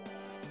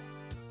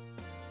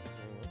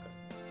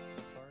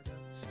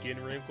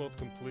 Skin wrinkled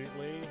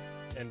completely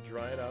and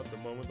dried out the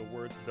moment the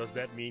words, does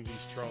that mean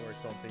he's strong or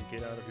something,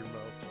 get out of your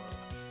mouth.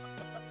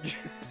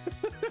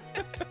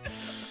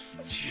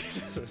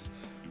 Jesus.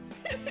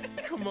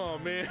 Come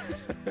on, man.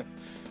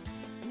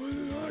 What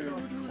did I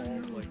ever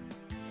do? Like,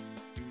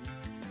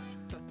 it's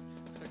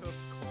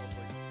called,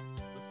 like,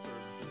 the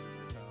services in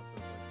your town to,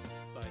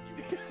 like, sign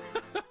you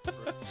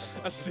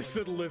up.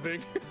 Assisted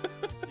living.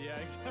 Yeah,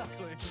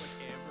 exactly. Like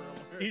Amber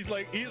Alert. He's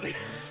like, like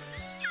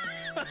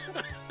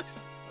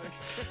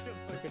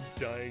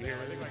dying here.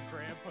 I think my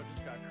grandpa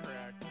just got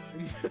cracked.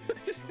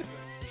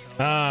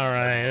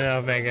 Alright,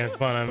 enough making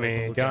fun of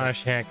me.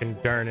 Gosh,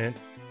 heckin' darn it.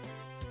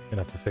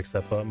 Gonna have to fix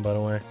that button, by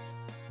the way.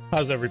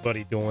 How's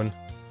everybody doing?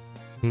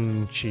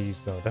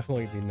 Cheese, though.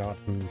 Definitely not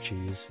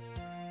cheese.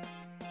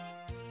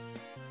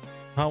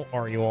 How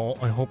are you all?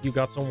 I hope you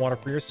got some water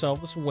for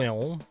yourself as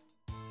well.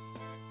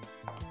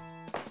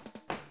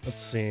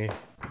 Let's see.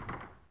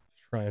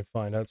 Let's try and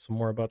find out some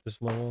more about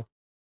this level.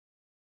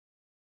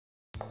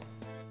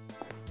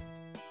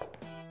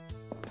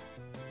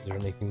 Is there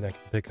anything that I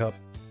can pick up?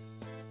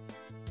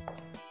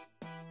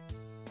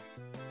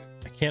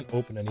 I can't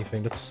open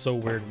anything. That's so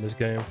weird in this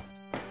game.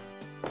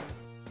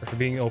 After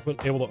being able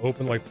to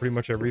open like pretty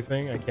much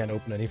everything, I can't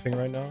open anything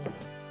right now.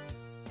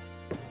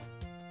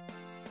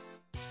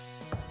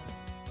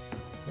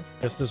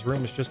 Guess this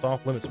room is just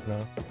off limits for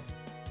now.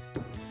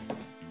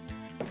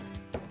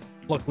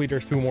 Luckily,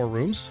 there's 2 more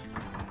rooms.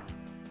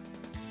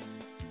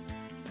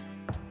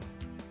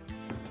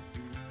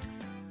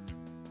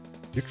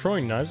 You're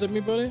throwing knives at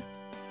me, buddy?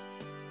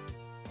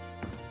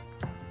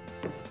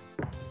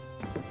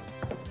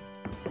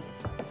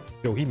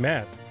 Yo, he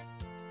mad.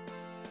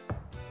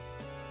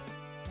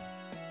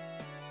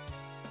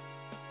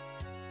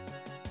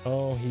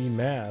 Oh, he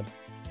mad.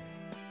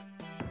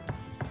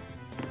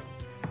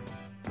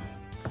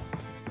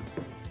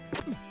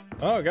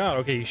 Oh god,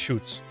 okay, he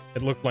shoots.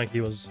 It looked like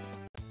he was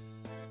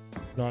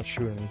not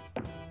shooting.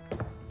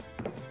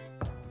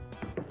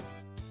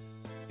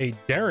 A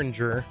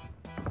Derringer?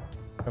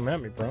 Come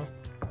at me, bro.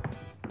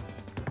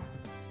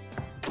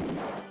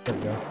 There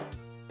we go.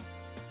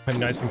 I'm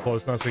nice and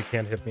close now so he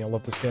can't hit me. I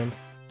love this game.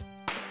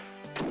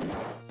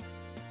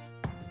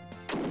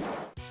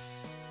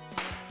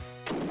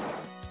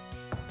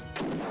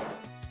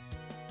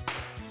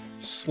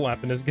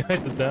 Slapping this guy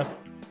to death.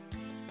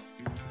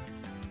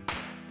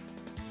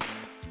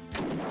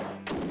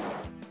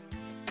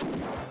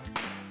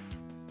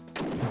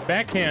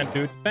 Backhand,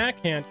 dude.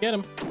 Backhand. Get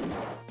him.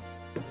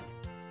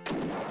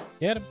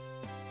 Get him.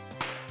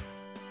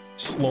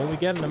 Slowly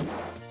getting him.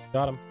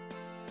 Got him.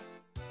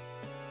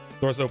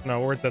 Doors open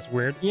outwards. That's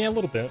weird. Yeah, a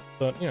little bit,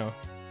 but, you know.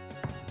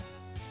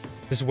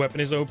 This weapon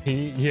is OP.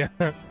 Yeah.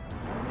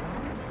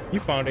 You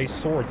found a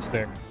sword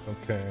stick.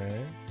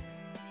 Okay.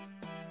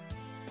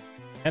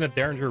 And a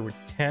Derringer with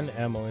 10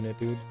 ammo in it,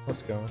 dude.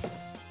 Let's go.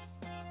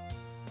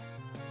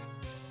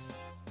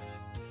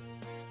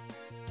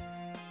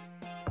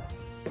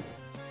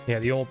 Yeah,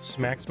 the old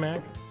smack.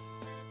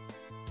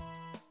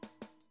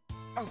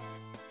 Oh.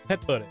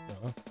 Headbutt it.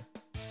 Oh.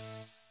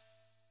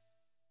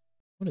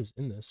 What is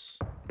in this?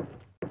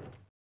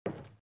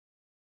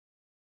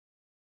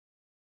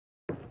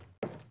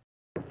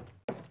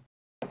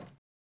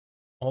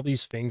 All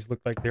these things look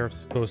like they're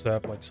supposed to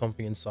have like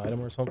something inside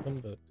them or something,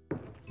 but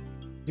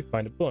you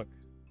find a book.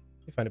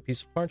 You find a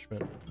piece of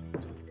parchment.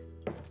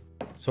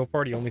 So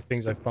far, the only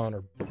things I found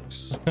are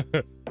books.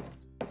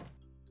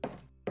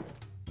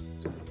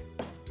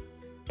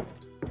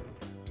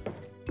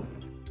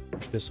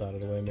 Push this out of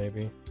the way,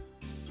 maybe.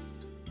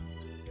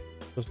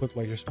 Those look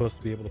like you're supposed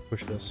to be able to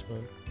push this,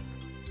 but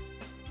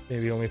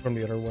maybe only from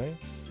the other way.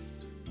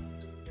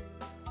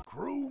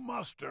 Crew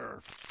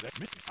muster.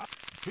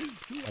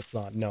 That's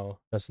not, no.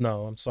 That's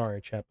no. I'm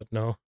sorry, chat, but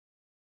no.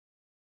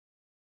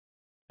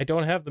 I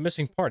don't have the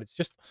missing part. It's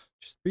just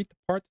read the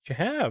part that you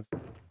have.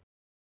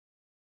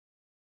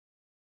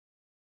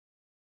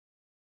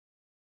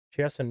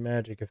 Chess and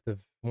magic. If the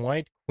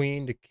white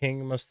queen, the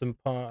king must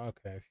impart.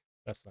 Okay,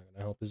 that's not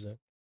gonna help, is it?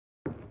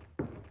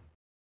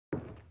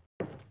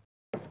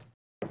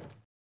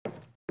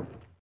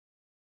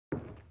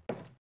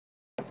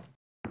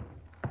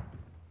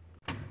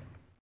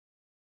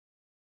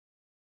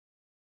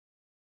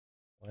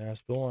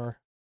 Last door.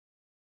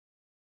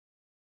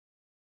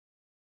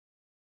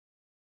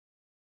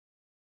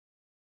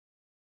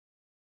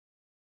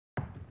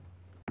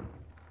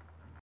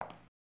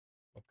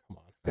 Oh, come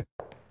on.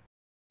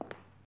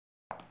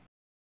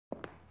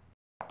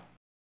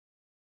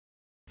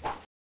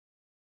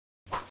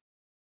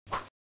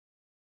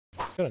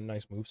 It's got a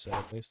nice moveset,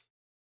 at least.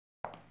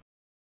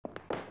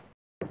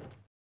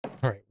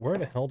 Alright, where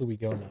the hell do we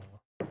go now?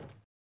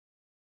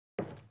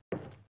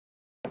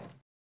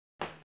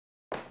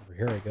 Over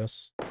here, I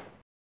guess.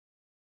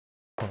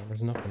 Oh,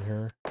 there's nothing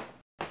here.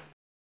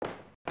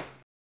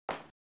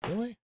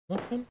 Really?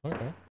 Nothing?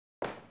 Okay.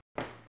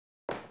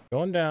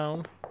 Going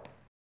down.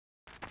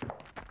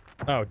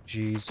 Oh,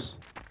 jeez.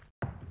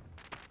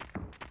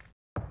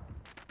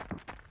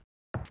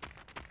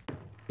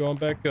 Going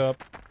back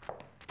up.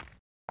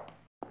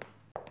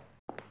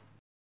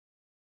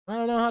 I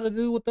don't know how to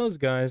do with those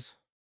guys.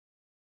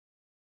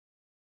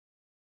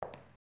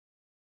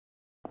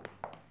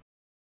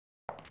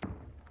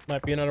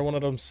 Might be another one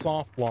of them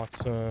soft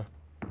blocks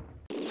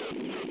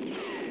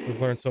we've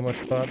learned so much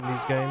about in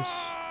these games.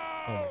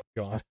 Oh my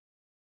god.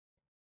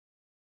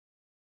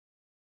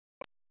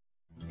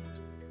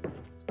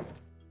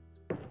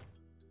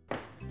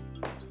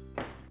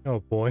 Oh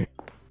boy.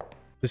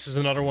 This is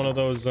another one of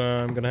those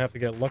I'm gonna have to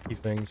get lucky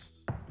things.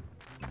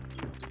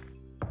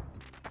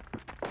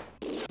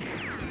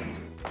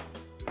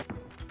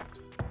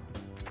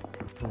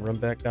 Run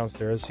back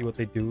downstairs, see what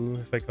they do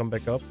if I come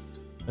back up.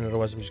 And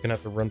otherwise I'm just gonna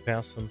have to run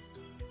past them.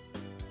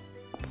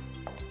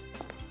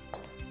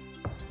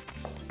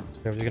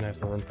 I'm just gonna have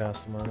to run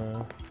past them right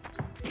now.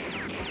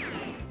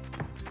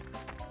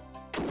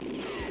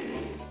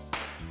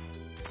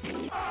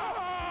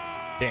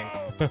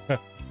 Damn.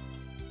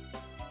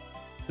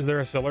 Is there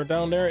a cellar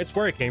down there? It's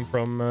where I came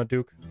from,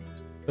 Duke.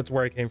 That's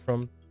where I came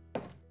from.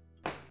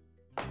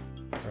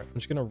 Alright, I'm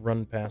just gonna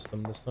run past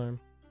them this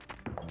time.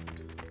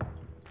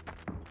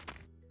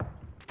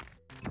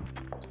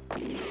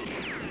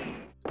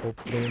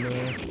 Hopefully in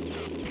there.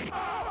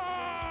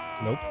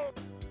 Nope.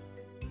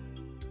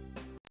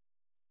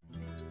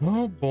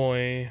 Oh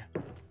boy.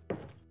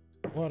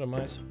 What am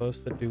I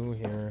supposed to do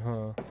here,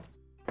 huh?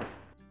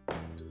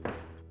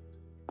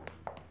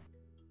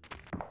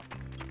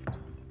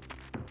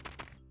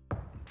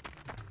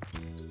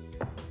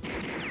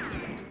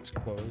 It's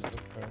closed,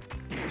 okay.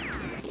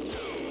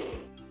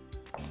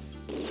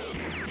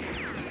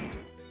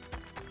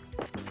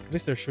 At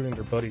least they're shooting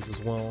their buddies as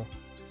well.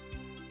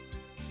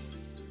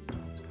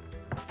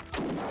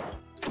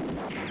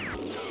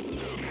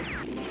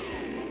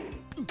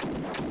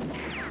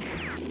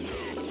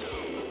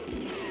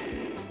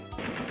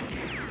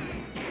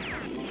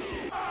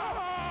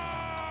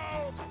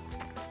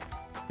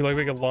 Feel like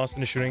we get lost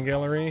in the shooting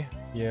gallery?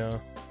 Yeah.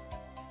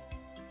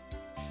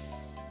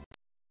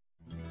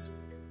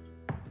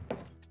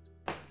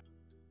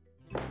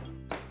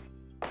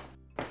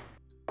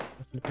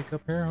 Nothing to pick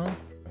up here, huh?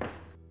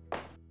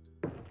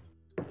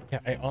 Yeah,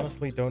 I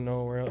honestly don't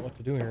know what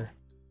to do here.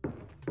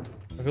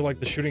 I feel like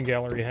the shooting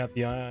gallery had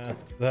the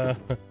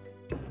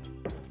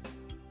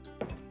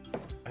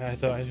I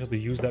thought I had to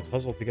use that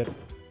puzzle to get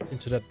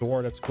into that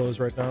door that's closed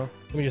right now.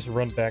 Let me just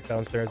run back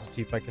downstairs and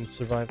see if I can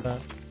survive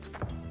that.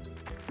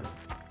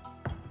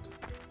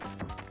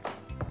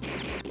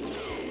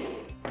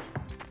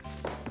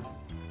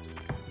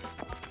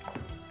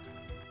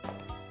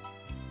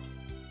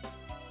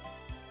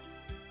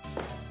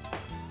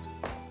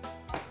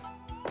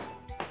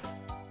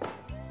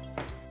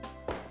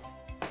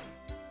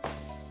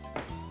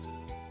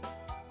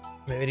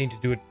 Maybe I need to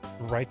do it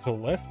right to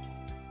left.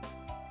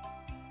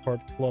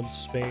 Heart, clubs,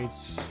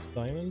 spades,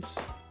 diamonds.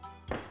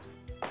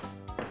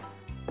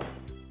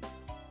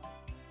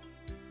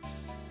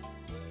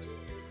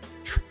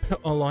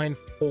 A line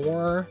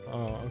 4?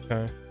 Oh,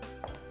 okay.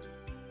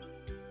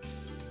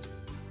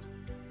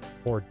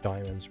 4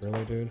 diamonds,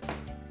 really, dude?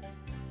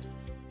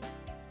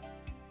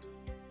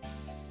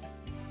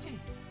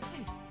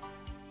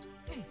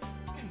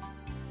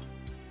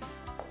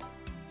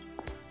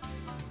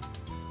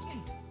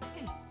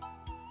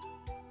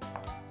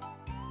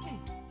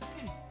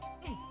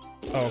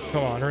 Oh,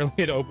 come on. Really?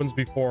 It opens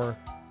before.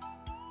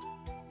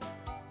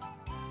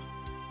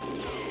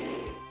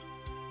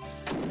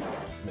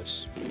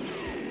 Miss.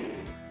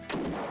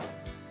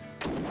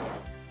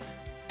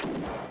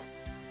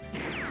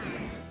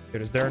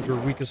 It is there and you're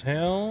weak as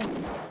hell.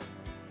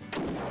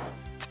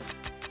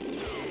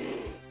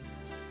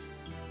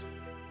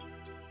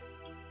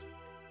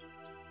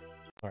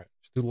 Alright,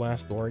 let's do the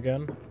last door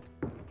again.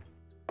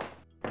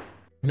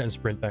 And then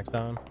sprint back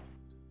down.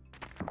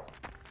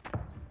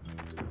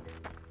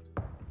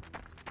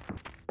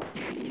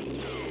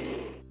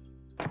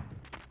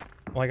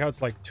 I like how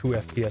it's like 2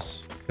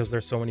 FPS because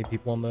there's so many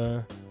people on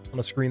the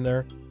screen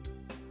there.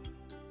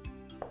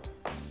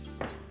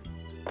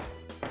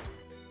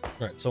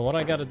 Alright, so what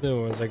I gotta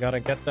do is I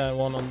gotta get that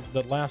one on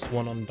the last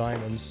one on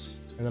diamonds,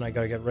 and then I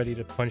gotta get ready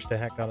to punch the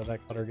heck out of that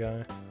other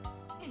guy.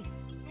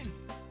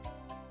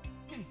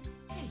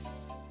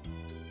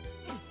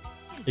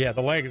 Yeah,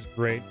 the lag is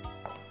great.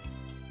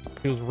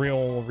 Feels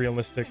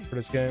realistic for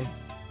this game.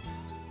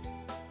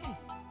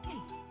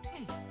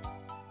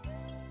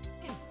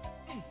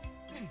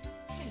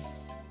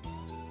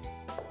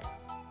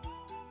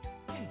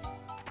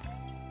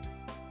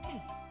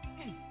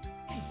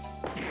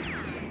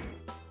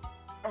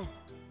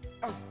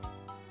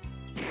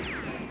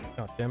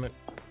 God damn it.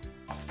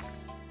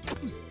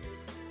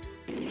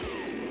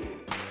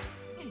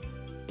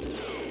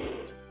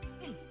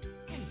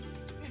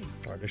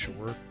 Alright, this should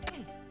work.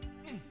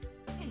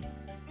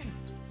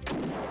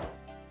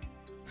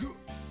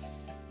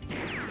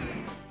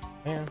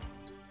 Man.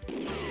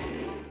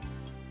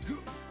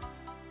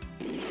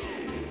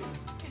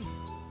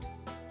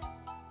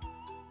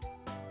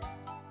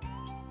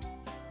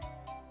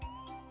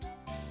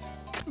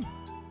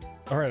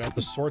 Alright, I have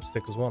the sword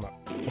stick as well now.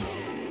 Come on.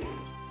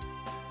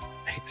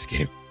 I hate this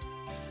game.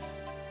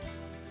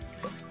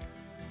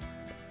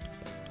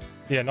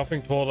 Yeah,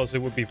 nothing told us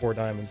it would be 4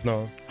 diamonds,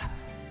 no.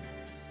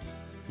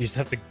 You just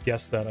have to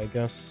guess that, I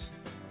guess.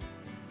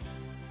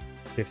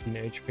 15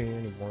 HP,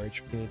 any more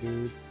HP,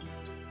 dude.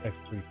 I have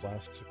 3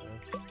 flasks, okay.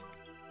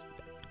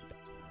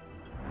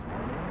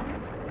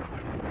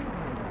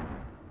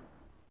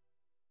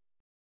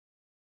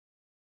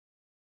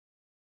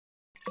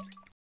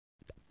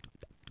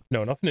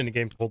 No, nothing in the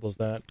game told us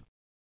that.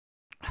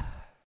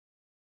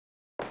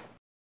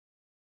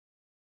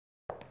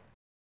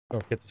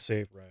 Don't forget to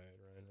save, right.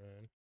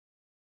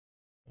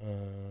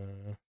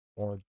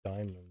 More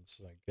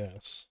diamonds, I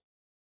guess.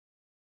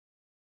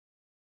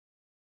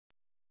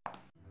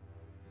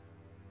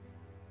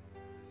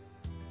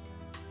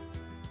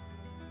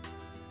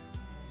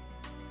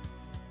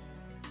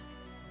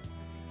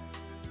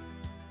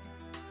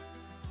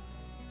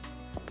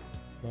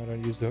 Not gonna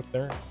use the hook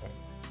there.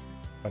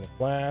 Find a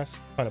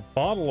flask. Find a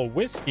bottle of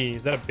whiskey.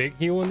 Is that a big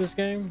heal in this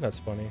game? That's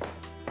funny.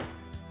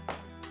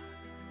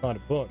 Find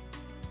a book.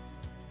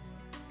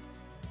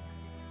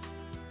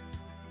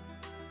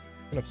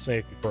 Enough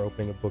safe before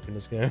opening a book in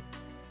this game.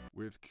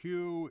 With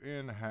Q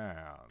in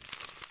hand.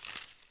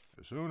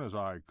 As soon as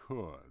I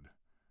could,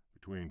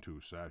 between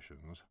 2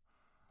 sessions,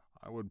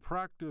 I would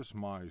practice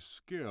my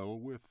skill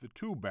with the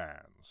 2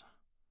 bands.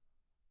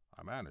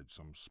 I managed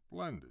some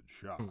splendid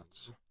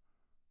shots.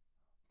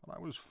 But I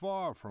was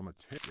far from a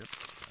ticket.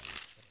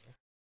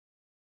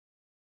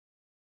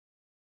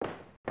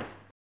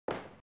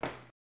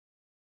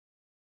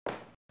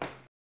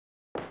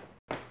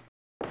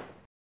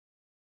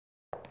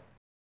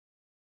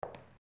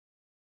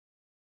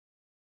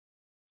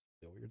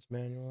 Billiards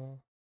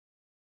manual.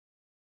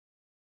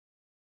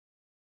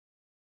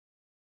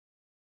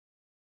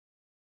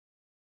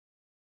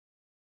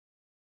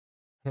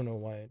 I don't know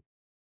why it...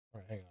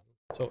 Alright, hang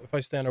on. So if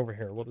I stand over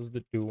here, what does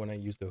it do when I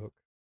use the hook?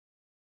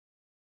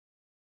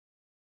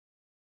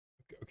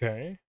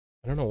 Okay.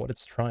 I don't know what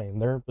it's trying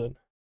there, but...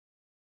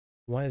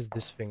 Why is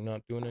this thing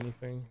not doing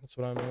anything? That's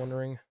what I'm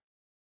wondering.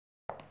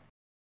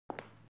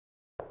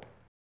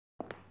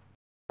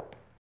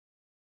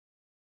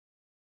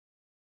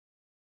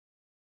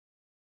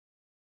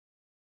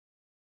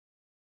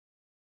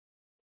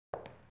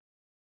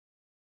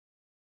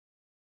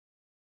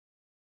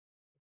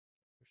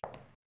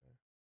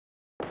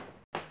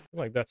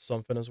 Like that's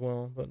something as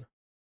well, but... Is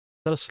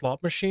that a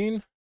slot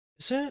machine?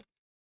 Is it?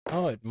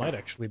 Oh, it might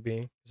actually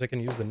be. Because I can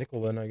use the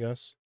nickel then, I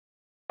guess.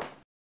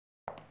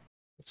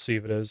 Let's see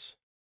if it is.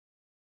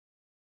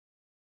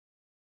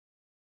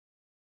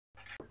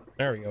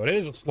 There we go. It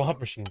is a slot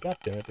machine. God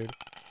damn it, dude.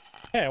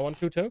 Hey, I won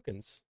 2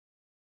 tokens.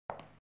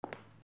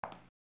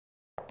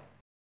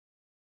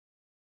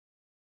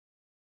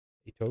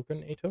 A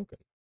token, a token.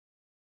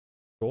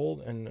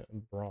 Gold and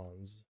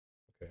bronze.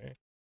 Okay.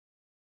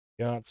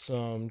 Got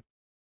some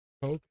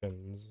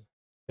tokens.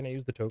 Can I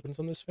use the tokens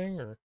on this thing,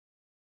 or?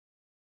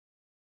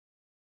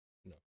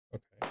 No.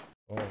 Okay.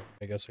 Well,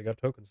 I guess I got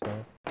tokens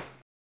now.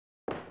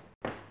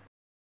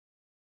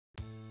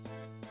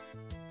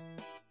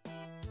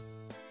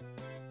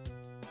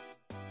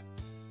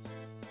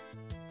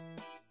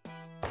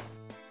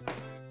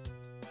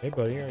 Hey,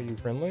 buddy, are you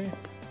friendly?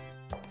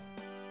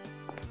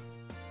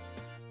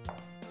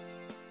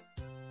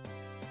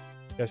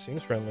 Guy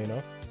seems friendly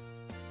enough.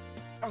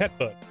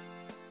 Headbutt.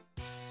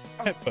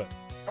 Headbutt.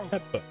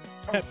 Headbutt.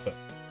 Headbutt.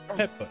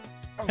 Headbutt.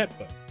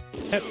 Headbutt.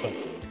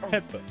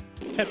 Headbutt.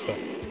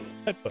 Headbutt.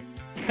 Headbutt.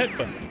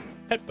 Headbutt.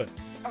 Headbutt. Headbutt.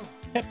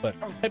 Headbutt.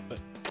 Headbutt.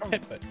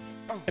 Headbutt.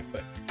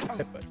 Headbutt.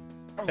 Headbutt.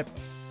 Headbutt.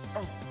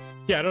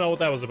 Yeah, I don't know what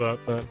that was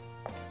about, but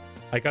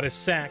I got his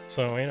sack,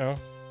 so you know.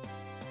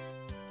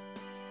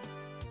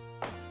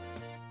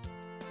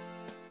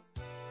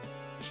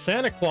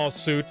 Santa Claus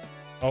suit.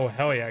 Oh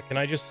hell yeah! Can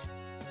I just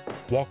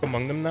walk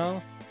among them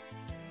now?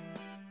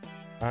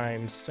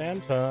 I'm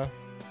Santa.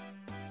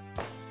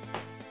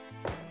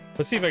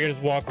 Let's see if I can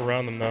just walk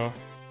around them now.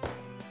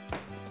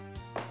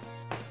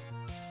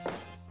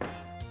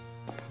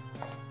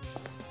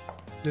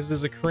 This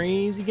is a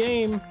crazy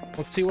game.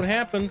 Let's see what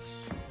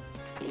happens.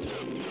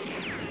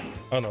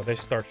 Oh no, they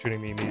start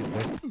shooting me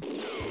immediately.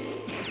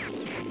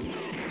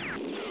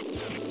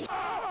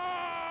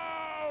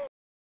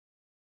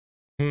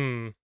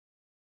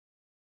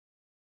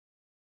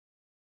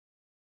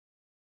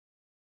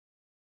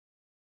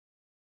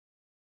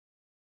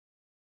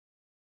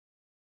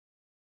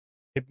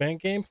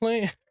 Hitman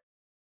gameplay?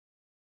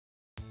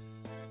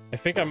 I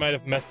think I might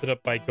have messed it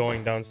up by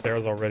going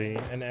downstairs already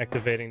and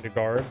activating the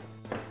guard.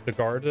 The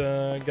guard,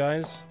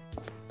 guys.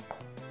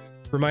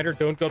 Reminder,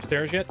 don't go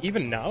upstairs yet?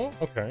 Even now?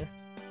 Okay.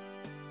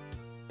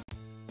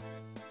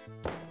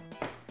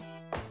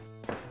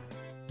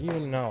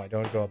 Even now, I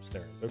don't go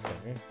upstairs.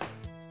 Okay.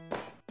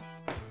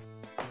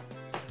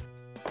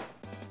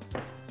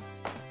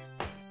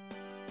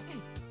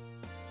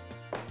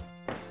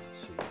 Let's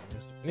see.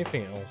 Is there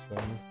anything else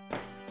then?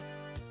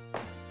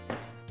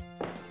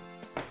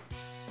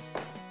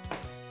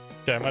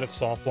 Okay, I might have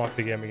soft locked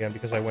the game again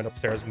because I went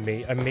upstairs.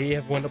 I may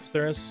have went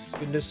upstairs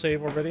in this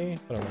save already,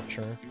 but I'm not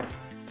sure.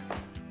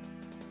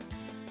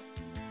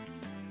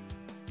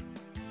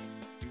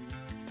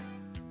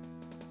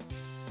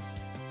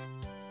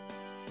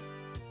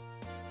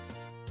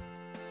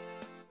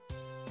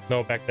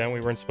 No, back then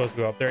we weren't supposed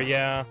to go up there.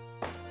 Yeah.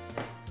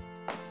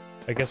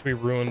 I guess we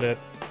ruined it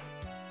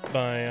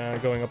by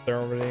going up there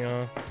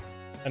already,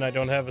 and I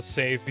don't have a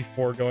save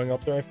before going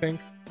up there, I think.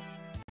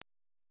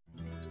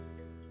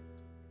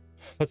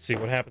 Let's see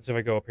what happens if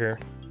I go up here.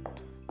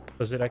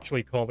 Does it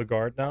actually call the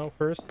guard now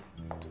first?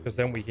 Because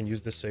then we can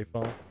use this save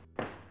file.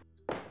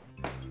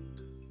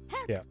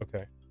 Yeah,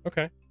 okay.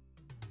 Okay.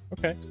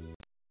 Okay.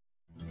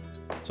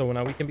 So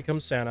now we can become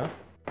Santa.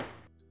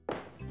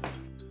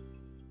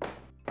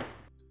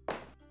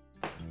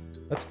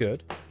 That's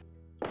good.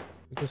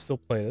 We can still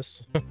play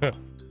this. I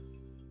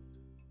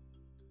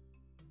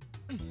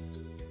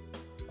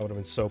would have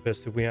been so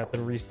pissed if we had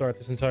to restart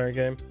this entire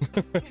game.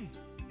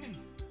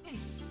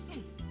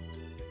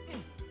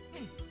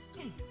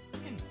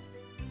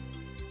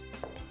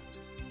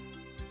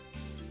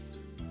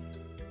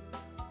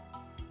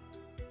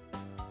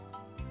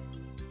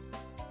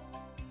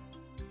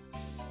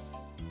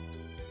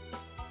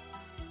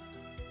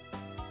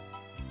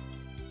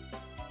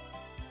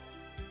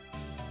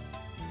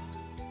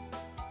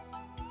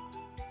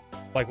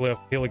 Like, we'll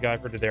have to kill a guy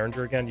for the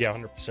Derringer again? Yeah,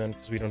 100%,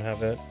 because we don't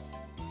have it.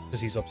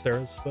 Because he's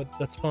upstairs, but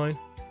that's fine.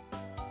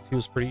 He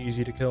was pretty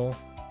easy to kill.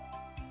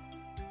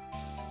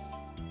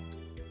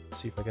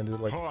 Let's see if I can do it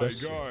like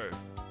this. Guy.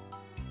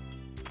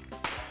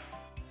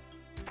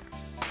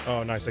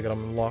 Oh, nice, I got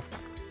him unlocked.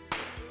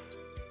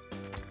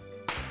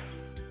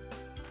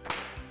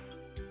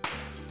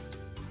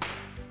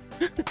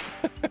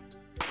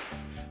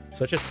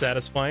 Such a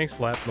satisfying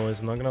slap noise,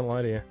 I'm not gonna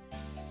lie to you.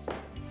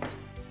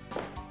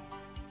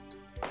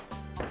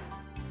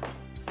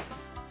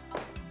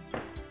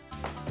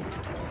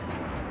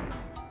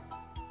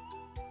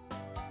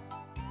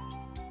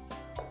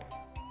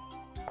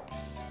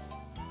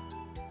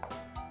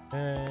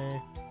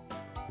 Okay.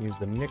 Use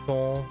the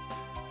nickel.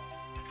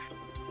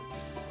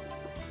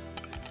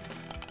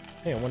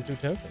 Hey, I won 2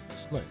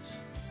 tokens. Nice.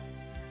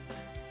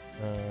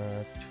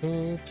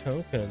 2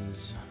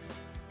 tokens.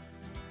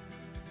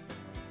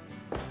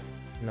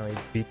 Now you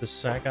beat the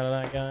sack out of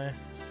that guy.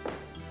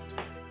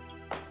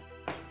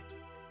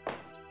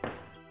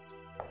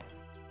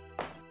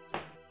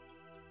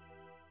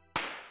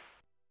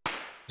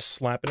 Just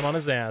slapping him on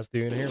his ass,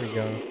 dude. Here we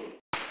go.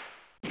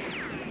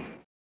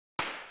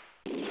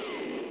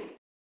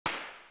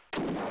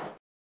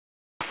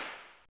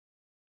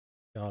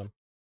 Got him.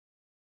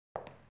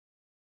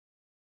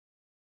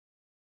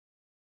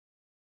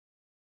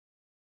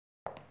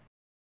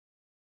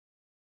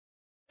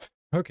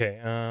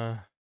 Okay,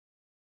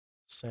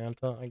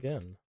 Santa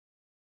again.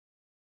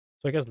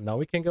 So I guess now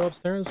we can go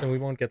upstairs and we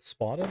won't get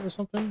spotted or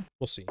something?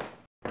 We'll see.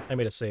 I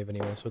made a save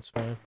anyway, so it's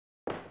fine.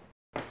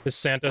 This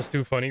Santa's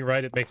too funny,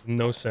 right? It makes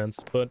no sense,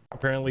 but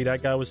apparently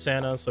that guy was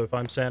Santa, so if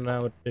I'm Santa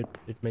now,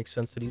 it makes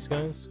sense to these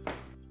guys.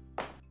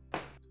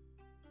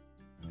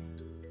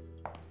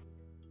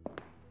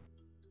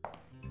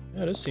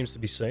 Yeah, this seems to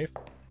be safe.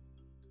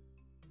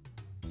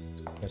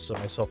 I set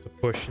myself to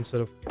push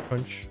instead of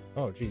punch.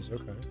 Oh, jeez,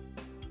 okay.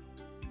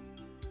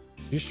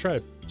 You just try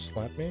to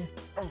slap me?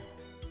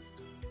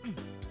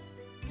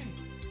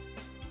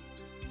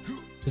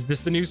 Is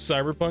this the new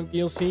Cyberpunk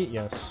DLC?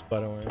 Yes,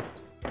 by the way.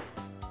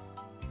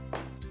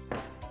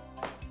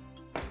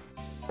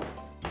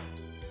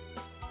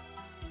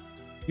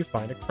 You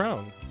find a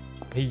crown.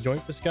 He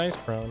yoinked this guy's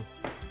crown.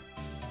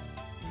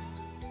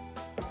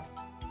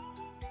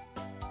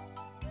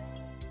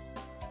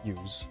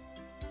 Use.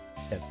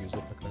 Can't use it,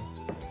 okay.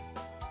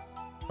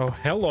 Oh,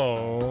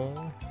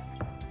 hello!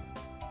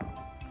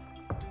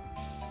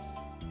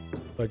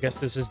 So I guess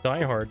this is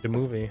Die Hard, the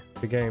movie,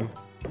 the game.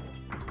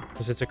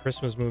 Because it's a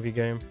Christmas movie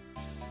game.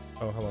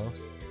 Oh, hello.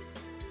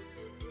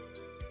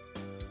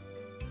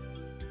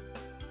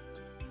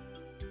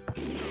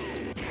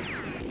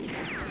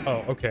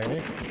 Oh,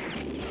 okay.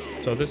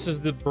 So this is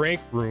the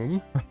break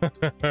room.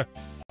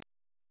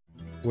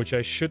 Which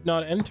I should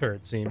not enter,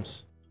 it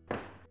seems.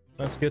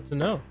 That's good to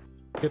know.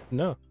 Good to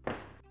know.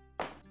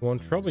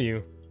 Won't trouble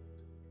you.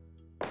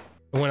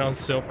 It went on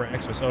sale for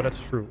Xmas. Oh,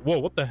 that's true. Whoa,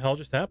 what the hell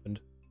just happened?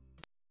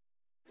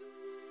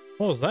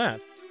 What was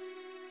that?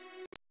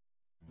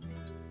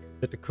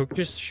 Did the cook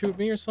just shoot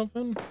me or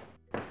something?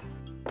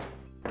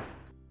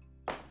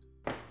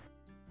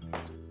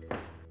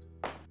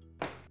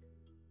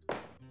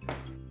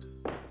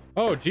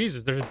 Oh,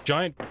 Jesus, there's a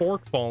giant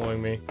fork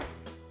following me.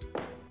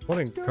 What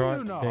in Do God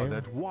you know damn.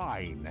 that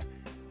wine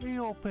may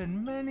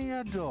open many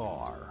a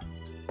door?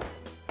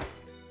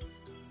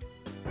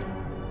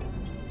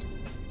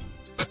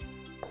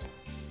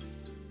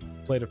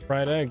 Plate of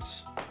fried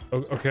eggs.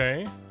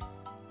 Okay.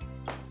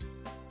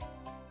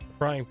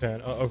 Frying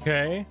pan.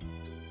 Okay.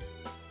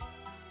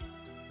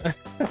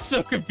 I'm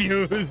so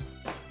confused.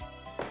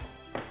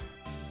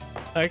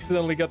 I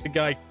accidentally got the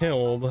guy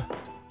killed.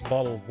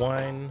 Bottle of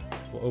wine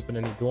will open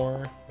any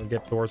door. Will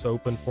get doors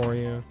open for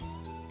you.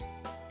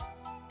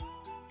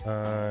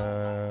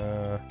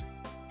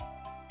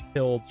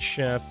 Killed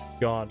chef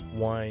got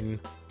wine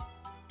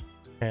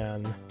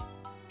can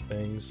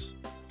things.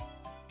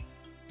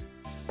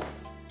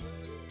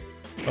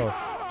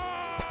 Oh.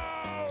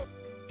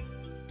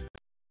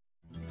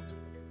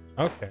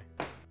 Okay.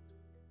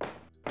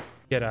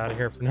 Get out of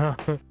here for now.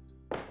 So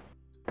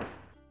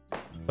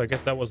I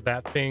guess that was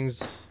that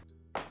thing's...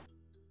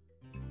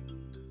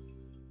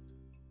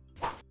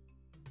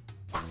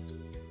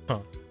 Huh.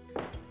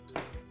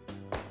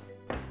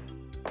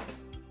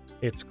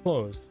 It's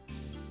closed.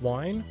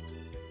 Wine?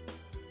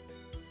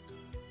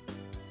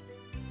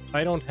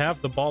 I don't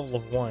have the bottle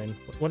of wine.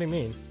 What do you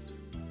mean?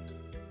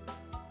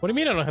 What do you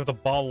mean I don't have the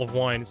bottle of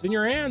wine? It's in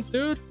your hands,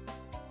 dude.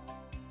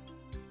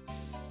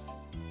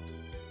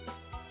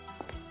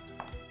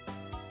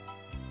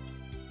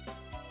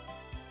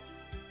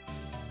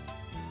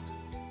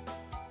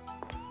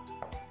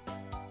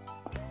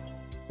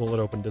 Will it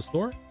open this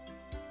door?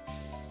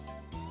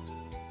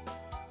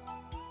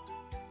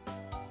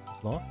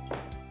 It's not.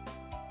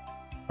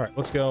 Alright,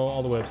 let's go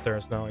all the way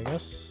upstairs now, I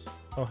guess.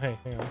 Oh, hey,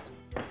 hang on.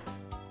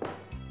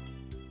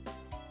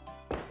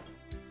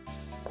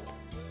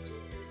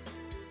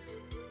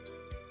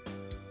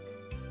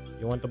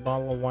 You want the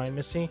bottle of wine,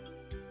 Missy?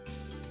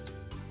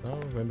 Oh,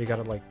 maybe you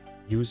gotta, like,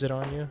 use it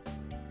on you?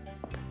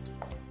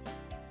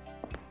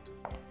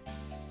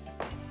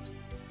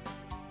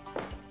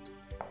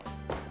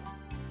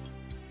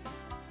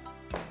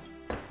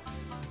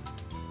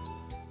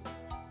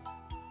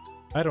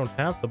 I don't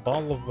have the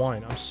bottle of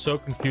wine. I'm so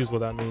confused what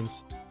that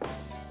means.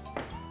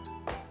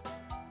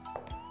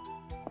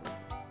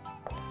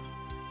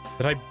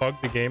 Did I bug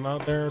the game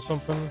out there or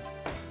something?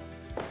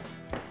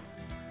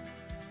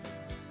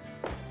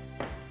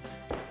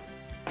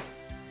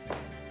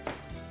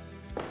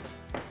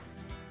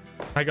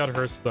 I got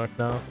her stuck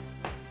now.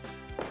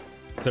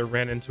 Because I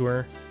ran into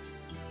her.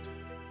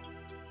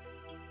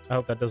 I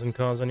hope that doesn't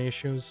cause any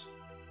issues.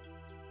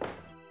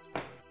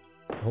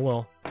 Oh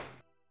well.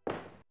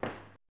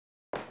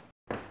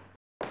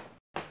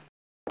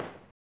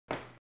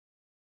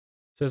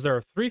 Says there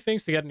are 3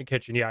 things to get in the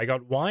kitchen. Yeah, I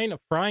got wine, a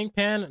frying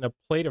pan, and a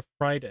plate of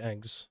fried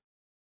eggs.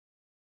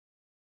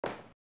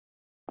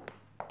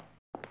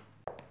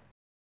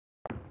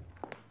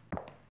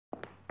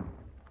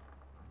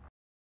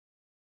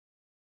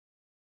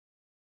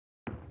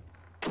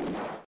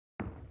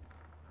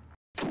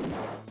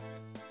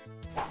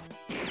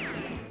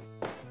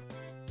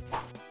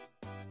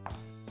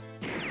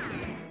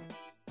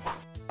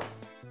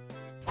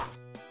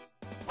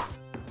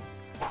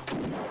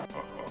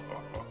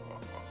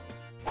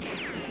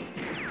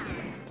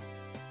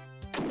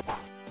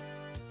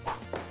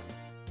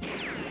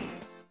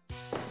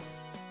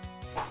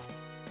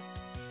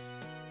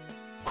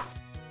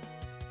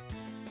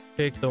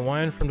 Take the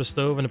wine from the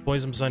stove and the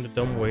poison beside the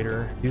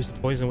dumbwaiter. Use the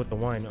poison with the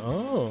wine.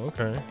 Oh,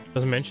 okay.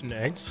 Doesn't mention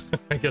eggs.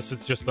 I guess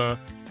it's just a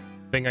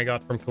thing I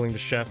got from killing the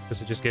chef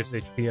because it just gives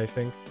HP, I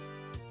think.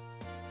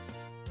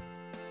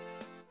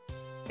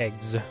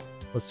 Eggs.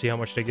 Let's see how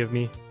much they give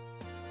me.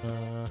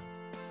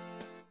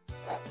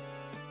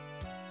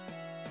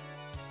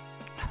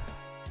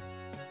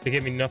 They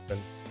gave me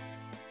nothing.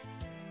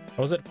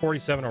 I was at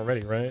 47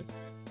 already, right?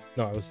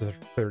 No, I was at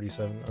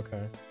 37.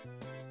 Okay.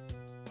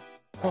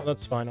 Oh,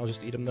 that's fine. I'll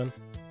just eat them then.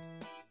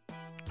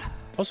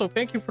 Also,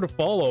 thank you for the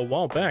follow a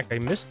while back. I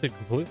missed it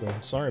completely.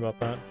 I'm sorry about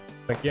that.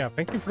 But yeah,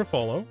 thank you for the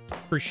follow.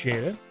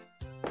 Appreciate it.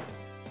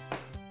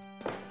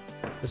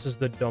 This is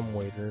the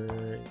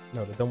dumbwaiter.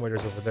 No, the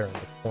dumbwaiter's over there in the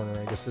corner.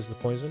 I guess this is the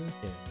poison?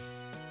 Yeah.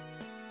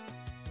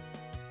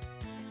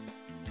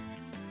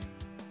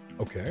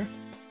 Okay.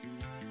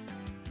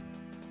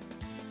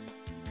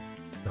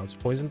 Now it's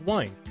poisoned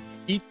wine.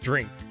 Eat,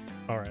 drink.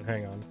 Alright,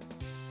 hang on.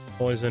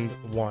 Poisoned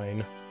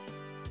wine.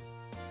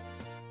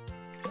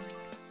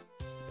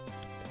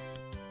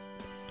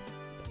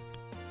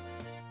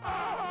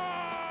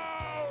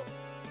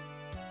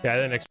 Yeah, I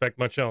didn't expect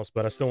much else,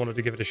 but I still wanted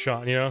to give it a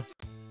shot, you know?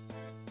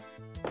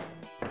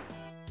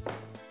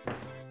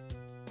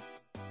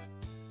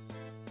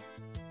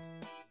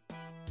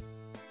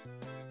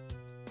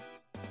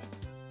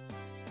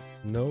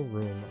 No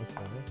room,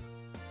 okay.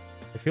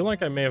 I feel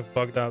like I may have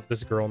bugged out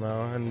this girl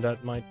now, and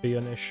that might be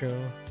an issue.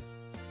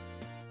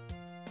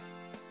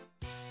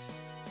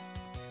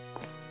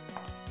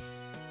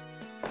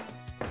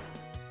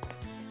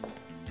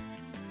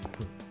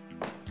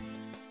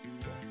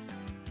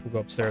 We'll go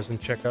upstairs and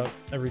check out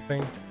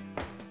everything.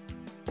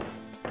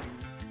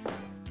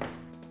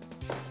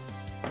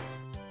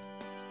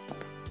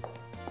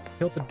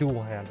 Killed the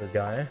dual-hander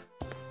guy.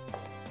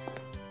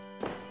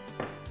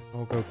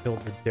 I'll go kill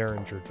the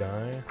Derringer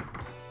guy.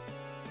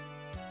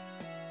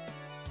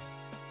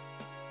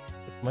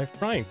 With my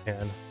frying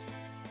pan.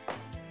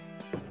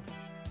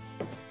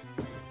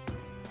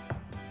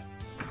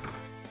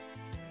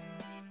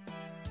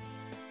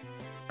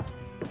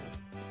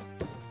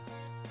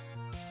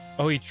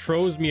 Oh, he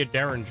throws me a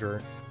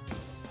Derringer.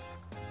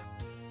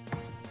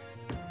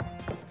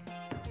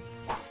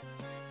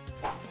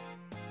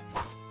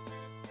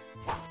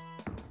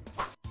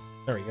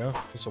 There we go.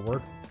 This'll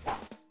work.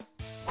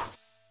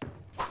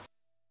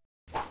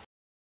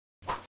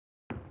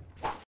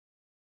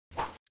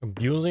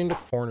 Abusing the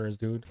corners,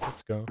 dude.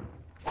 Let's go.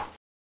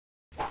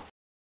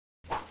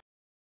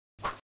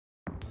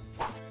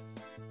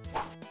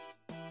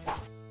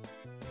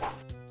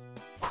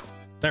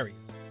 There we go.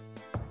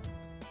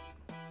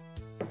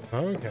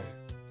 Okay.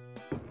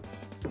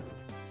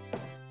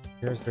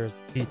 There's the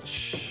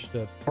peach,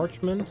 the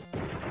parchment.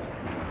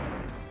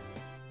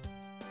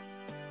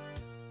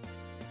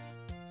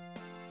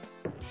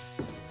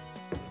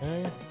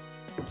 Okay.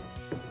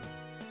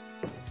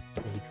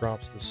 He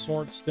drops the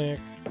sword stick.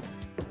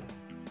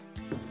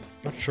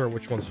 Not sure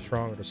which one's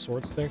stronger, the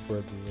sword stick or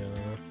the,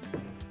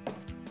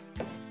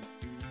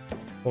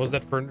 What was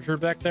that furniture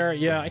back there?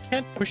 Yeah, I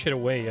can't push it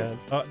away yet.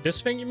 This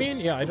thing, you mean?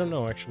 Yeah, I don't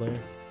know, actually.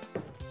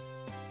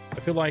 I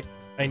feel like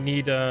I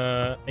need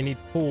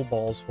pool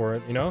balls for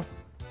it, you know?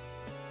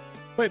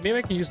 Wait, maybe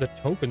I can use the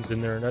tokens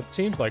in there. That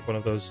seems like one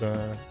of those,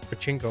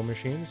 pachinko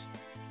machines.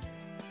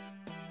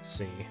 Let's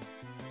see.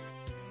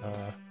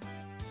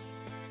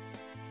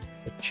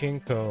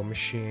 Pachinko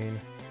machine.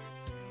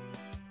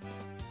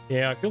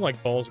 Yeah, I feel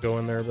like balls go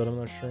in there, but I'm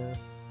not sure.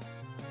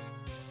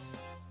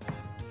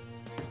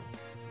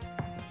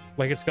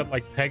 Like, it's got,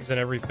 like, pegs and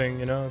everything,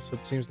 you know? So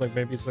it seems like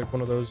maybe it's, like,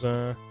 one of those,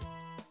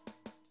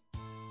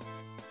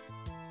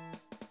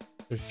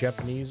 There's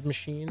Japanese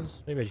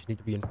machines. Maybe I just need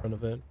to be in front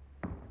of it.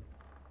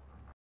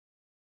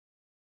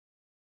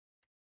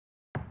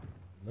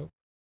 Nope.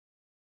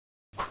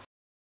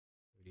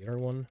 The other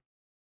one.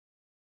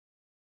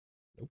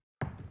 Nope.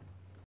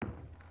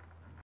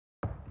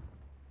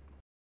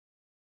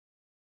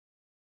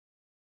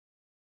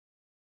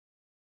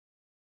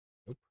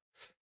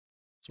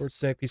 Sword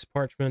stick, piece of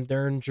parchment,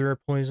 derringer,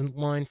 poisoned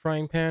wine,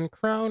 frying pan,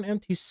 crown,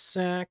 empty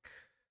sack,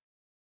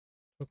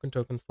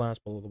 token,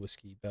 flask, below the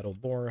whiskey, battle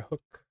boar,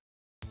 hook.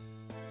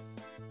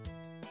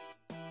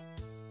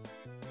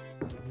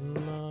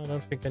 No, I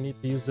don't think I need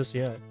to use this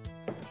yet.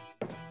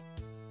 I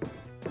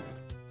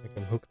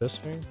can hook this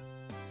thing.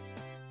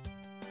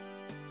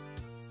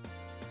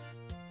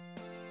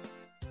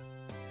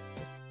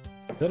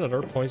 Is that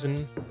another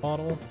poison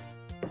bottle?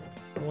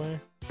 Away?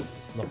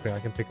 Nothing I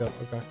can pick up,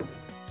 okay.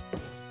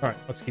 Alright,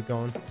 let's keep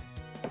going.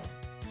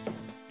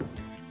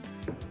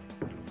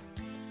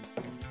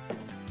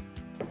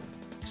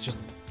 It's just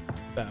the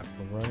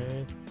bathroom,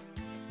 right?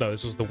 No,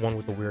 this was the one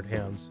with the weird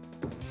hands.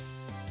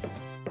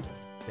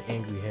 The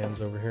angry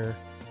hands over here.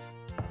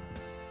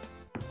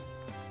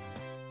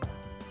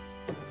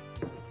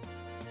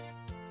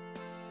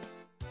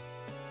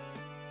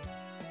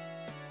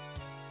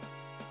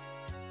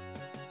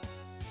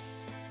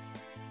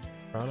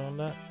 Crown on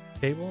that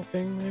table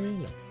thing, maybe?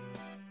 No.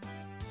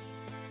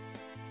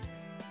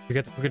 We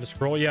get to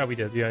scroll? Yeah, we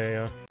did.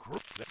 Yeah.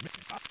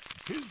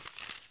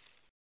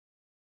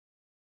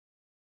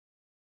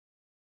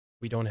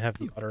 We don't have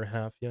the other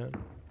half yet.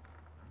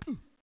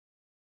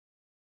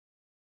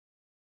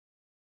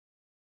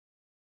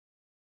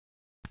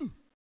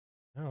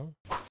 No.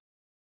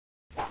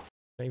 Can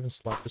I even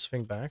slap this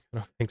thing back? I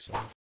don't think so.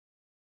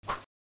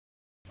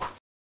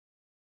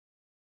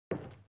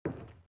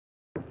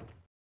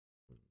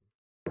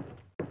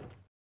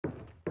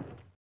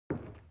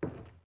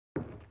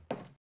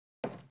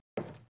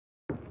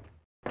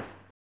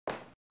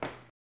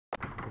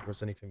 If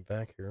there's anything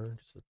back here,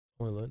 just the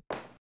toilet. Yeah.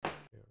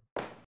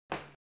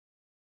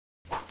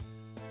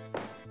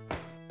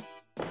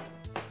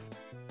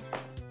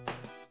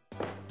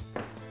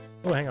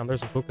 Oh, hang on,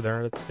 there's a book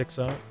there that sticks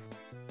out.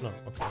 No,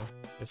 okay.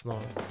 It's not.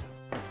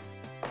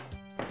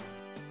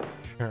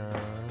 Sure.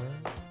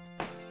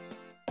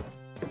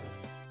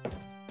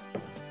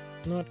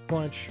 Not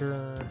quite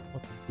sure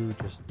what to do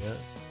just yet.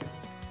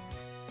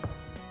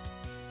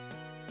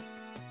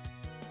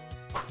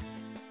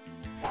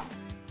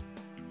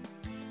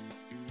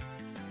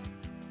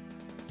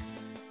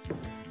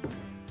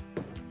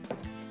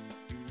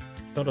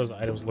 Some of those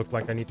items look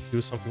like I need to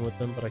do something with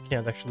them, but I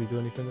can't actually do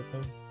anything with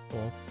them.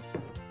 Well.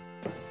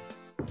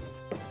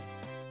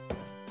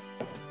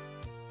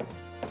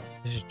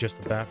 This is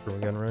just the bathroom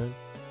again, right?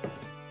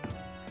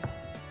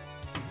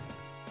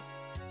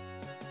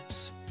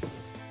 Is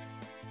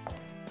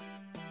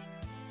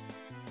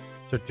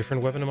there a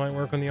different weapon that might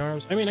work on the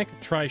arms? I mean, I could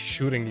try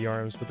shooting the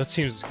arms, but that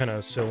seems kind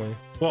of silly.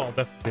 Well,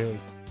 definitely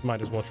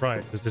might as well try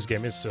it, because this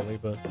game is silly,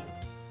 but...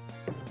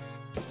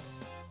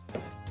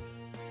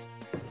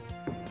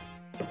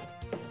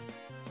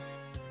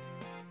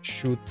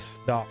 Shoot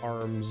the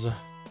arms.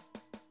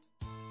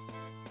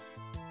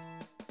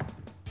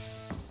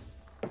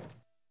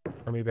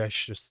 Or maybe I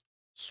should just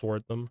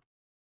sword them.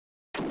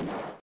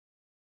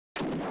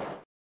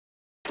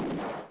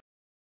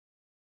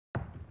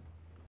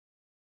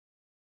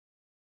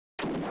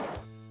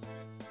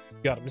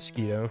 Got a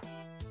mosquito.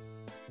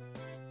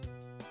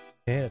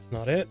 Okay, that's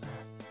not it.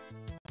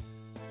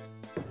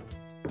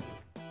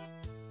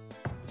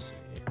 Let's see.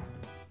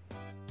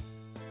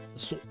 The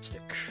sword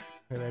stick.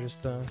 Maybe I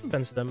just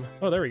fence them.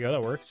 Oh, there we go.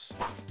 That works.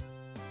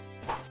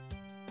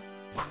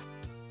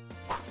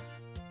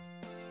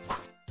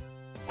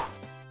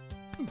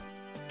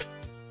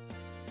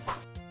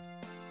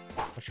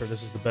 Not sure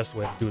this is the best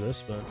way to do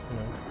this, but you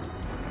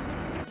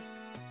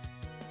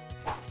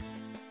know,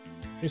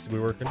 seems to be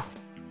working.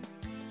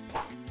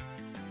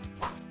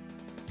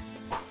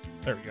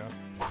 There we go.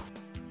 I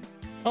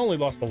only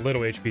lost a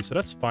little HP, so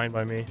that's fine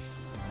by me.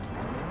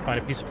 Find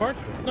a piece of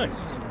parchment.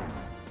 Nice.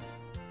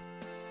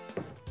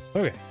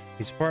 Okay,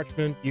 piece of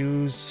parchment,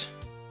 use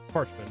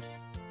parchment.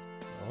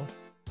 Well,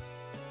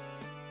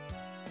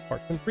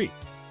 parchment free.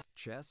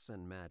 Chess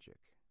and magic.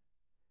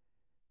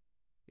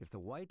 If the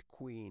White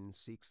Queen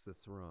seeks the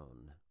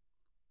throne,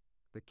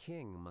 the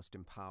king must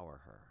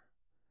empower her.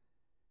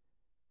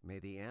 May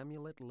the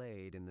amulet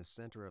laid in the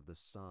center of the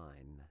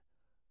sign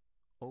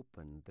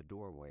open the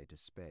doorway to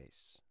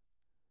space.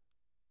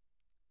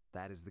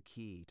 That is the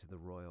key to the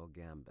royal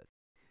gambit.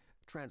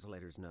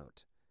 Translator's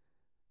note.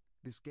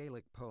 This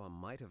Gaelic poem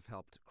might have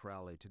helped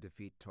Crowley to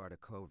defeat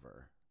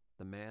Tartakover,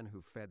 the man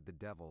who fed the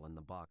devil in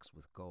the box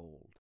with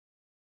gold.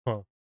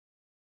 Huh.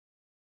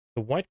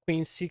 The White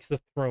Queen seeks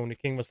the throne, the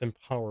king must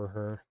empower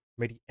her.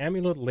 May the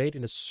amulet laid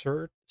in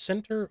the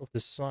center of the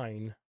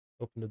sign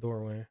open the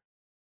doorway.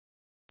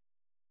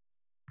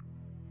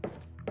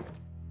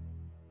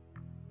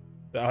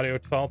 The audio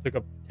file took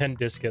up 10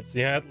 diskettes.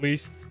 Yeah, at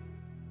least.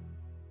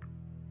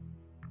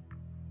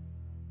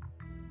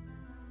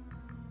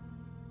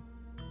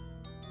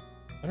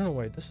 I don't know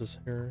why this is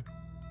here.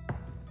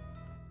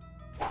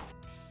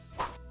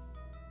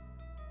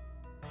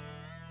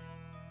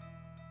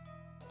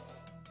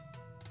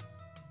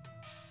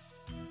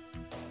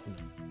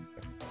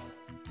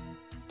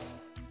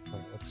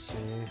 Right, let's see.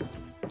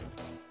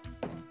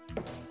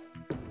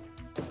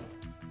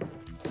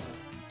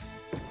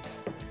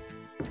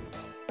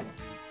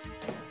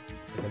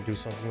 I can do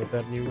something with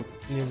that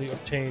newly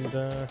obtained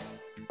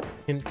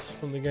hint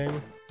from the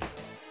game.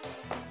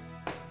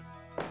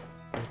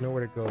 There's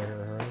nowhere to go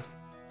here, right?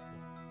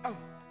 Oh.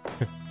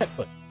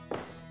 Headbutt.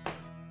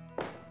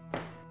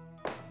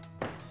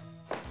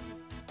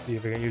 See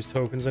if I can use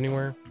tokens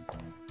anywhere.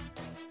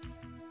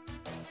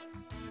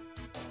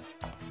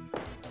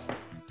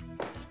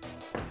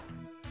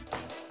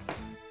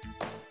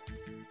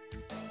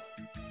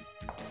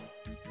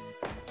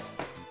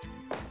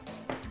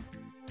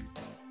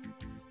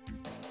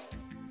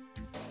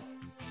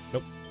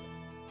 Nope.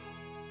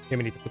 Okay,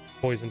 we need to put the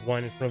poisoned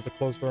wine in front of the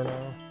closed door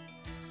now.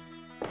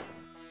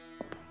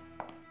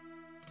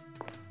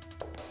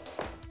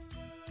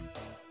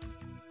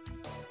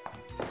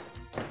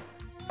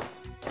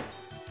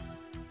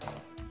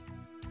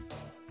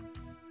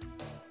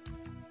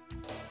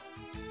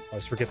 I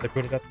always forget to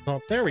put it at the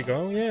top. There we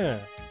go, yeah.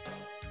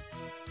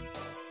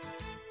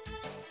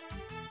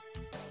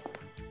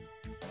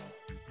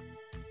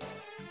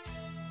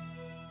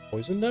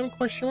 Poison them,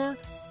 question mark?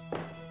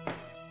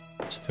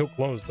 It's still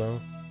closed, though.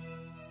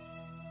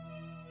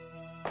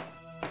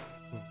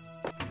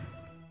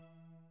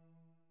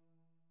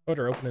 Oh,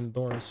 they're opening the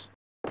doors.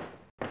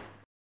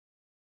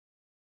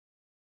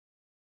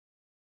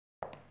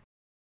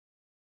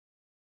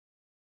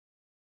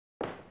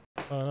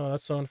 Oh no,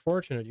 that's so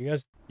unfortunate. You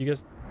guys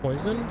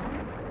poisoned?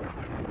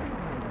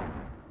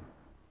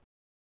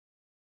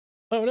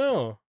 Oh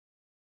no!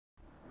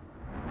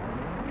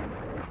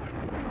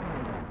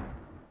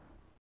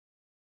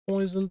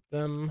 Poisoned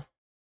them.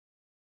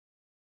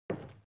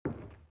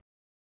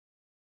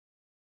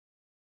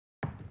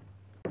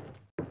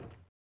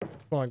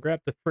 Come on,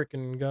 grab the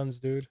frickin' guns,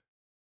 dude.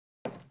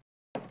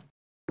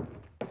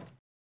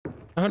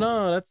 Oh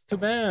no, that's too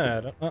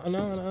bad.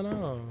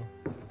 No.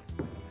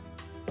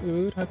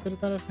 Dude, how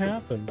could that have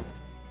happened?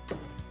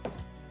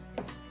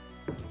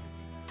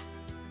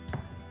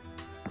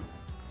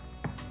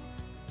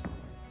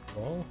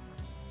 Well.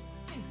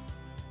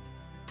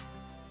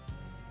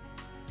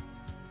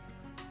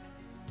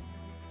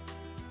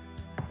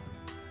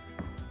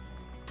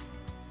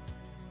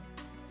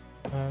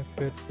 How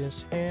could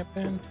this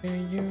happen to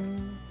you?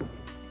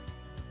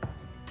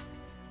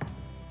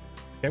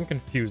 I'm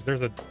confused.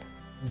 There's a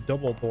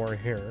double door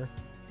here.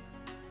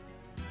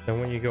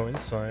 Then when you go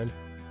inside...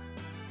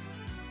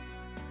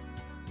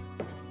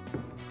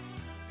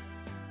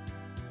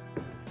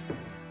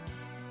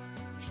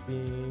 Should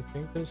we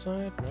think this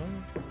side?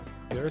 No?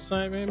 The other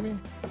side, maybe?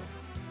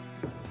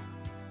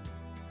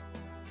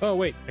 Oh,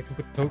 wait. I can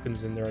put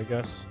tokens in there, I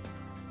guess.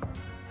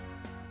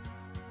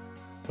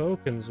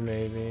 Tokens,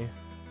 maybe.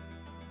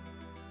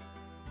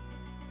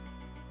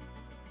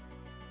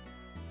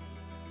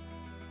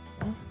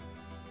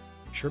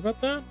 Sure about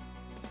that?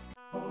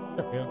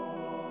 There we go.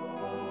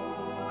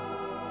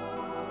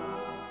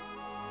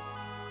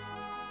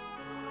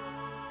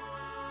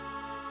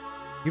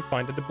 You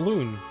find a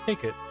doubloon.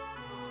 Take it.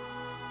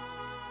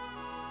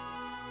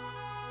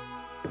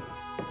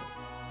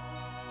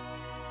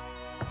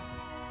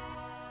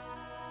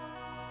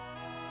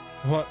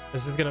 What?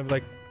 Is this gonna be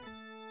like...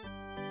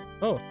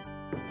 Oh.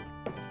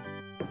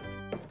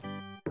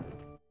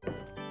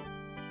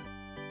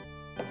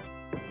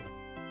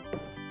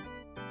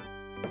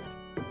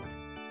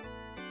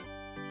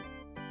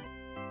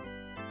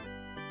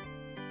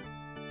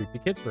 Creepy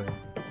kids room.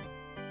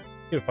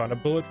 You found a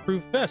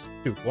bulletproof vest.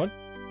 Dude, what?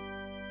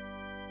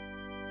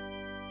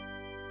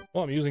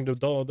 Well, I'm using the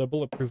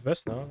bulletproof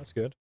vest now. That's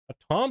good. A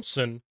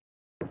Thompson.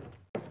 You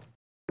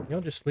know,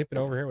 just sleeping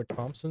over here with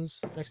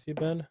Thompsons next to your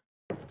bed.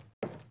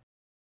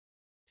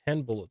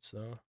 10 bullets,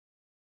 though.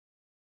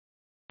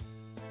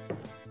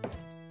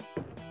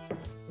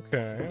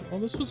 Okay. Well,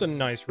 this was a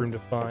nice room to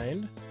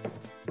find.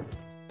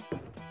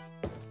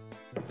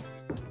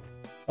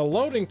 A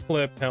loading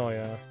clip. Hell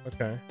yeah.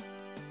 Okay.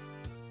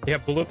 You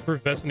have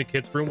bulletproof vest in the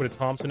kids' room with a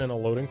Thompson and a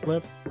loading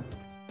clip.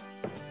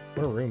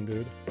 What a room,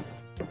 dude.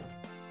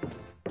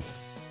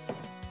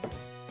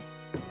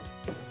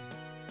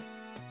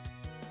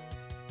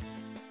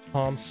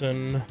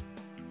 Thompson.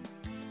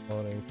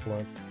 Loading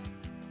clip.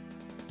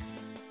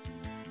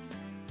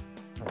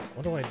 Oh,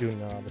 what do I do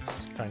now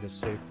that's kind of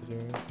safe to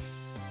do?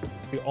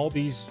 See, all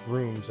these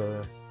rooms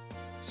are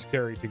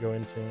scary to go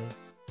into.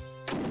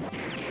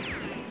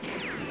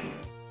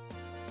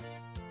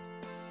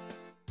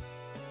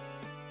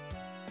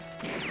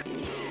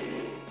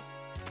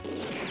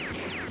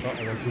 Oh,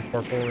 I went too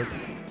far forward.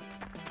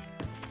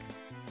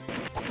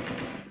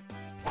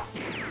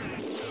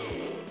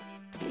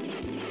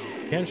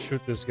 Can't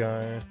shoot this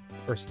guy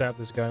or stab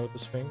this guy with the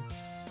swing.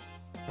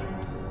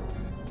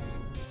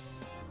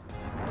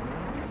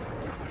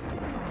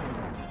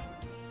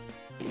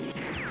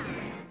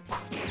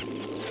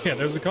 Yeah,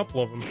 there's a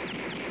couple of them.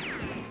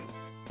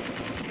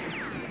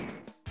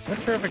 I'm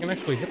not sure if I can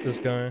actually hit this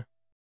guy.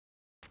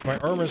 My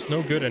armor's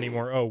no good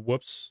anymore. Oh,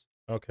 whoops.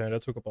 Okay,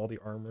 that took up all the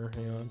armor.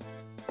 Hang on.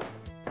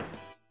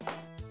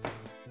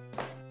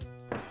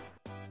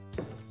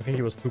 I think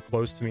he was too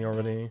close to me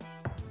already.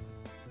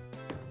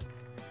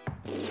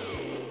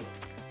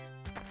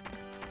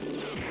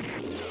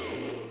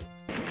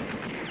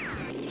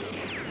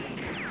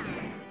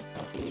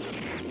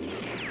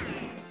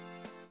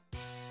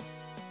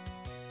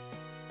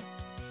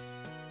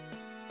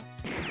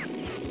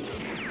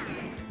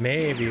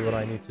 Maybe what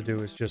I need to do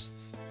is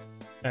just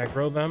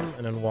aggro them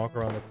and then walk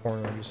around the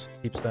corner and just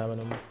keep stabbing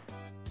them.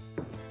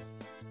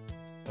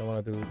 I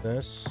want to do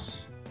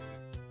this.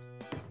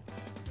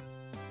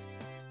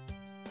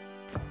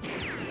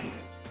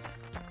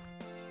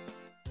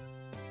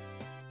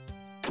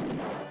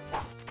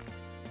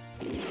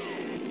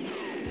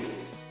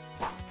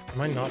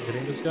 Am I not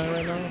hitting this guy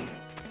right now?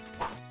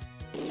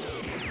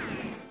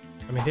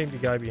 I'm hitting the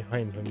guy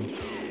behind him.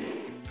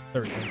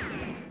 There we go.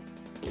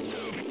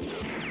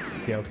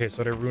 Yeah, okay,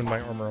 so they ruined my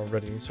armor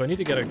already. So I need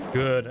to get a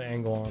good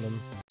angle on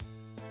him.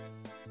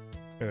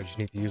 Maybe I just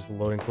need to use the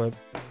loading clip.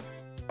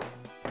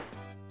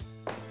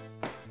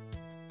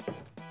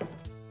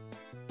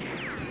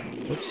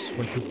 Oops,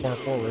 went too far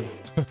forward.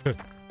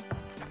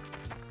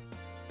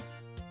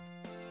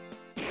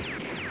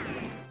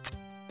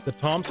 The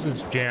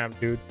Thompson's jammed,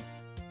 dude.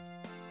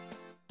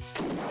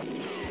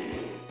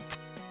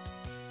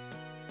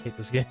 Hate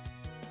this game.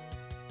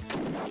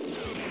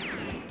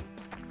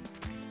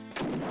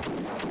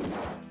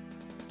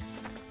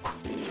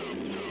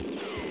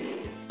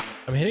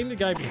 I'm hitting the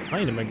guy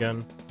behind him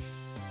again.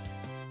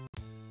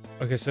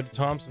 Okay, so the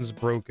Thompson's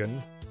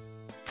broken.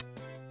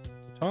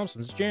 The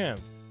Thompson's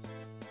jammed.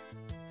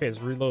 Okay, it's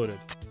reloaded.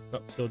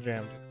 Oh, still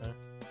jammed. Okay.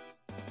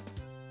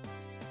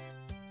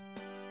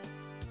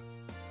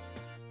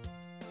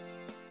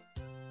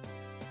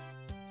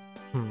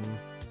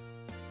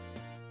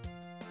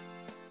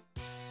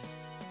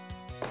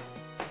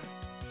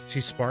 She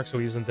sparks so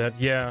he isn't dead.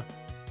 Yeah.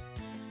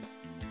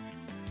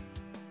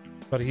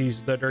 But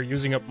they're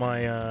using up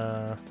my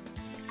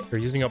they're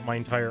using up my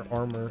entire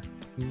armor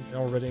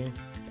already.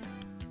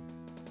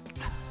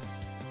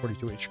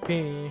 42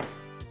 HP.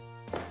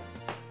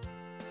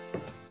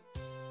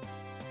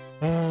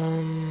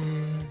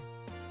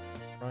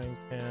 Frying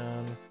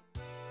pan.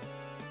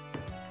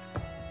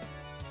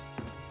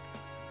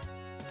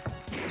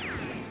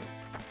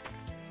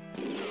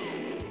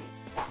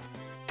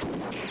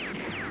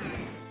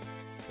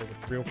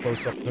 Real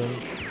close up to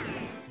him.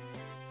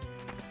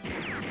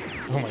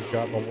 Oh my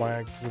god, the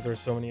lag, because there's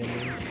so many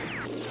enemies.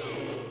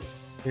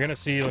 You're gonna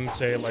see them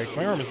say, like,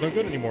 my arm is no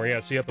good anymore.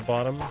 Yeah, see at the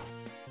bottom?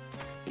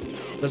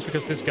 That's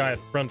because this guy at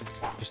the front is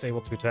just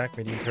able to attack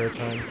me the entire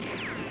time.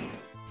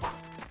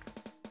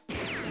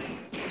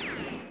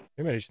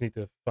 Maybe I just need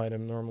to fight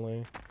him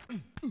normally.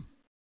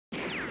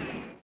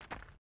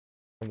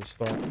 From the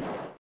start.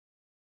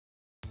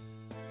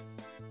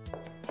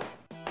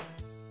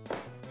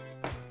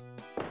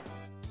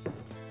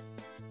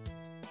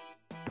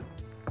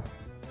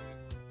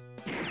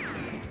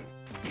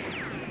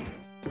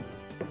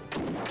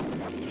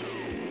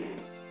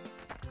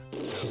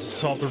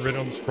 Solve the riddle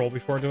on the scroll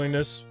before doing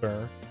this?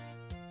 Fair.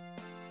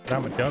 But I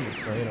haven't done this,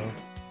 so, you know.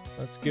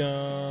 Let's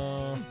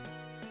go.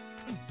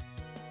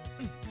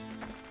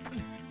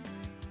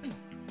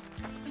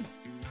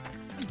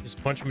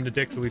 Just punch him in the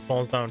dick till he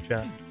falls down,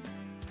 chat.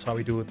 That's how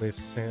we do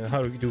this.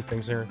 How do we do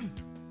things here?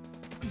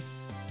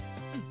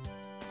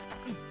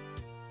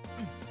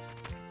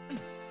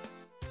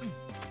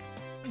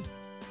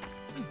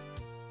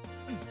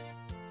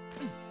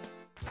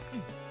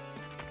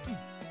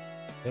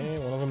 Okay,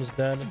 one of them is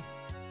dead.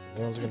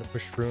 The ones are gonna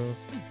push through.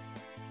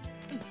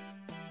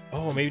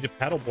 Oh, maybe the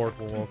paddleboard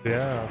will work,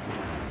 yeah.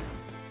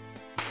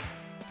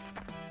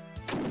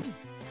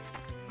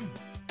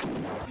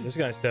 This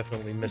guy's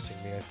definitely missing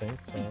me, I think,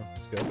 so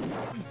it's good.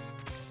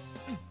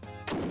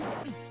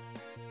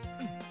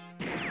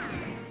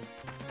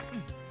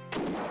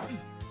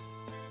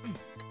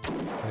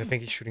 I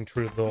think he's shooting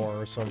through the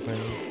door or something.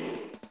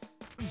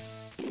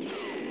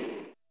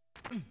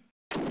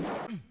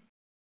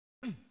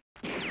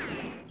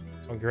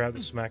 I'll grab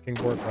the smacking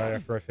board right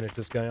after I finish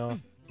this guy off.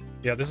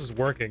 Yeah, this is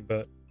working,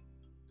 but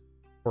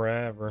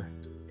forever.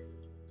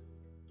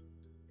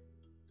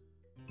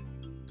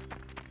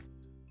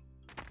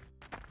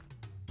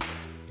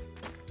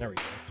 There we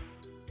go.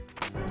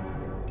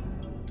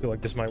 I feel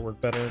like this might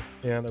work better.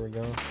 Yeah, there we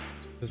go.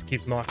 This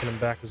keeps knocking him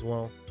back as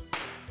well.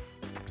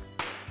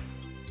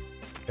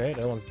 Okay,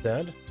 that one's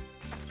dead.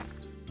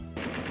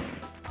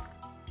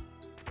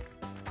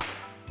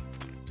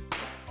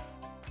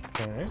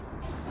 Okay.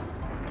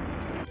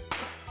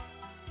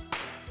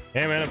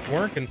 Hey man, it's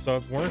working, so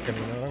it's working,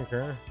 you know, I don't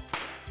care.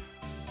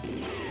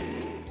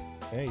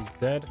 Okay, he's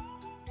dead.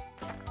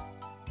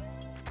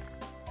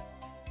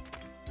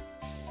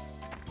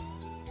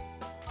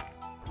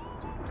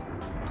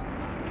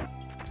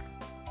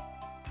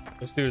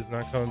 This dude is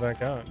not coming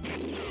back out.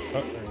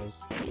 Oh, there he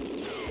is.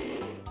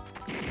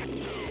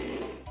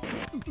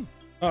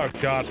 Oh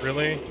god,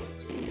 really?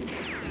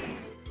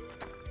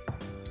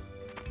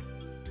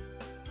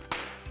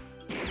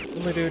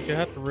 Really, dude, you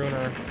have to ruin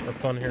our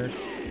fun here.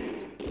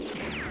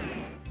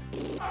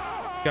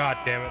 God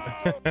damn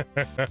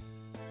it.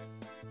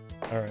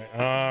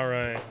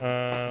 Alright.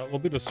 We'll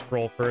do the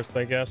scroll first,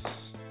 I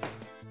guess.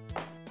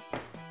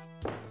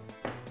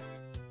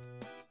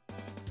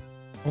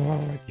 Oh,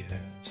 I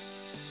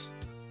guess.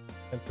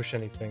 Can't push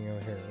anything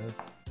out here.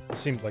 It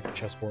seems like a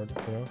chessboard,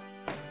 you know?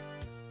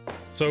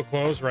 So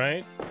close,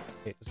 right? I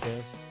hate this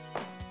game.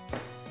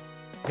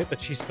 I hate that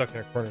she's stuck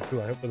in a corner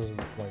too. I hope it doesn't,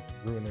 like,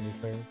 ruin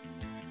anything.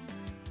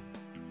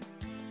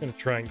 I'm gonna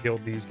try and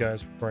gild these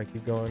guys before I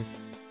keep going.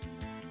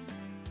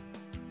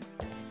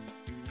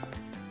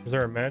 Is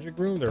there a magic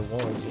room? There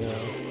was, yeah.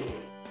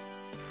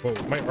 Whoa,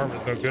 my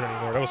armor's no good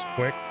anymore. That was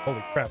quick.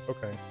 Holy crap,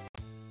 okay.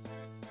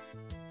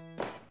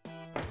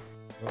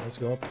 Well, let's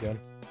go up again.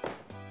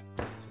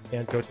 So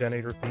can't go to any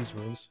of these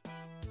rooms.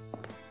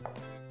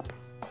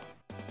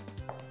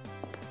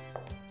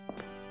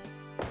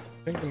 I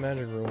think the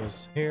magic room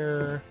is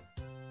here.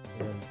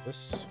 And then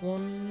this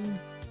one?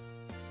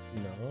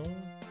 No.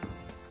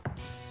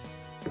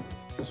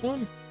 This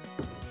one?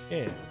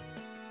 Yeah.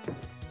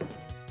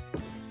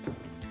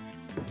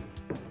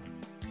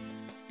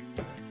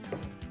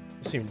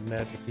 It seemed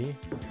magic-y,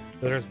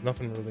 but there's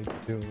nothing really to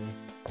do.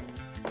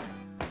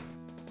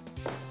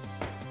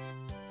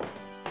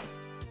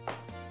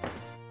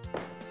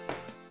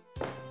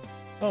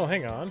 Oh,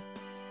 hang on.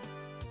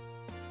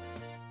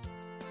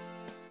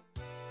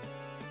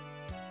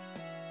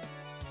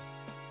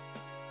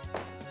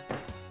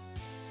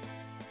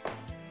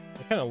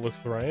 It kind of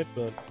looks right,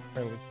 but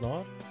apparently it's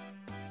not.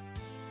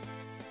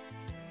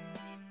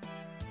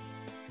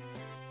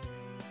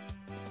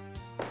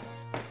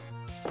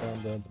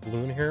 The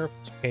balloon here,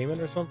 it's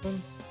payment or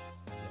something.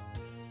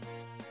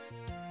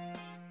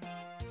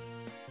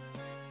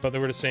 But they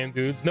were the same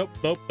dudes. Nope.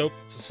 It's the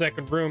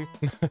second room.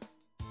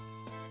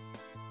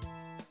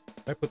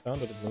 I put down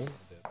to the balloon?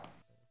 I did.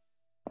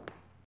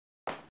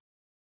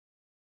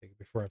 Take it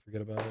before I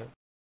forget about it.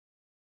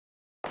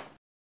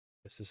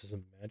 Guess this is a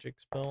magic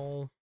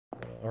spell.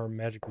 Or a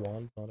magic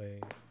wand, not a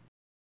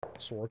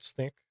sword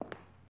stick.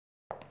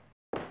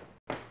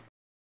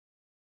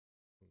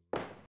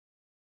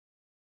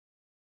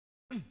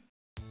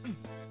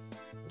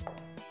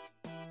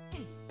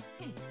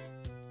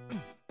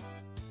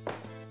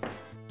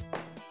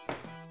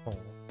 Oh.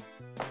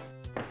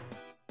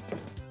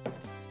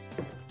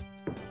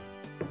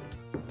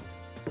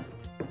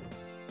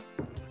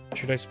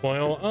 Should I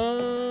spoil?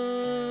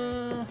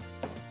 Oh,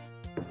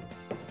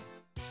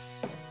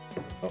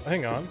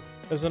 hang on.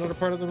 There's another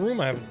part of the room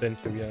I haven't been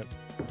to yet.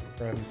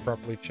 Or I haven't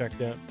properly checked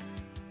yet.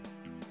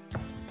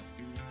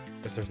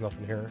 Guess there's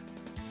nothing here.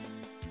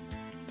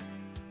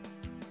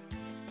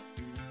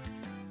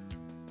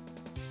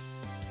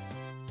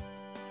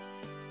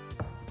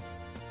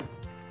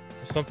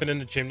 There's something in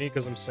the chimney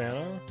because I'm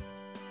Santa.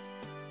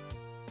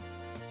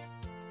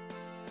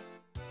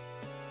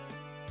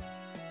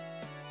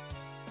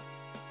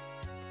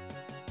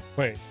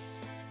 Wait.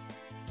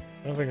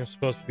 I don't think I'm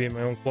supposed to be in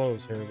my own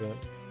clothes here, but...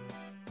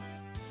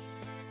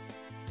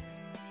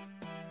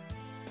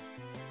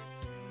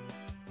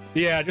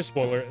 Yeah, just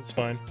spoiler it. It's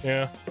fine.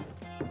 Yeah.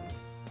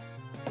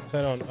 So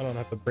I don't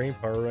have the brain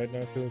power right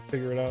now to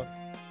figure it out.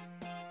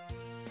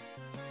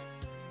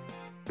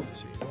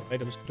 Let's see. What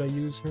items could I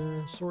use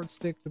here? Sword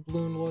stick, the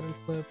balloon, loading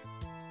clip.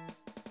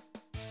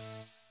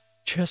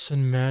 Chess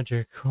and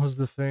magic was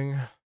the thing,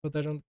 but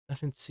I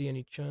didn't see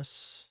any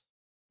chess.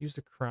 Use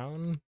the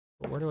crown.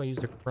 But where do I use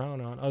the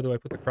crown on? Oh, do I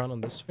put the crown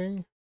on this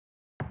thing?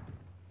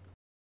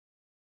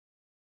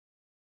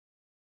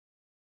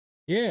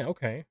 Yeah.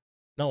 Okay.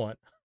 Now what?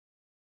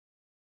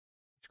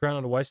 Crown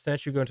on a white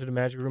statue, go into the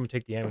magic room and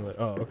take the amulet.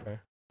 Oh, okay.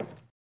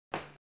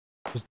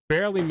 Just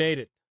barely made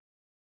it.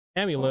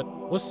 Amulet,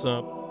 what's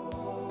up?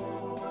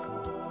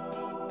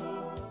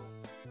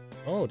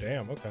 Oh,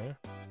 damn, okay.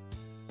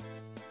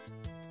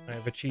 I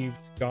have achieved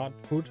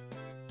godhood.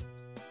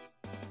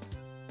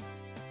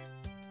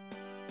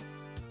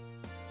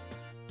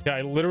 Yeah,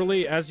 I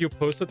literally, as you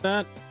posted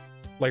that,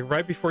 like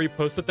right before you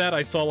posted that,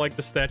 I saw like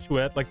the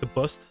statuette, like the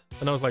bust,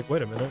 and I was like,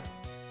 wait a minute.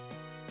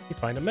 You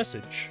find a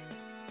message.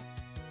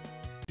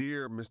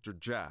 Dear Mr.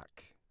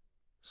 Jack,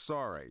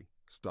 sorry,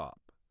 stop.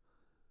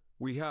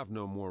 We have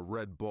no more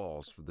red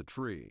balls for the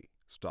tree,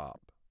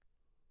 stop.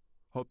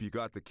 Hope you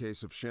got the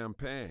case of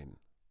champagne.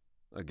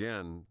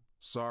 Again,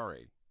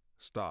 sorry,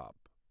 stop.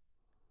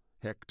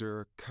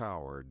 Hector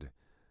Coward,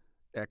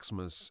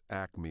 Xmas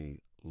Acme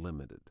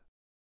Limited.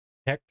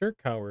 Hector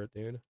Coward,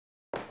 dude.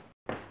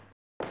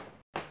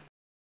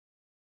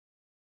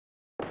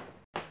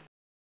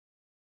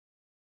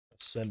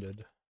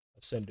 Ascended.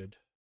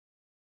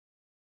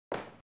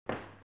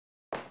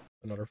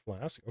 Another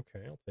flask.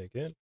 Okay, I'll take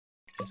it.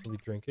 Easily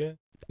drink it.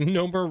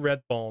 No more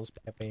red balls,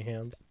 Pepe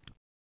hands.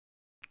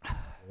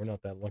 We're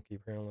not that lucky,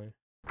 apparently.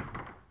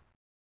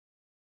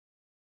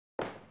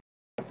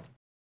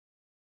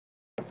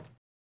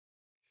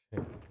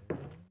 Okay.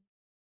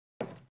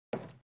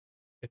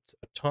 It's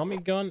a Tommy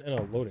gun and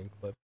a loading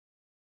clip.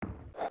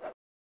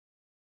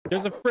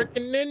 There's a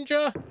freaking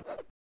ninja!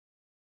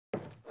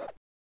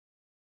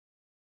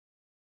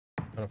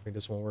 I don't think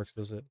this one works,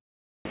 does it?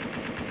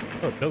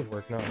 Oh, it does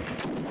work now.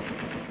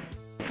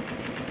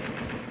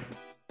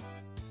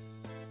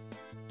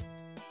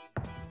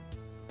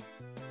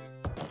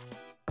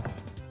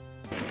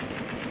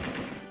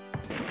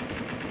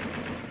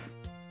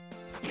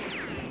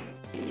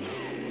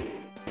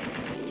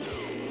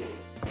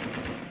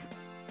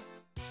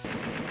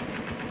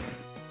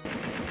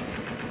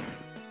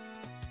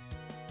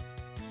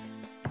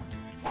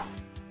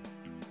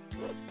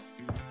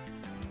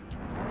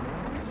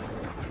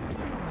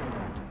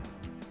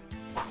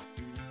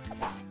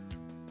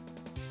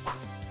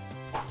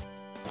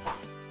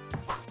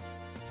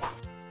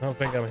 I don't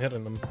think I'm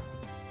hitting them.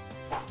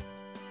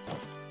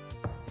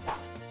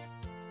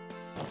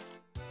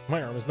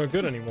 My arm is no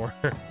good anymore.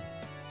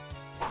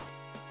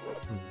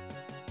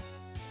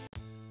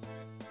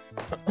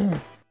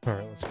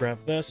 Alright, let's grab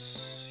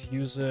this.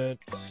 Use it.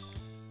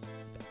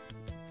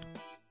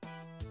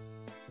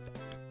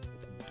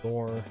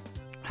 Door.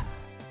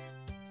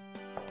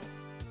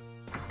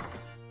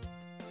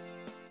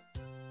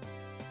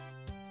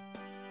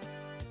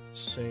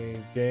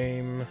 Save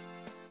game.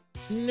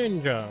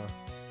 Ninja.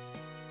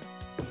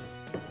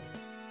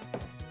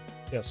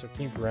 Yeah, so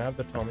can you grab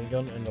the Tommy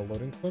gun and the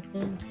loading clip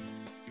then?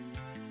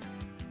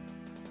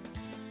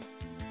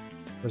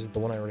 Or is it the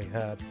one I already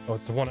had? Oh,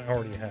 it's the one I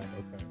already had,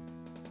 okay.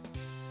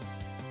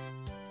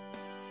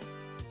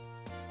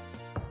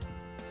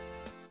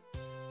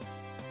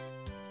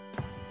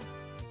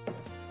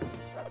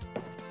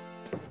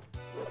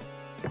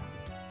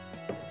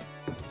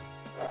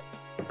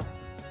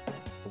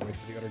 I'll wait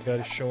for the other guy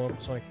to show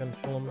up so I can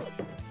pull him.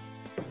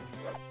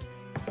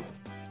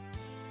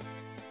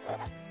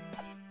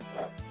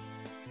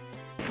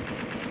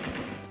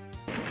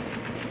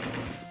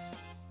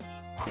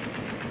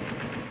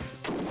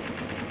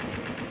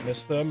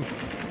 Miss them.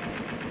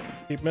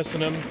 Keep missing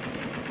him.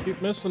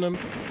 Keep missing him.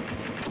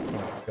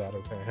 Oh god,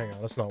 okay, hang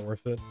on, that's not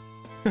worth it.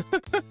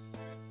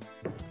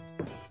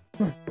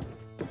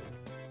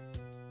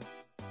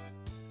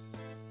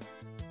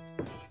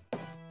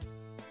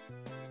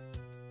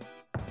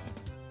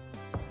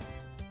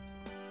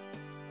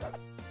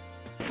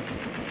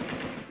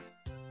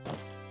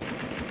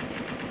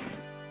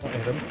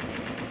 hit him.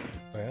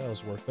 Oh yeah, that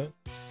was worth it.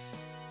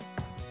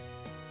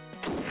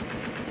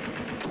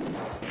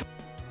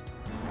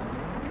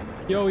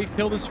 Yo, he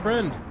killed his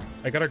friend.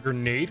 I got a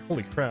grenade.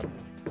 Holy crap.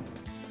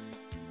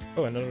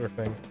 Oh, another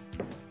thing.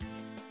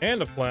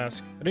 And a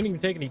flask. I didn't even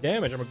take any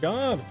damage. I'm a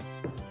god.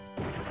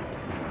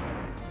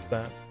 What's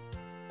that?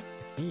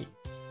 A key.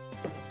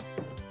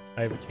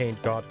 I've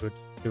attained godhood,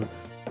 dude.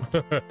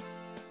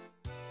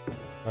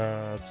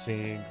 Let's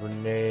see.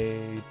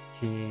 Grenade,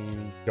 key,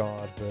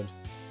 godhood.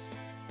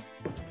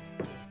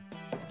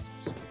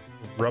 Just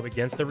rub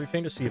against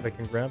everything to see if I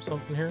can grab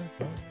something here.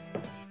 Oh.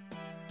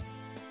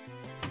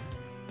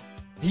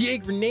 Yay,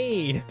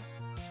 grenade!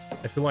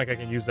 I feel like I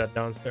can use that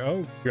downstairs.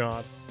 Oh,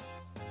 God.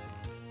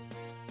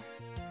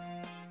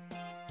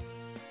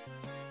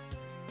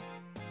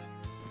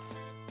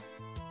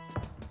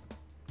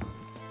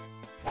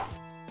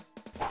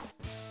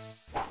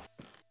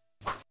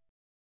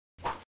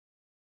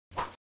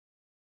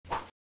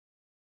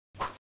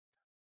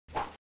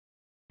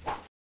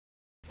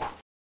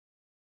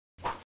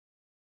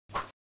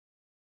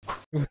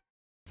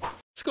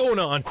 What's going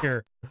on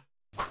here?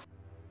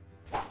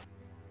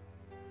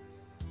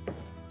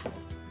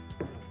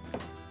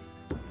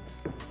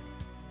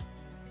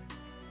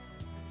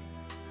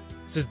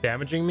 Is this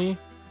damaging me?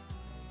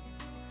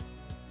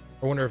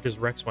 I wonder if this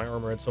wrecks my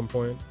armor at some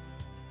point.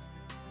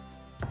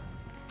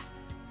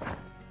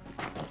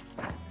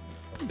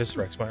 This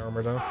wrecks my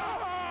armor though.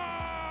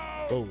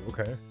 Oh,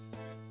 okay.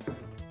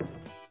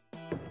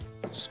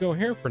 Let's just go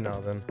here for now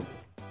then.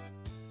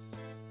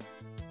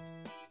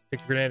 Pick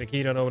the grenade and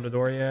key, don't open the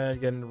door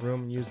yet. Get in the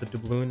room and use the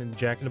doubloon and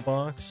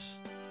Jack-in-the-Box.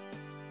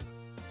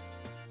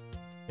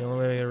 The only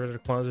way to get rid of the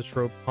closet,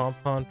 throw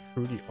pom-pom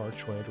through the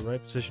archway. The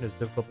right position is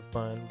difficult to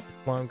find.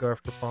 Climb, go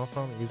after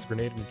pom-pom, and use the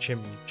grenade in the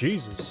chimney.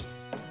 Jesus!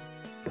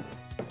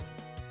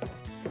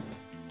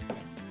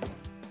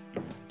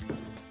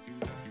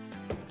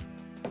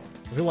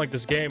 I feel like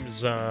this game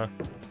is,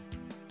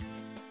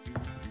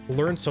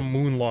 learned some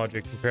moon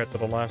logic compared to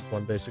the last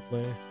one,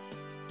 basically.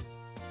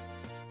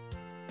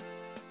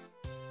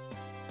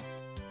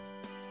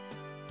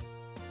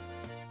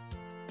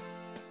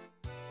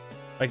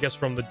 I guess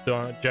from the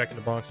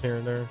Jack-in-the-Box here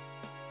and there.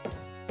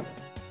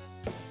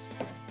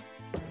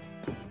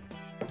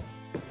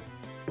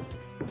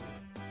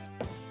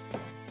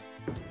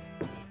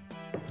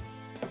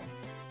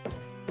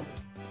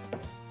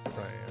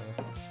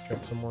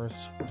 Check some more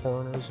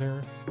corners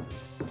here.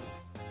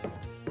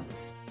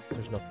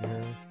 There's nothing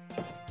here.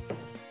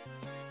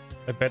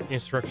 I bet the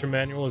instruction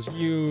manual is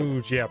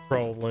huge. Yeah,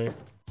 probably.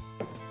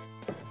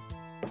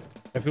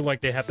 I feel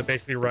like they have to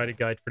basically write a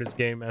guide for this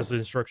game as the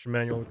instruction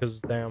manual because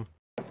damn.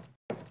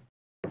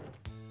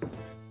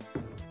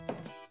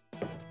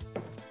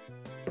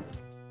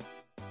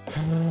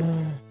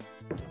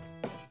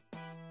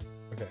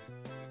 Okay.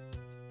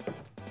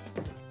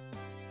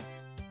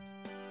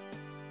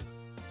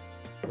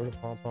 Go to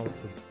pom-pom for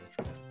the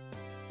archway.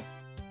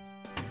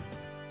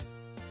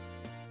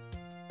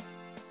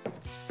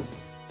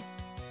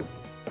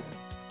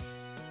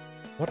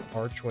 What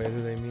archway do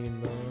they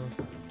mean though?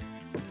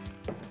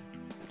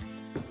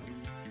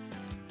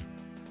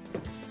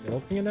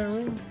 Looking in that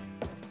room?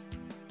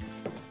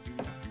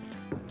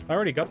 I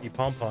already got the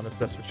pom-pom, if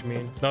that's what you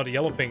mean. No, the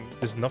yellow thing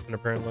is nothing,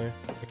 apparently.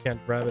 I can't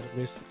grab it, at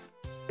least.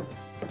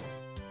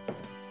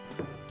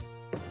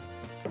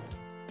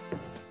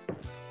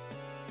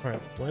 Alright,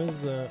 where's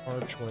the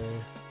archway?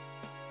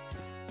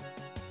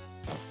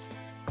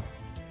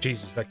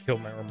 Jesus, that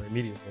killed my armor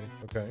immediately.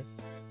 Okay.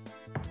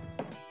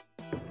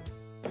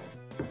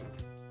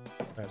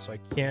 Alright, so I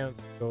can't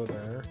go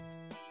there.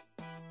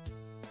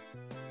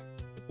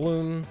 The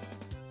balloon.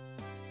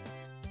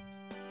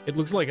 It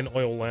looks like an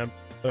oil lamp,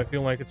 but I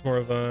feel like it's more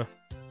of a...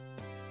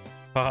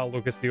 Haha,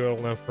 look, it's the oil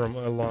lamp from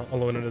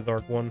Alone in the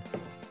Dark 1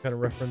 kind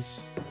of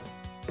reference.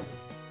 Is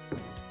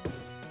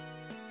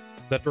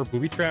that door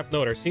booby trap?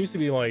 No, there seems to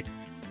be like...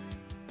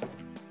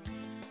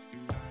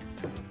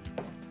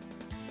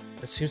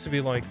 It seems to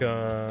be like,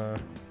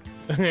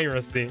 Hey,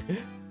 Rusty.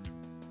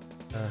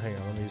 Hang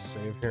on, let me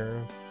save here.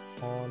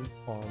 On,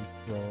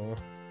 throw.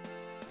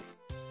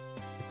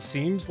 It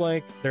seems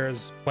like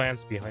there's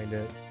plants behind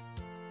it.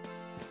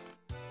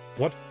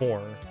 What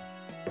for?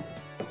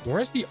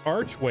 Where's the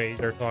archway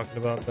they're talking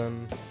about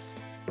then?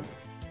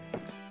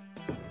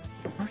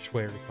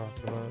 Archway are we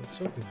talking about? I'm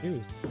so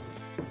confused.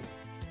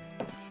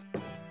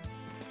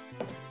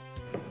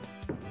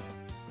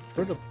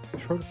 Throw the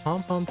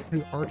pom-pom through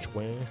the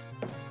archway.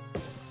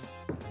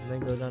 And then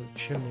go down the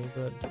chimney,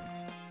 but...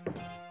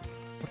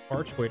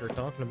 What archway they're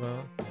talking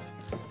about?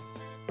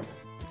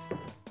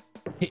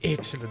 The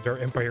aches and the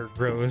Dark Empire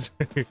grows.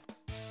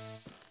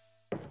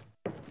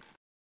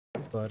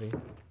 Buddy.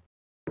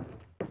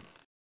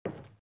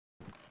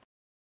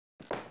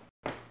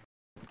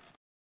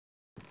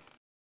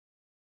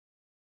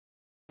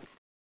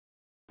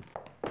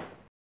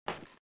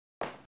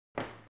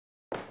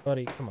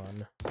 Buddy, come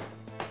on.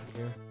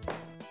 Here.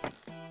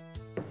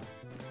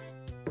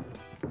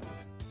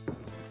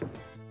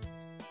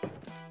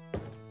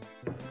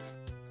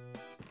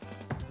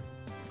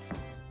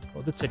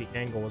 Well, it did say the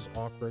angle was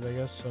awkward, I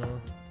guess, so...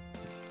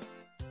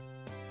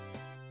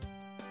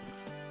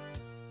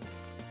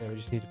 Yeah, we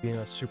just need to be in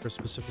a super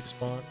specific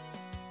spot.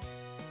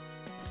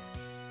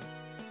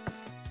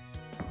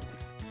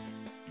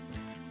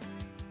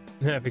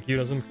 FAQ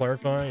doesn't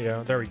clarify?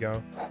 Yeah, there we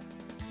go.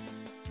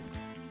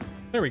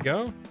 There we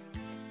go.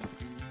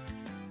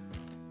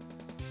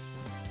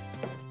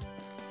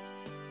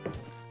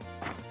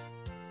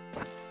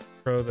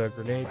 Throw the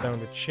grenade down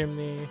the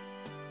chimney.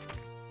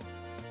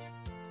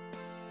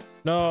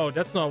 No,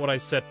 that's not what I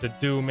said to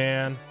do,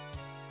 man.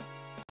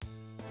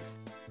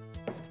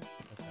 Okay,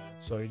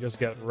 so you just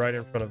get right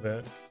in front of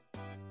it.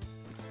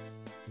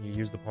 You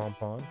use the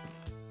pom-pom.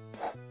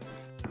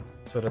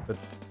 So that the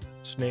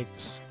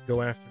snakes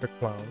go after the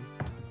clown.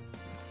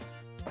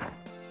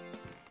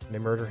 And they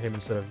murder him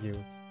instead of you.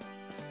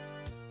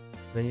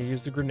 Then you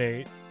use the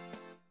grenade.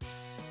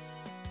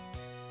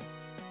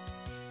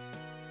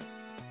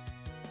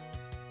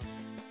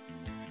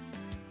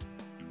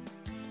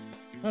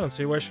 I don't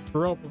see why I should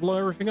blow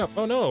everything up.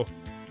 Oh no!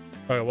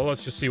 Alright, well,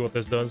 let's just see what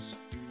this does.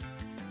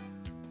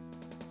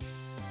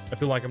 I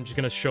feel like I'm just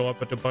gonna show up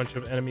with a bunch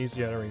of enemies.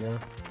 Yeah, there we go.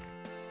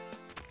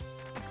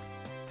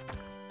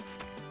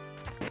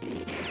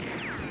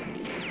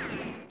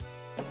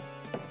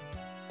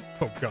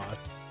 Oh god.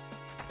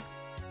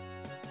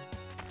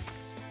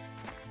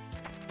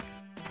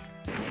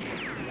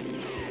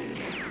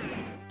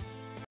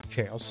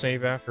 Okay, I'll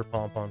save after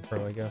Pom-Pom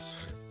Pro, I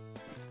guess.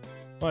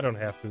 Well, I don't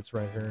have to, it's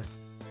right here.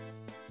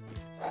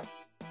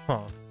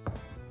 Huh.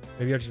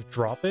 Maybe I just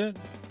drop it?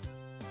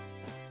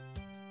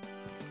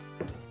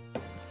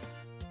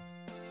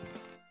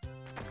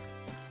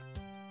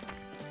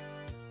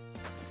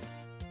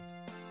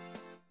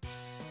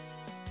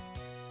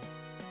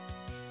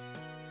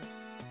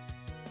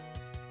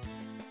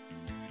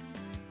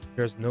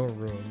 There's no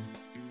room.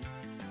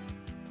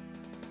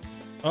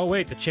 Oh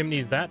wait, the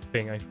chimney's that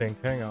thing, I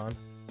think. Hang on.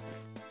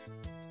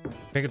 I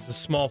think it's the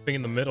small thing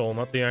in the middle,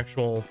 not the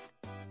actual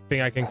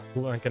thing I can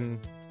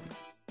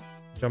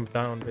jump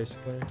down,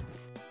 basically.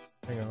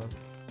 Hang on.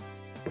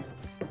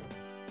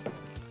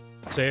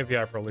 Save?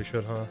 Yeah, I probably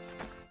should, huh?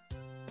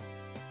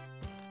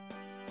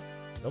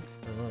 Nope,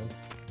 never mind.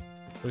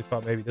 Really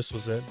thought maybe this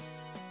was it.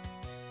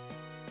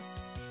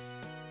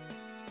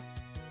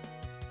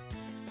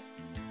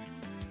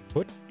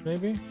 Put,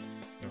 maybe? No.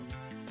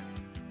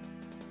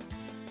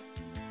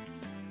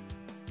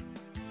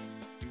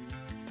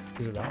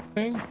 Is it that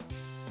thing?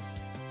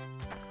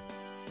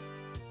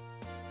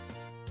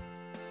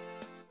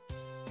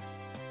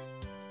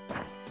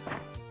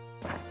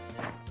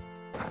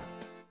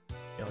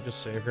 I'll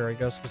just save here, I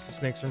guess, because the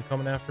snakes aren't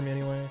coming after me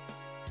anyway.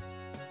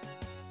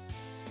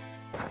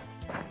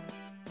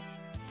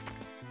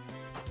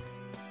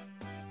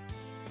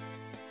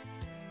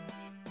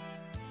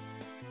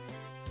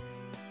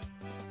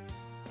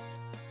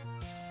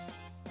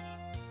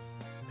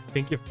 I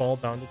think you fall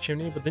down the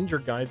chimney, but then your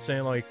guide's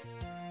saying, like,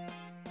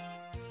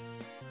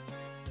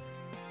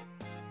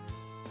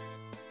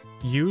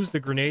 use the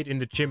grenade in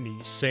the chimney,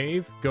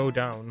 save, go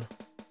down.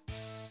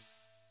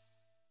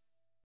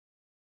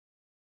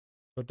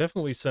 So it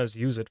definitely says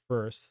use it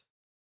first.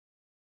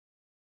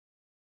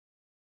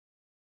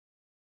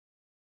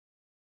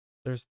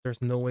 There's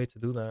no way to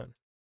do that.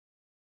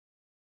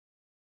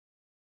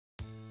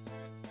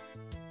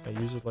 I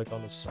use it like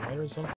on the side or something?